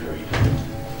 Very, very hard.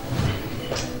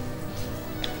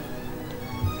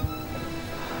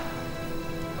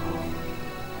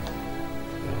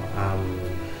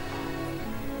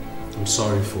 I'm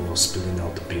sorry for spilling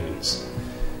out the beans.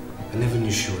 I never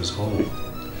knew she was home.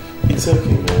 It's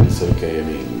okay, man. It's okay. I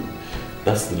mean,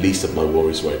 that's the least of my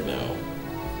worries right now.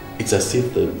 It's as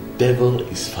if the devil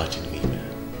is fighting me,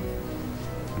 man.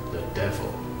 The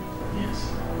devil? Yes.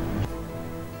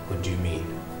 What do you mean?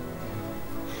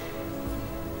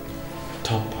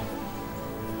 Top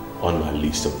on my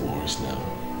list of worries now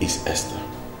is Esther.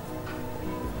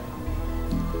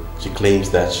 She claims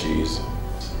that she's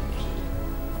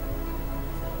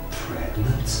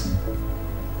pregnant.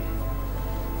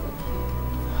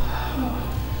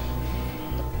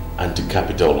 And to cap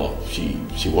it all off,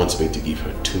 she wants me to give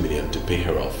her 2 million to pay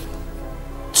her off.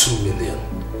 2 million?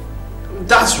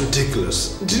 That's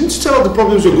ridiculous. Didn't you tell her the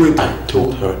problems you're going through? I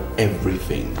told her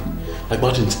everything. Like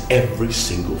Martin's every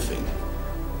single thing.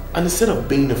 And instead of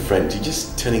being a friend, you're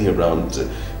just turning around.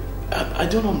 I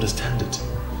don't understand it.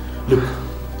 Look,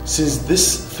 since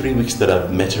this 3 weeks that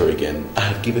I've met her again, I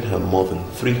have given her more than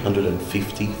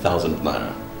 350,000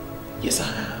 naira. Yes, I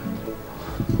have.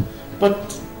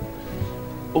 But,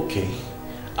 okay,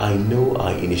 I know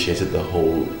I initiated the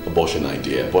whole abortion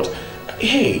idea, but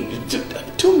hey,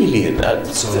 2 million.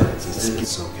 It's alright,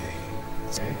 it's okay.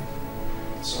 Okay?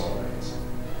 It's alright.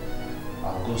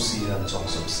 I'll go see her and talk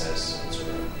some sense to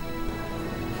her.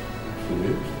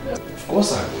 you? Of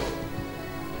course I will.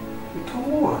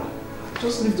 Come on.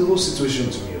 Just leave the whole situation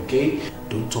to me, okay?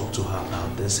 Don't talk to her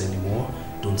about this anymore.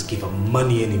 Don't give her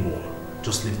money anymore.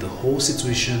 Just leave the whole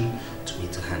situation to me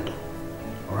to handle.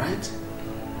 Alright?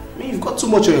 I mean, you've got too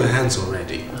much on your hands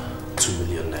already. 2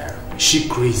 million naira. Is she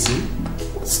crazy?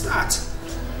 What's that?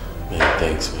 Man,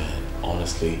 thanks, man.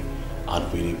 Honestly,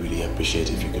 I'd really appreciate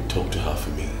if you could talk to her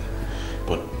for me.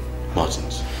 But,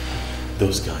 Martins,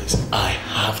 those guys, I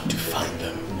have to find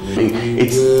them. We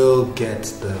will get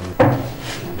them.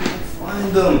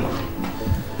 Find them.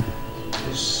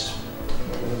 Just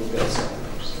get some.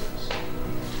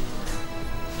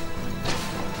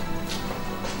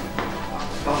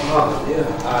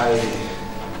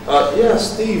 Yeah,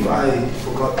 Steve, I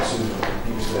forgot to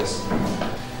give you this.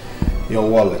 Your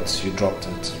wallet, you dropped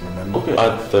it, remember? Okay,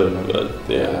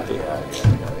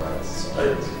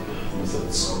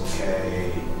 It's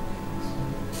okay.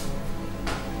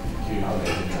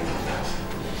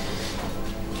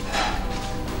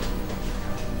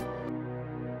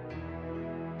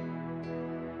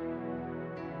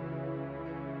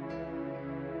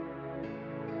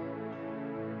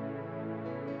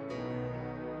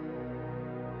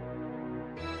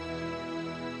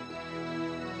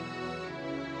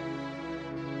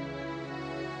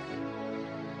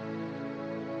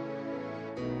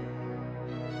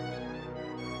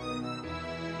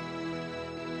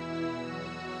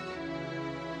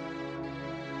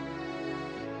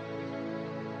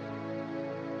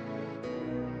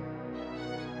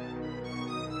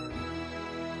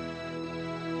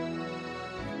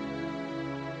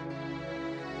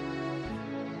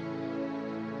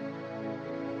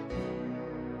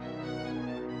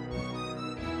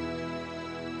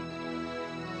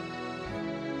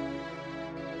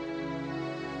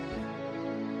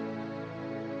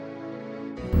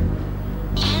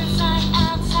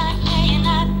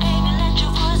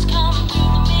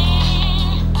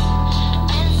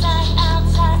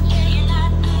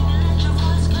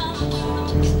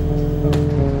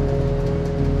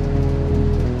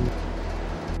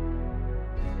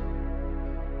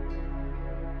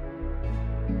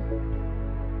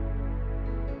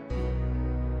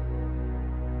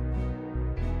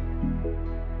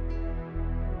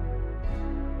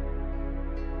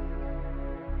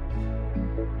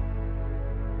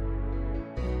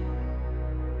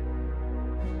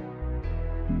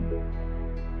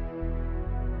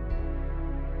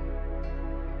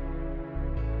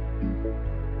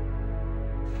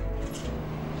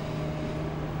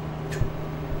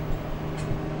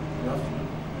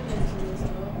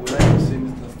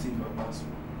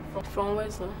 From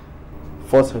where, sir?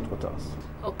 Force headquarters.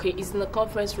 Okay, he's in the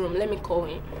conference room. Let me call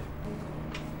him.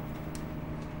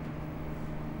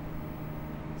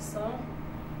 Sir,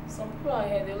 some people are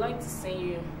here. They like to see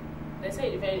you. They say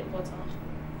it's very important.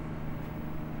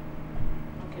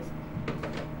 Okay, sir.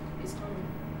 He's coming.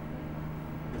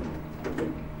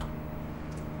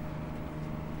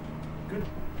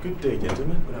 Good day,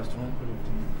 gentlemen. Good afternoon.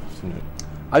 Good afternoon.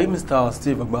 Are you Mr.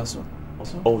 Steve Ebguson?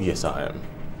 Oh, yes, I am.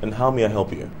 And how may I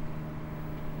help you?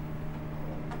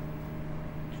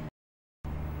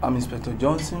 I'm Inspector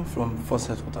Johnson from Force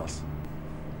Headquarters.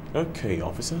 Okay,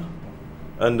 officer.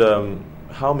 And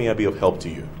how may I be of help to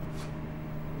you?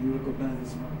 You recognize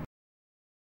this man?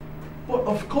 Well,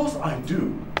 of course I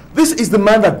do. This is the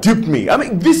man that duped me. I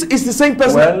mean, this is the same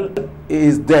person. Well, he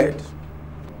is dead.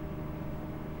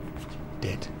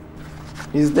 Dead?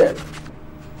 He's dead.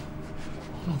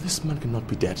 No, this man cannot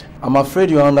be dead. I'm afraid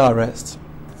you're under arrest.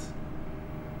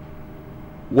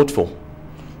 What for?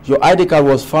 Your ID card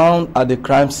was found at the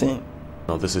crime scene.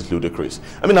 No, this is ludicrous.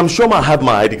 I mean, I'm sure I have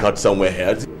my ID card somewhere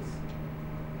here.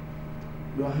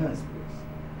 Your hands, please.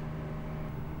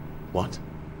 What?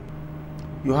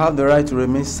 You have the right to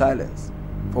remain silent.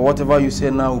 For whatever you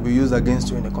say now will be used against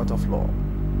you in a court of law.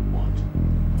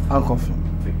 What? Handcuff him.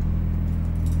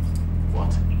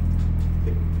 What?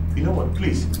 You know what?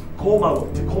 Please, call my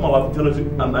wife and tell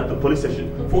her I'm at the police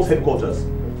station. Force headquarters.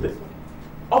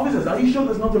 Officers, are you sure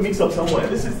there's not a mix-up somewhere?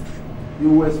 This is... You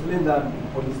will explain that in the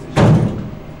police station.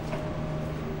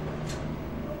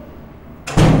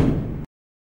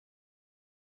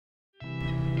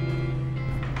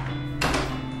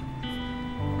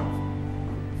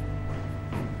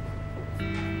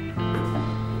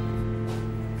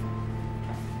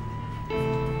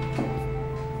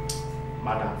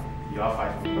 Madam, you are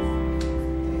fine.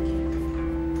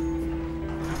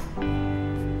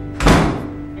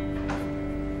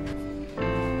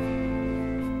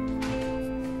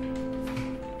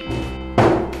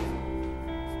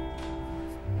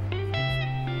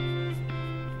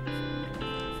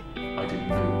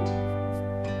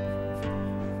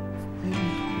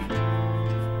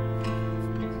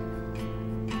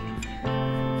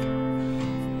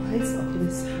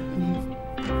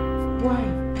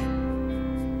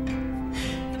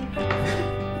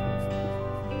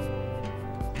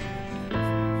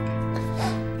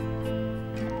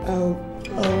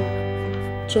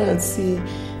 try and see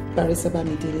Barrister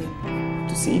Bamidele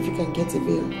to see if you can get a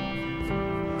bail.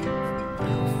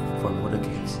 For another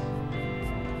case?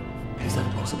 Is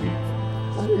that possible?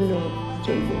 I don't know.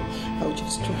 I'll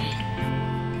just try.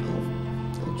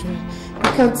 I'll try.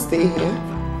 You can't stay here.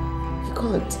 You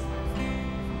can't.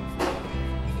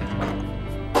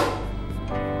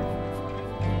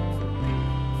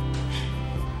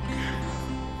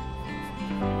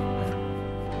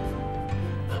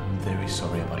 I'm very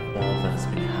sorry about all that has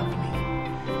been happening.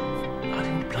 I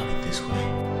didn't plan it this way.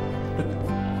 Look,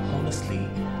 honestly,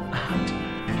 I had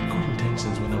good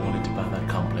intentions when I wanted to buy that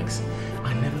complex.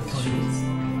 I never thought it was...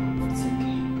 It's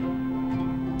okay.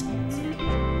 It's okay.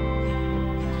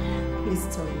 Please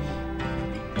tell me,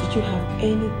 did you have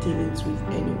any dealings with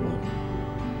anyone?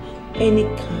 Any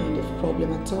kind of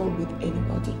problem at all with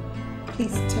anybody?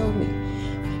 Please tell me.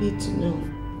 I need to know.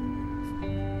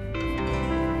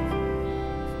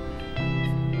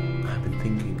 I've been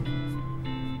thinking.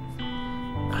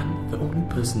 And the only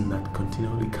person that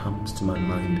continually comes to my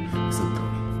mind is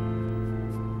Anthony.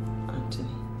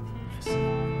 Anthony?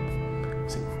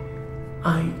 Yes. See,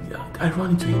 I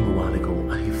ran into him a while ago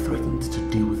and he threatened to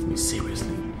deal with me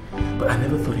seriously. But I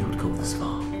never thought he would go this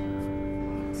far.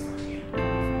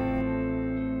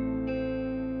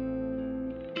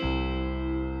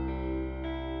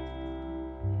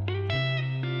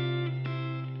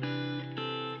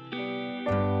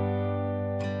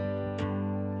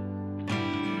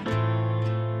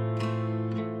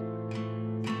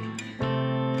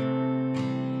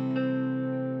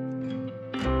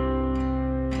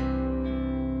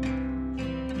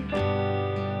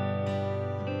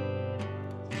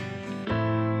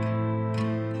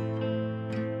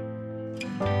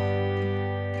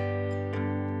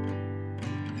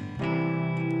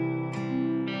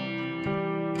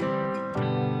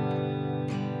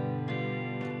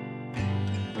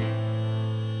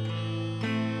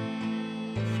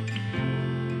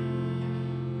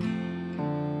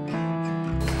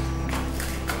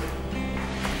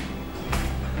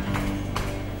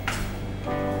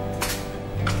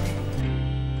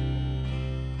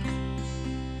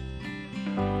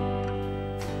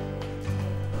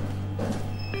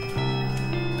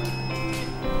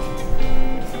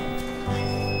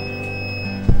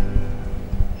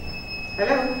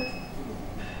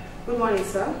 Good morning,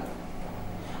 sir.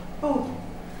 Oh,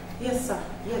 yes, sir.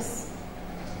 Yes.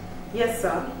 Yes,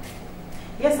 sir.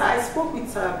 Yes, sir. I spoke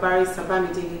with Barrister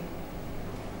Bamidele.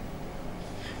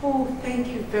 Oh, thank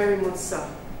you very much, sir.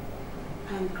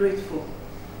 I'm grateful.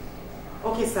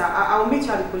 Okay, sir. I'll meet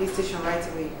you at the police station right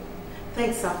away.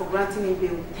 Thanks, sir, for granting me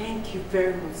bail. Thank you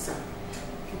very much, sir.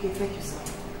 Okay, thank you, sir.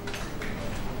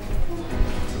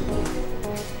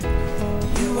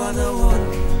 You are the one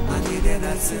I needed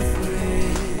as a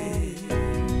friend.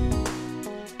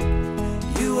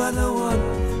 You are the one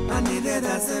I needed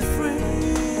as a friend.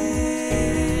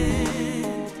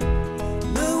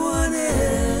 No one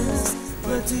else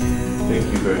but you.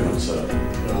 Thank you very much, sir.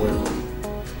 You're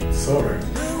welcome. Sorry.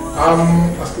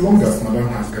 As long as Madam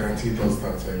has guaranteed us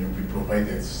that you'll be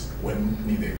provided when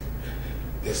needed,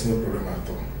 there's no problem at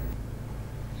all.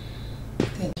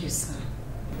 Thank you, sir.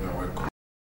 You're welcome.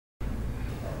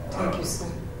 Thank you, sir.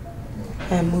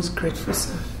 I am most grateful,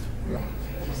 sir. Yeah.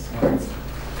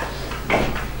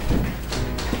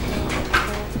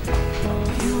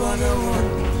 You are the one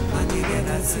I needed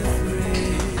as a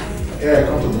friend. Yeah, I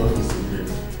come to the office today.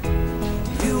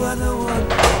 You are the one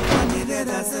I needed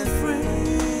as a friend.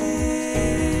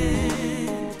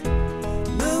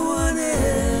 No one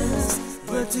else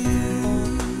but you.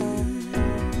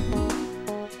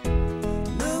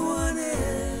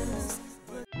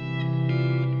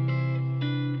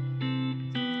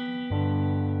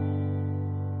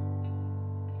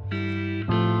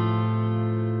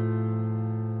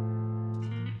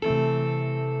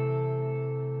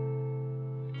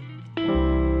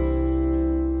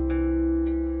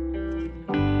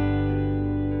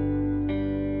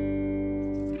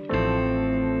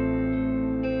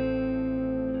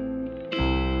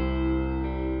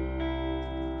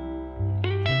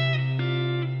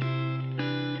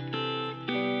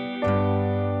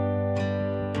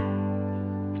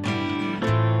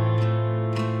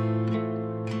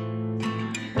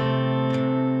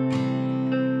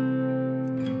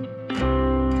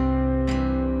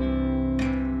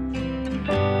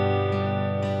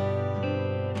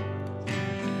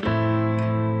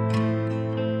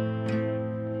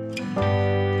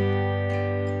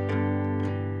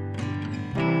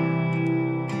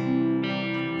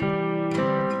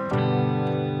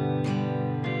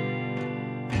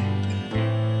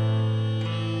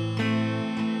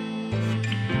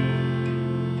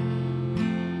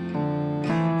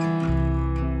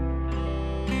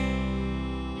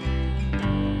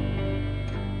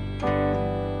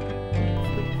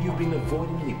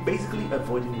 basically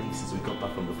avoiding me since we got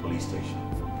back from the police station.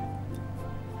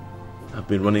 I've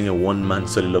been running a one-man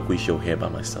soliloquy show here by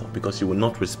myself because you will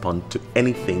not respond to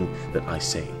anything that I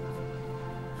say.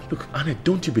 Look, Anna,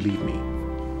 don't you believe me?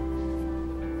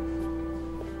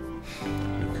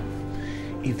 Look,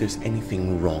 if there's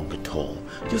anything wrong at all,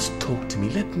 just talk to me.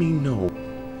 Let me know.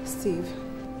 Steve.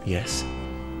 Yes?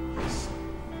 Yes.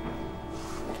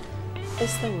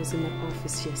 Esther was in my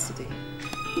office yesterday.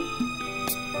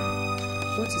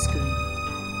 What is going on?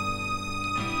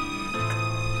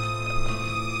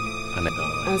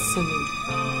 Answer me.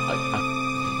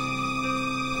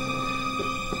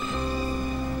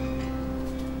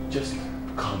 Just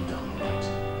calm down, right?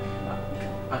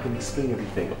 I can explain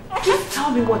everything. Just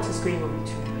tell me what is going on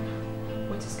between you.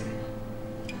 What is going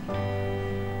on?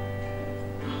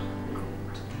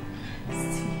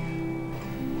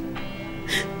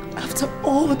 Steve. After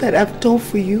all that I've done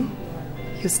for you,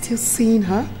 you're still seeing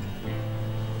her?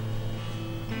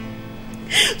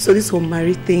 So this whole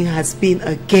married thing has been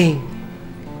a game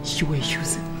you were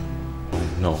using.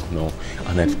 No,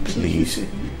 Annette, please.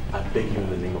 I beg you in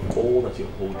the name of all that you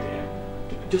hold dear.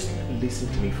 Just listen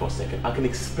to me for a second. I can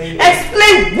explain.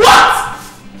 Explain what?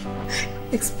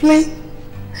 Explain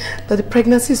that the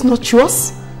pregnancy is not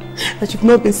yours? That you've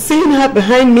not been seeing her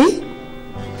behind me?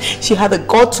 She had the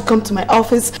gall to come to my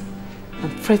office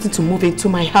and threaten to move into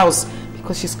my house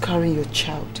because she's carrying your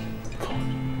child.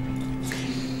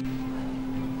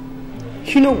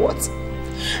 You know what?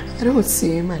 I don't want to see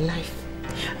you in my life.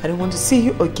 I don't want to see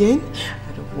you again.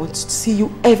 I don't want to see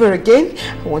you ever again.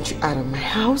 I want you out of my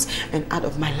house and out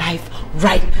of my life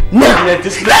right now.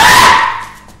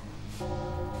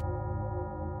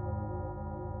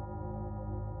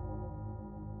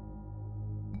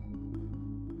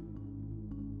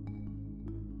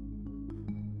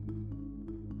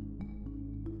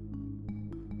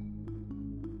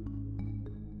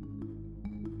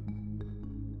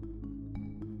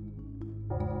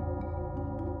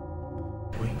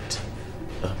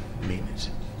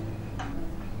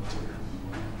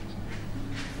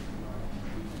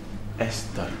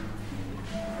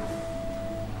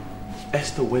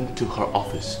 Esther went to her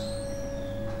office.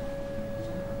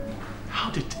 How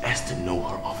did Esther know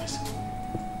her office?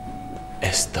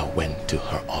 Esther went to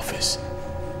her office.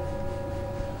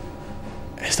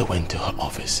 Esther went to her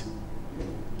office.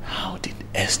 How did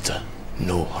Esther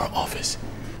know her office?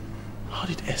 How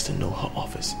did Esther know her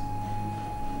office?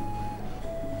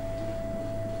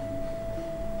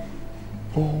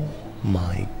 Oh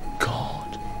my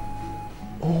God.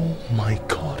 Oh my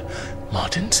God.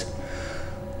 Martins?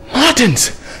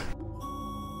 Martins!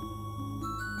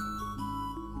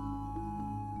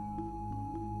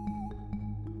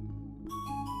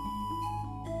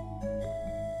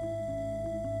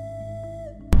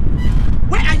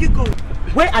 Where are you going?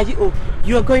 Where are you? Oh,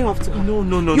 you are going off to her. No.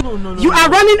 You are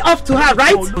running off to her,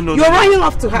 right? No. You're running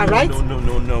off to her, right?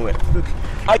 No. Look,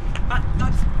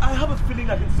 I have a feeling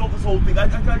I can solve this whole thing. I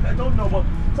don't know, but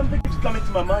something keeps coming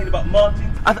to my mind about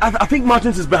Martins. I think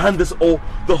Martins is behind this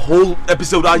the whole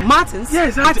episode. Martins?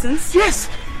 Yes. Martins? Yes.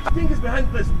 I think he's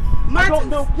behind this. Martins? I don't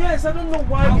know. Yes, I don't know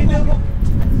why.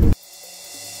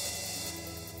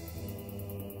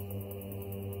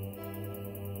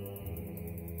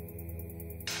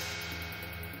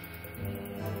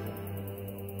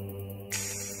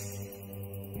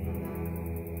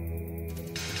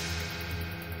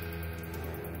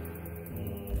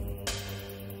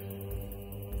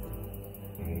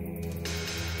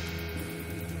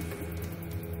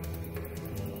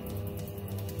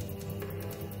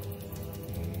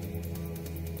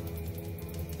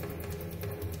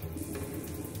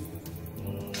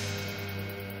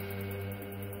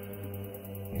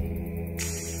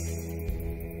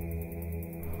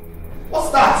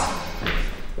 What's that?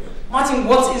 Martin,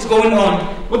 what is going on?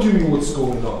 What do you mean what's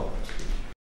going on?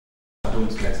 I don't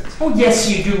get it. Oh yes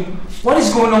you do. What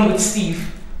is going on with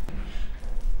Steve?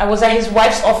 I was at his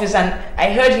wife's office and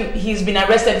I heard he's been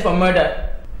arrested for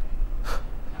murder.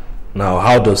 Now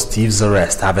how does Steve's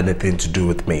arrest have anything to do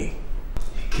with me?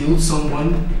 He killed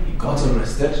someone, he got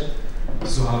arrested,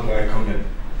 so how do I come in?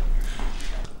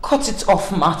 Cut it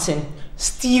off, Martin.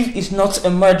 Steve is not a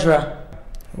murderer.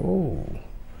 Oh.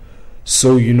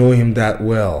 So you know him that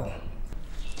well?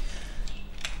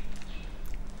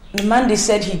 The man they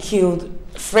said he killed,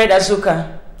 Fred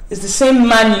Azuka, is the same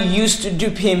man you used to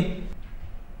dupe him.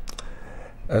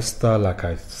 Esther, like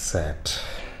I said,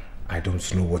 I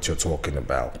don't know what you're talking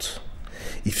about.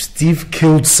 If Steve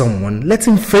killed someone, let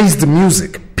him face the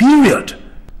music, period.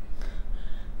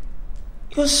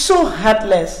 You're so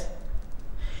heartless.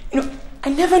 You know, I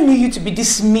never knew you to be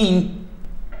this mean.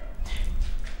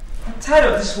 I'm tired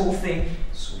of this whole thing.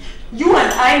 So You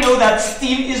and I know that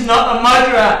Steve is not a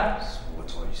murderer. So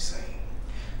what are you saying?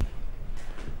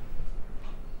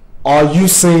 Are you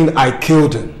saying I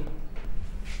killed him?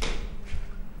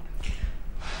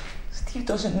 Steve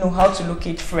doesn't know how to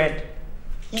locate Fred.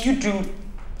 You do.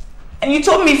 And you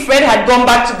told me Fred had gone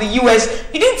back to the US.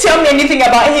 You didn't tell me anything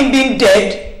about him being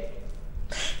dead.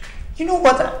 You know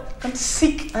what? I'm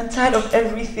sick and tired of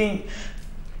everything.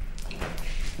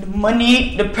 The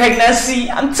money, the pregnancy.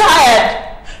 I'm tired.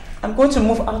 I'm going to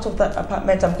move out of that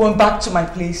apartment. I'm going back to my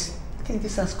place. I think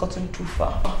this has gotten too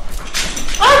far.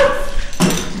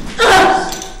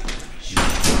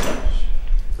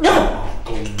 No.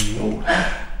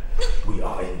 We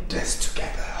are in this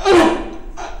together.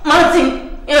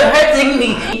 Martin, you're hurting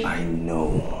me. I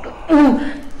know.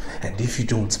 And if you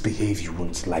don't behave, you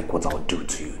won't like what I'll do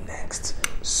to you next.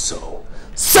 So,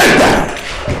 sit down!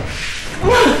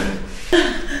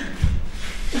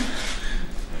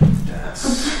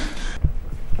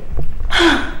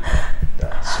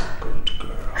 That's a good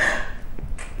girl.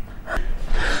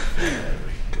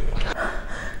 Very good.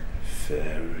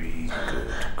 Very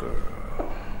good girl.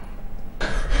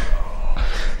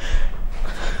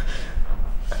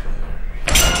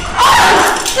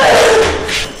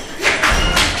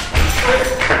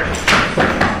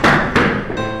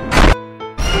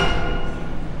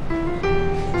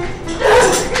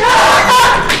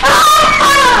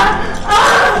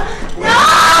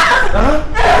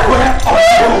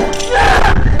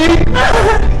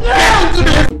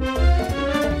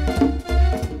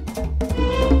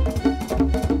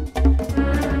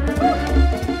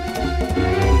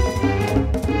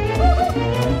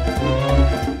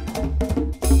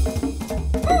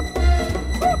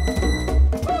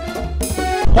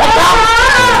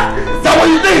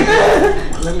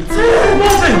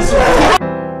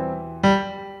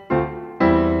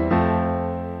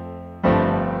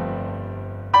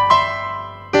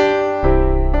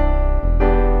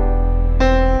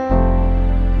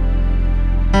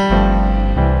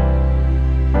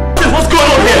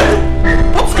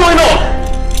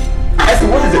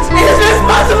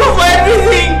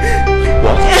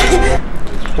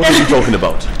 Talking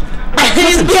about?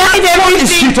 He's behind everything. What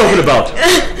is she talking about?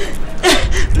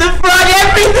 The fraud,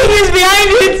 everything is behind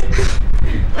it.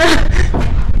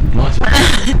 Martin,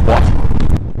 what?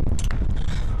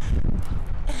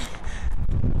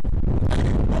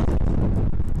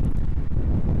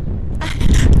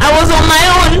 I was on my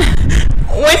own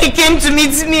when he came to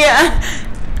meet me.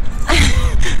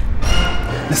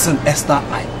 Listen, Esther,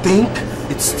 I think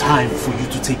it's time for you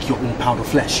to take your own pound of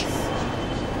flesh.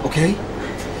 Okay?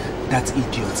 That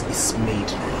idiot is made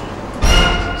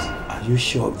now. Are you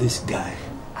sure of this guy?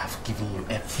 I've given you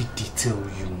every detail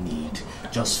you need.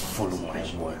 Just follow my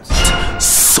words.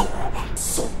 So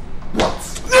what?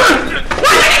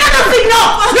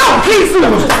 No, please, no.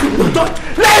 Don't,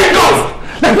 let it go.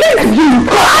 Let it go.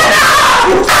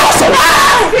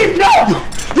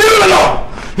 Leave it alone.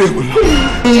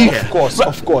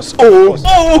 Of course.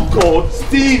 Oh God,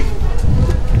 Steve.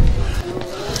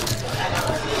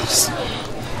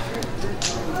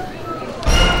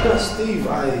 Steve,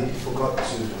 I forgot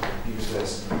to use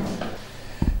this.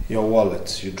 Your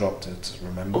wallet, you dropped it,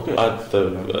 remember? Okay.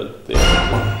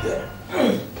 There.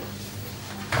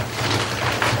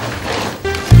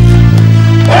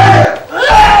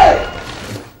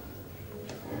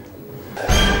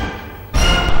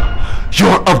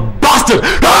 You're a bastard!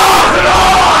 No!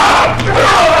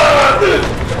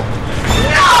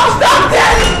 Stop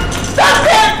it! Stop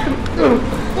it!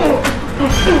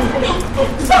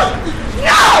 Stop!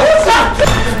 No! Stop!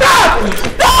 Stop!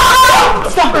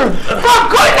 Stop! For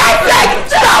goodness sake!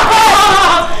 Stop it!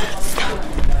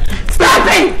 Stop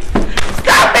it!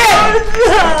 Stop it!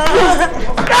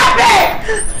 Stop it!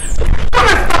 Come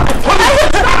on, stop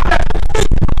it!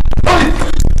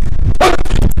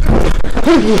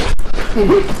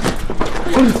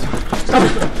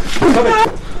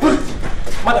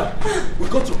 Madam, we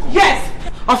got to go. Yes!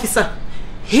 Officer,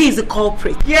 he is the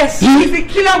culprit. Yes, he is the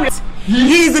killer.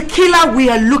 He is the killer we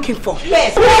are looking for.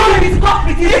 Yes. Who is his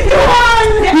culprit? He is the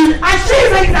one. Yes. And she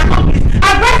is his accomplice.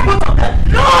 Arrest both of them.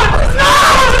 No!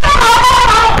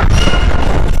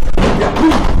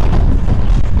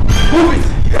 Who is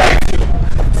it?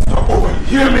 It's not over. You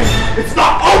hear me? It's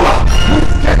not over.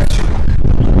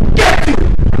 Get you.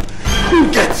 Who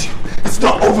gets you? It's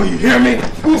not over. You hear me?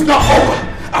 It's not over.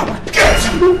 I will get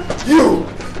you. You.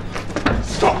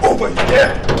 It's not over. You hear?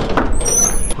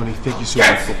 Honey, thank you so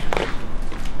much for...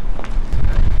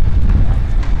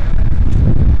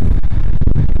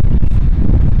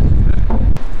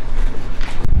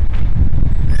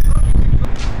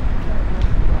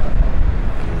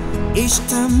 Each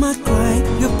time I cry,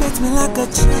 your treat me like a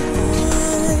child.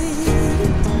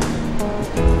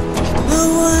 No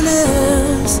one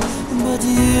else but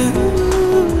you.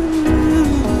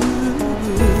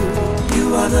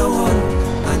 You are the one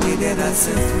I needed as a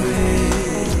friend.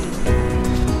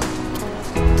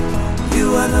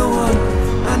 You are the one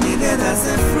I needed as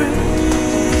a friend.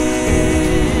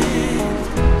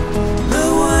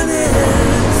 No one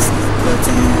else but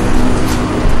you.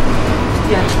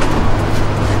 Yeah.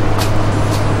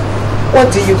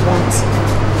 What do you want?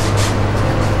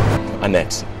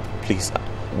 Annette, please,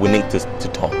 we need to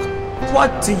talk.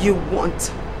 What do you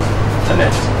want?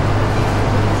 Annette,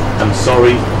 I'm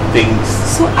sorry things...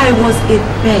 So I was a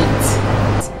bet.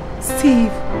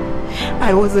 Steve,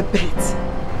 I was a bet.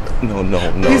 No.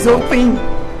 This whole thing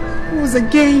was a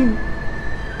game.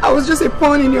 I was just a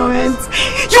pawn in your hands.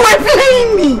 You were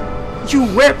playing me. You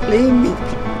were playing me.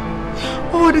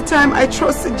 All the time I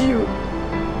trusted you.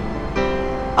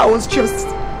 I was just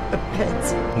a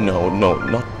pet. No,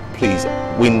 not please.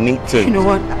 We need to... You know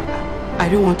what? I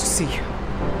don't want to see you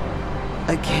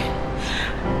again.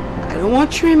 I don't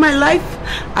want you in my life.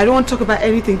 I don't want to talk about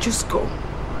anything. Just go.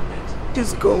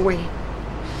 Just go away.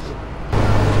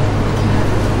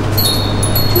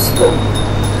 Just go.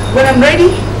 When I'm ready,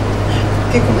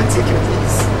 you come and take your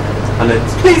things. Annette.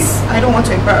 Please, I don't want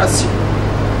to embarrass you.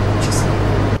 Just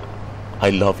I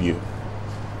love you.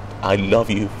 I love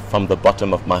you from the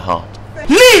bottom of my heart.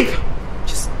 leave!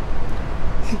 Just...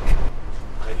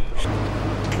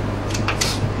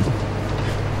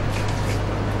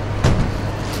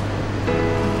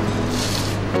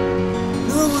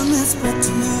 No one else but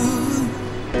you.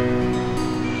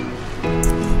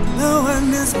 No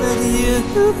one else but you.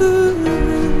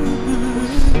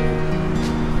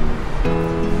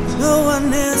 No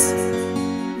one else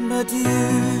but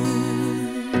you.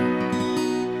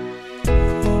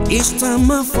 Each time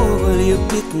I fall, you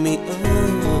pick me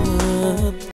up.